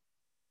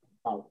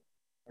 Wow,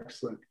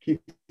 excellent.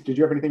 Keith, did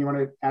you have anything you want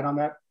to add on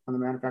that on the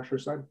manufacturer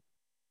side?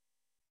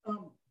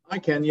 I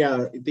can,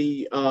 yeah.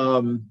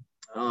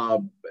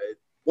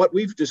 What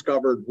we've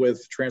discovered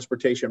with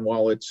transportation,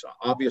 while it's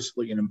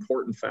obviously an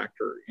important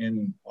factor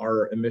in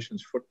our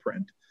emissions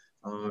footprint,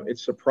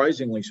 it's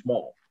surprisingly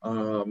small.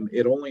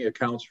 It only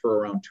accounts for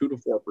around 2 to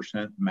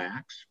 4%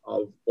 max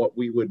of what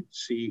we would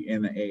see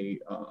in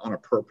on a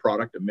per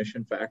product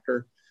emission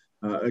factor.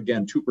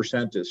 Again,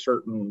 2% is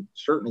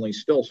certainly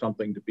still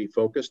something to be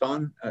focused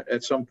on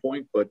at some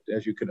point, but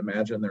as you can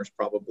imagine, there's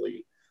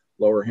probably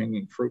lower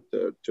hanging fruit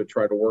to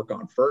try to work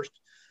on first.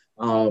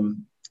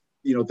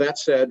 That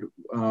said,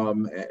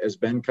 as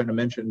Ben kind of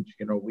mentioned,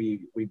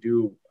 we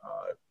do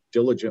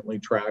diligently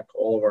track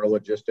all of our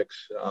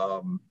logistics.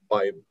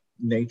 By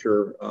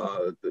nature,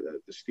 the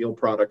steel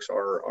products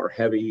are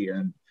heavy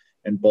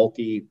and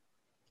bulky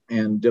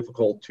and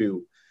difficult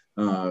to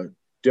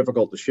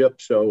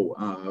ship.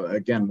 So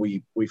again,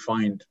 we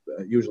find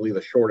usually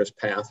the shortest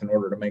path in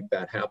order to make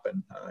that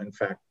happen. In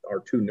fact,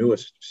 our 2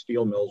 newest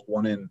steel mills,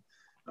 one in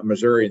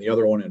Missouri and the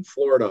other one in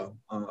Florida,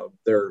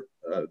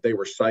 they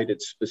were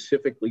cited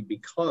specifically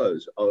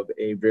because of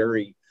a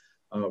very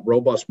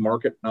robust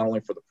market, not only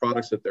for the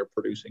products that they're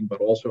producing, but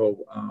also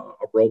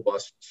a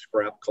robust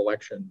scrap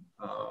collection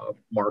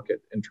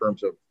market in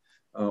terms of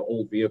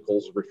old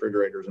vehicles,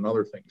 refrigerators, and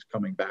other things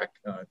coming back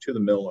to the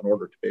mill in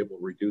order to be able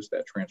to reduce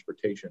that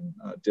transportation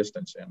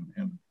distance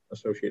and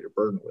associated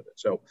burden with it.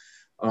 So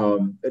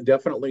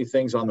definitely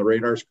things on the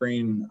radar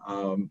screen.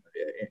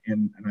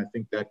 And I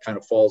think that kind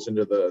of falls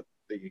into the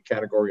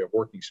category of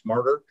working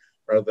smarter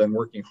rather than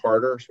working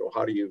harder. So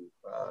how do you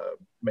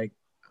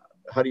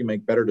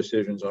make better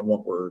decisions on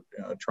what we're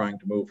trying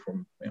to move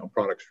from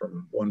products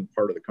from one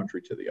part of the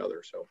country to the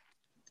other?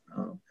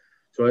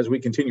 So as we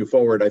continue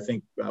forward, I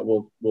think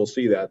we'll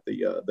see that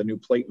the new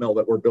plate mill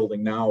that we're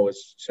building now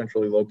is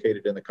centrally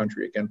located in the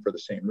country, again for the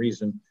same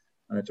reason.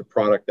 It's a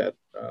product that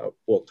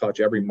will touch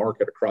every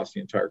market across the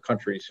entire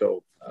country.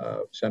 So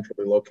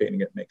centrally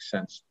locating it makes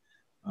sense.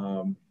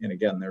 And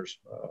again, there's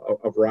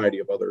a variety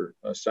of other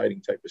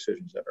siting type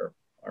decisions that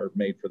are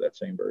made for that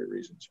same very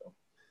reason. So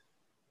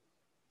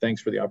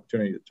thanks for the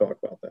opportunity to talk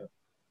about that.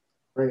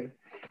 Great.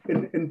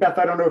 And Beth,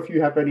 I don't know if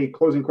you have any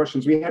closing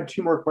questions. We had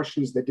two more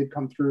questions that did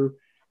come through.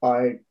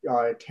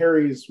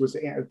 Terry's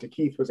to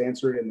Keith was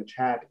answered in the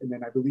chat, and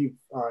then I believe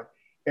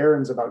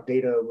Aaron's about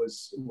data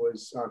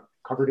was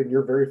covered in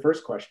your very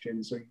first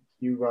question. So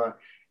you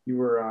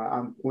were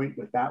on point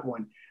with that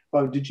one.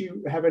 Did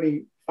you have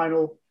any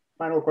final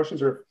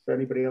questions, or if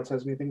anybody else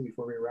has anything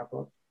before we wrap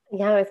up?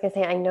 Yeah, I was gonna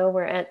say, I know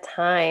we're at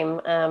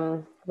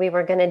time. We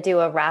were gonna do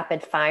a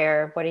rapid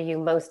fire. What are you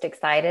most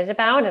excited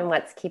about, and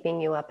what's keeping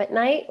you up at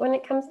night when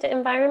it comes to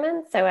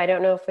environment? So I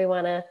don't know if we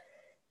want to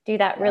do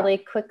that really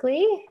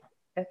quickly.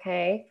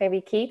 Okay, maybe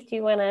Keith, do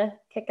you want to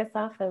kick us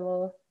off and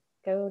we'll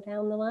go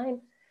down the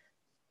line?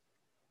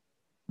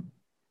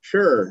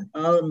 Sure.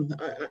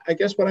 I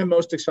guess what I'm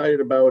most excited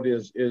about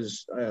is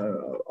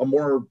a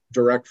more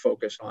direct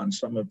focus on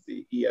some of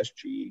the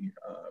ESG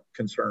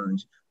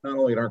concerns, not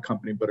only in our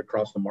company, but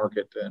across the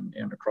market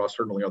and across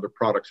certainly other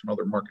products and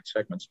other market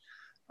segments.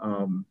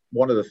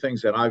 One of the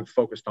things that I've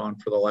focused on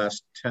for the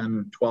last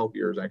 10, 12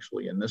 years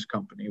actually in this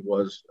company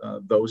was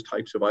those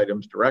types of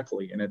items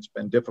directly. And it's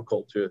been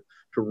difficult to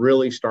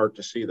really start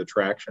to see the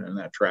traction, and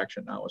that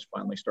traction now is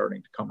finally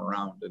starting to come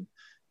around.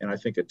 And I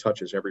think it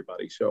touches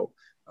everybody. So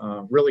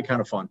really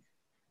kind of fun.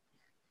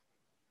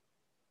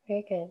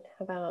 Very good.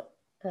 How about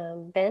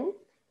Ben?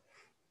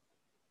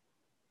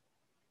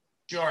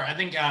 Sure. I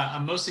think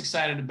I'm most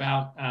excited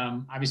about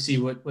obviously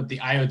what the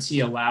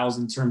IoT allows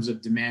in terms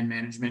of demand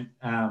management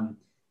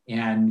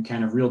and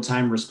kind of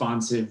real-time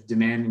responsive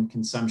demand and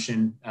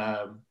consumption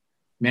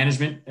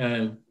management,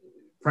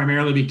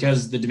 primarily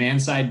because the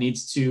demand side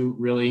needs to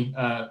really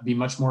be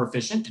much more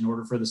efficient in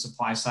order for the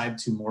supply side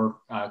to more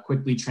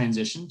quickly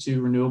transition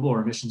to renewable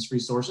or emissions-free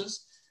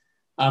sources.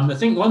 One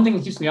thing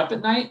that keeps me up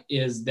at night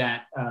is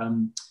that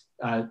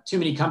too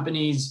many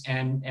companies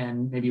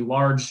and maybe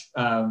large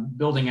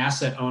building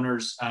asset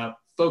owners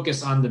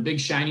focus on the big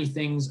shiny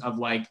things of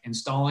like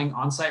installing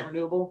on-site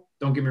renewable.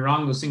 Don't get me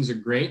wrong, those things are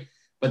great,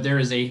 but there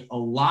is a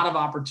lot of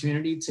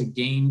opportunity to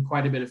gain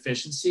quite a bit of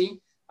efficiency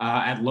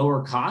at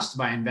lower cost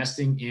by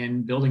investing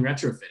in building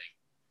retrofitting,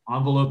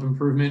 envelope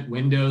improvement,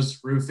 windows,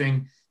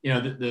 roofing,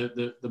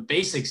 the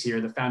basics here,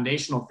 the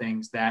foundational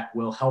things that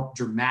will help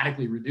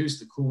dramatically reduce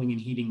the cooling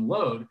and heating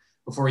load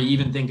before you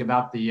even think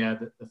about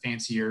the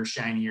fancier,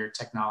 shinier,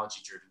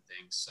 technology-driven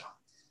things. So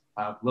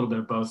a little bit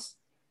of both.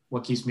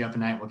 What keeps me up at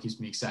night? What keeps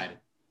me excited?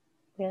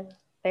 Yeah,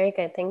 very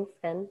good. Thanks,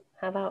 Ben.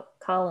 How about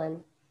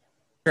Colin?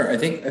 Sure. I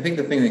think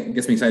the thing that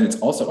gets me excited is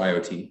also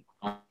IoT,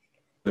 a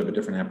bit of a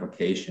different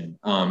application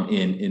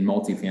in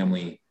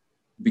multifamily,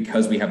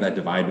 because we have that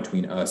divide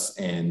between us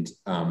and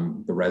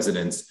the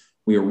residents.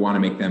 We want to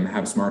make them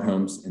have smart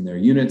homes in their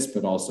units,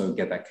 but also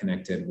get that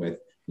connected with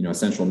a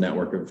central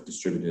network of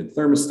distributed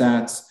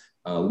thermostats,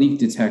 leak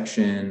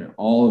detection,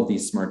 all of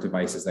these smart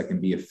devices that can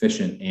be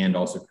efficient and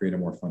also create a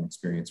more fun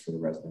experience for the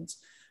residents.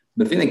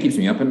 The thing that keeps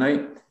me up at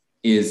night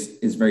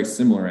is very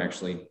similar,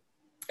 actually.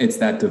 It's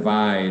that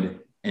divide.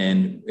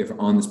 And if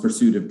on this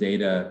pursuit of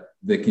data,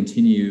 the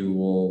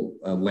continual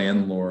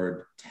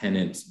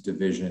landlord-tenant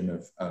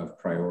division of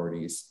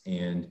priorities.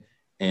 And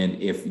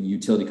if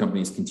utility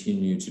companies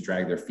continue to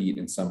drag their feet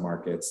in some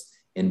markets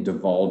in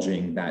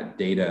divulging that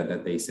data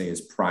that they say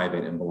is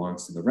private and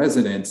belongs to the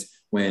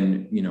residents,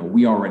 when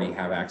we already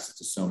have access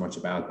to so much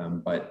about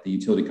them, but the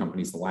utility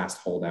company is the last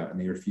holdout, and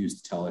they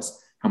refuse to tell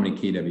us how many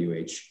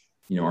kWh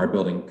our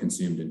building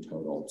consumed in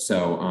total.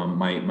 So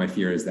my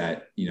fear is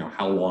that,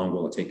 how long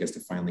will it take us to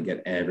finally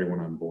get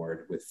everyone on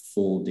board with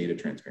full data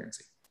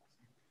transparency?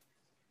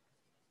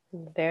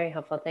 Very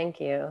helpful. Thank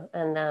you.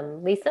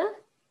 And Lisa?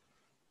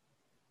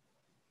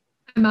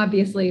 I'm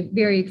obviously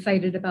very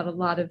excited about a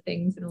lot of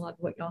things and a lot of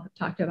what y'all have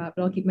talked about,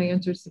 but I'll keep my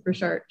answers super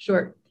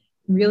short.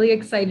 Really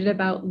excited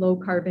about low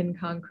carbon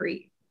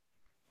concrete.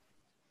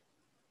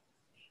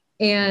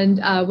 And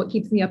what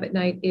keeps me up at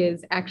night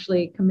is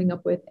actually coming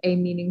up with a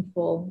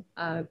meaningful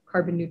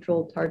carbon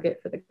neutral target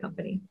for the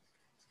company.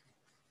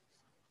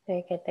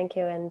 Very good, thank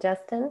you. And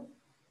Justin?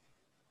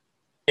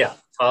 Yeah,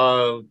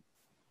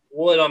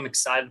 what I'm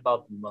excited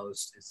about the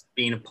most is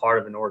being a part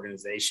of an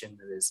organization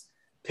that has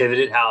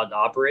pivoted how it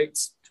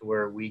operates to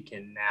where we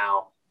can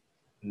now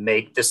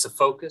make this a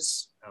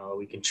focus.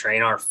 We can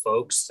train our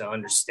folks to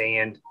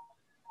understand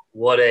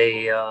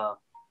how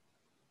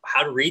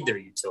to read their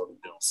utility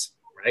bills,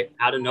 right?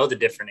 How to know the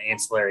different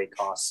ancillary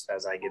costs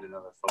as I get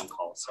another phone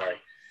call, sorry.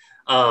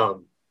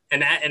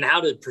 And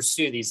how to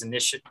pursue these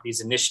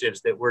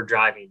initiatives that we're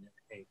driving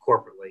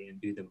corporately and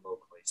do them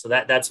locally. So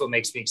that's what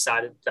makes me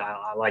excited.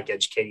 I like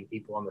educating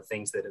people on the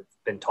things that have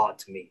been taught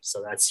to me.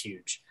 So that's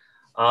huge.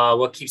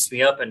 What keeps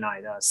me up at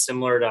night,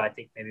 similar to, I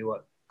think, maybe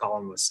what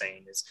Colin was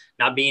saying, is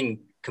not being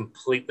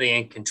completely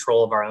in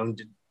control of our own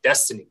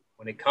destiny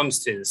when it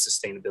comes to the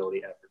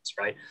sustainability efforts,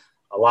 right?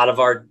 A lot of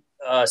our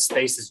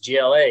space is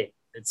GLA.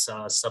 It's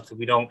something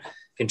we don't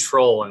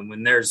control. And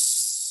when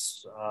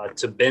there's,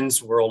 to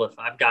Ben's world, if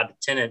I've got a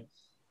tenant,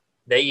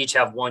 they each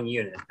have one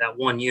unit. That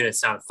one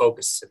unit's not a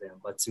focus to them.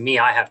 But to me,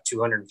 I have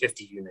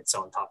 250 units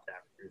on top of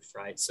that roof,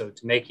 right? So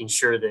to making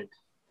sure that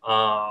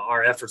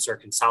our efforts are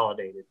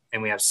consolidated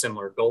and we have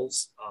similar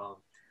goals.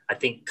 I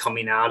think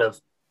coming out of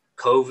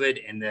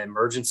COVID and the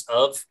emergence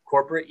of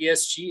corporate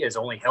ESG has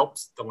only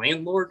helped the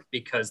landlord,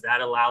 because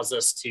that allows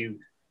us to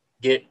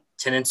get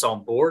tenants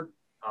on board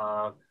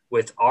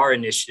with our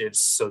initiatives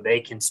so they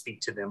can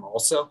speak to them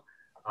also.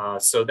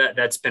 So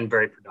that's been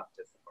very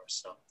productive for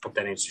us. So hope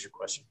that answers your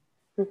question.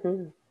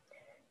 Mm-hmm.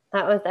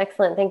 That was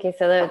excellent. Thank you.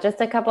 So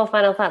just a couple of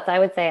final thoughts. I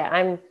would say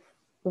I'm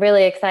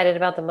really excited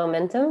about the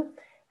momentum,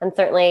 and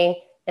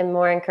certainly am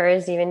more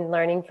encouraged even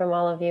learning from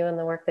all of you and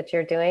the work that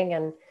you're doing.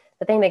 And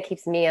the thing that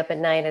keeps me up at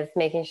night is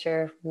making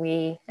sure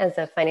we as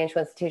a financial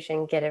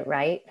institution get it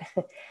right.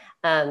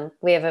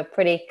 We have a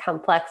pretty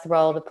complex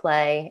role to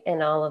play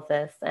in all of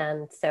this.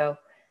 And so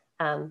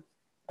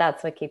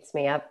that's what keeps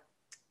me up.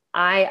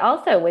 I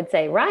also would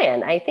say,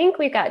 Ryan, I think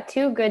we've got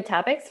two good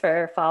topics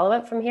for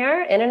follow-up from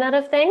here: Internet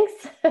of Things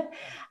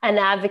and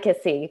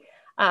advocacy.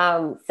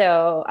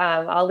 So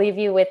I'll leave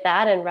you with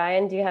that. And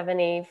Ryan, do you have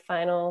any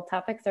final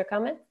topics or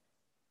comments?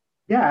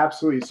 Yeah,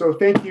 absolutely. So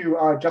thank you,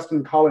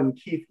 Justin, Colin,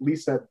 Keith,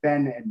 Lisa,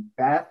 Ben, and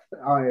Beth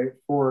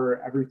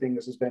for everything.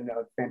 This has been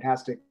a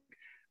fantastic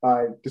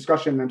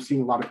discussion. I'm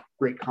seeing a lot of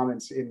great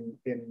comments in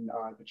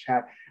the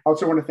chat. I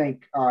also want to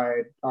thank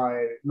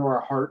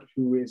Nora Hart,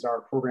 who is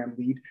our program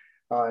lead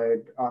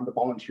on the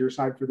volunteer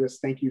side for this.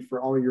 Thank you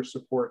for all your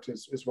support,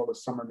 as well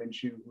as Summer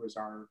Minshew, who is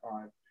our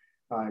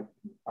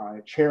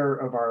chair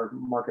of our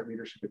Market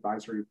Leadership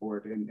Advisory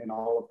Board, and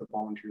all of the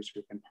volunteers who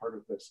have been part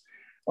of this.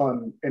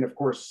 And of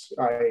course,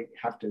 I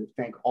have to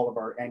thank all of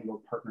our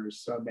annual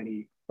partners. So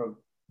many of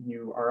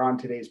you are on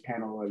today's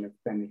panel and have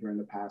been here in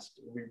the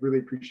past. We really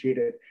appreciate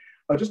it.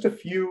 Just a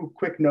few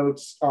quick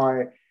notes.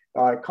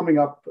 Coming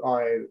up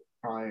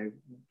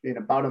in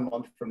about a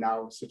month from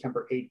now,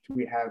 September 8th,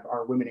 we have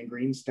our Women in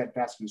Green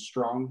Steadfast and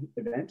Strong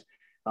event.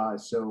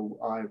 So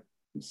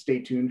stay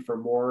tuned for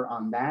more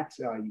on that.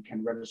 You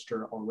can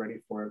register already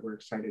for it. We're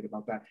excited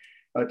about that.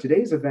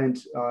 Today's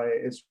event,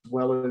 as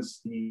well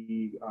as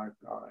the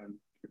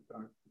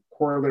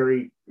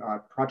corollary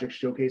project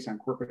showcase on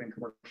corporate and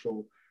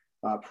commercial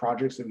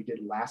projects that we did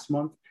last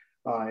month,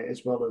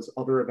 as well as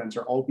other events,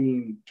 are all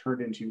being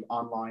turned into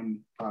online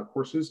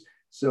courses.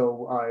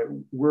 So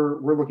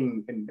we're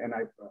looking, and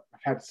I've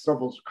had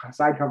several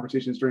side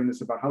conversations during this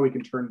about how we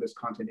can turn this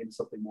content into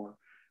something more.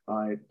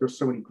 There's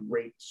so many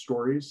great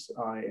stories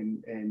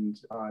and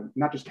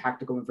not just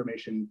tactical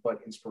information, but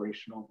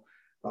inspirational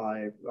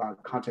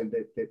content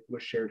that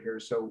was shared here.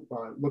 So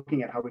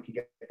looking at how we can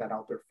get that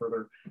out there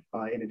further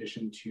in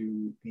addition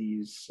to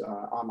these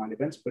online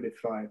events. But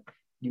if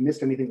you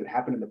missed anything that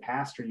happened in the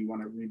past, or you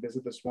want to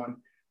revisit this one,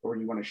 or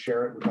you want to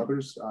share it with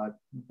others,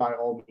 by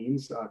all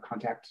means,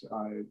 contact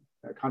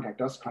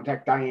us,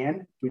 contact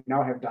Diane. We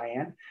now have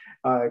Diane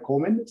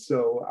Coleman.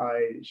 So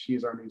she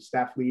is our new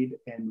staff lead,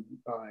 and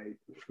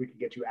we can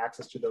get you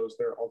access to those.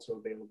 They're also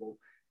available.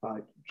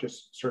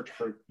 Just search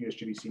for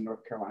USGBC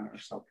North Carolina or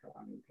South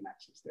Carolina. You can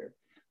access there.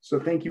 So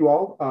thank you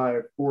all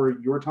for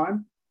your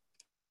time.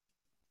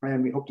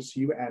 And we hope to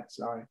see you at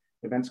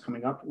events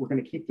coming up. We're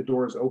going to keep the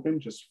doors open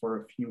just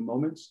for a few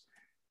moments.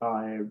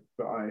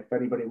 If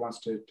anybody wants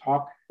to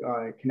talk,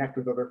 connect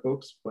with other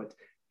folks, but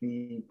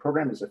the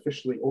program is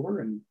officially over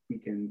and we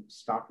can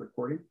stop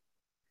recording.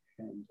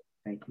 And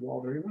thank you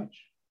all very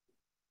much.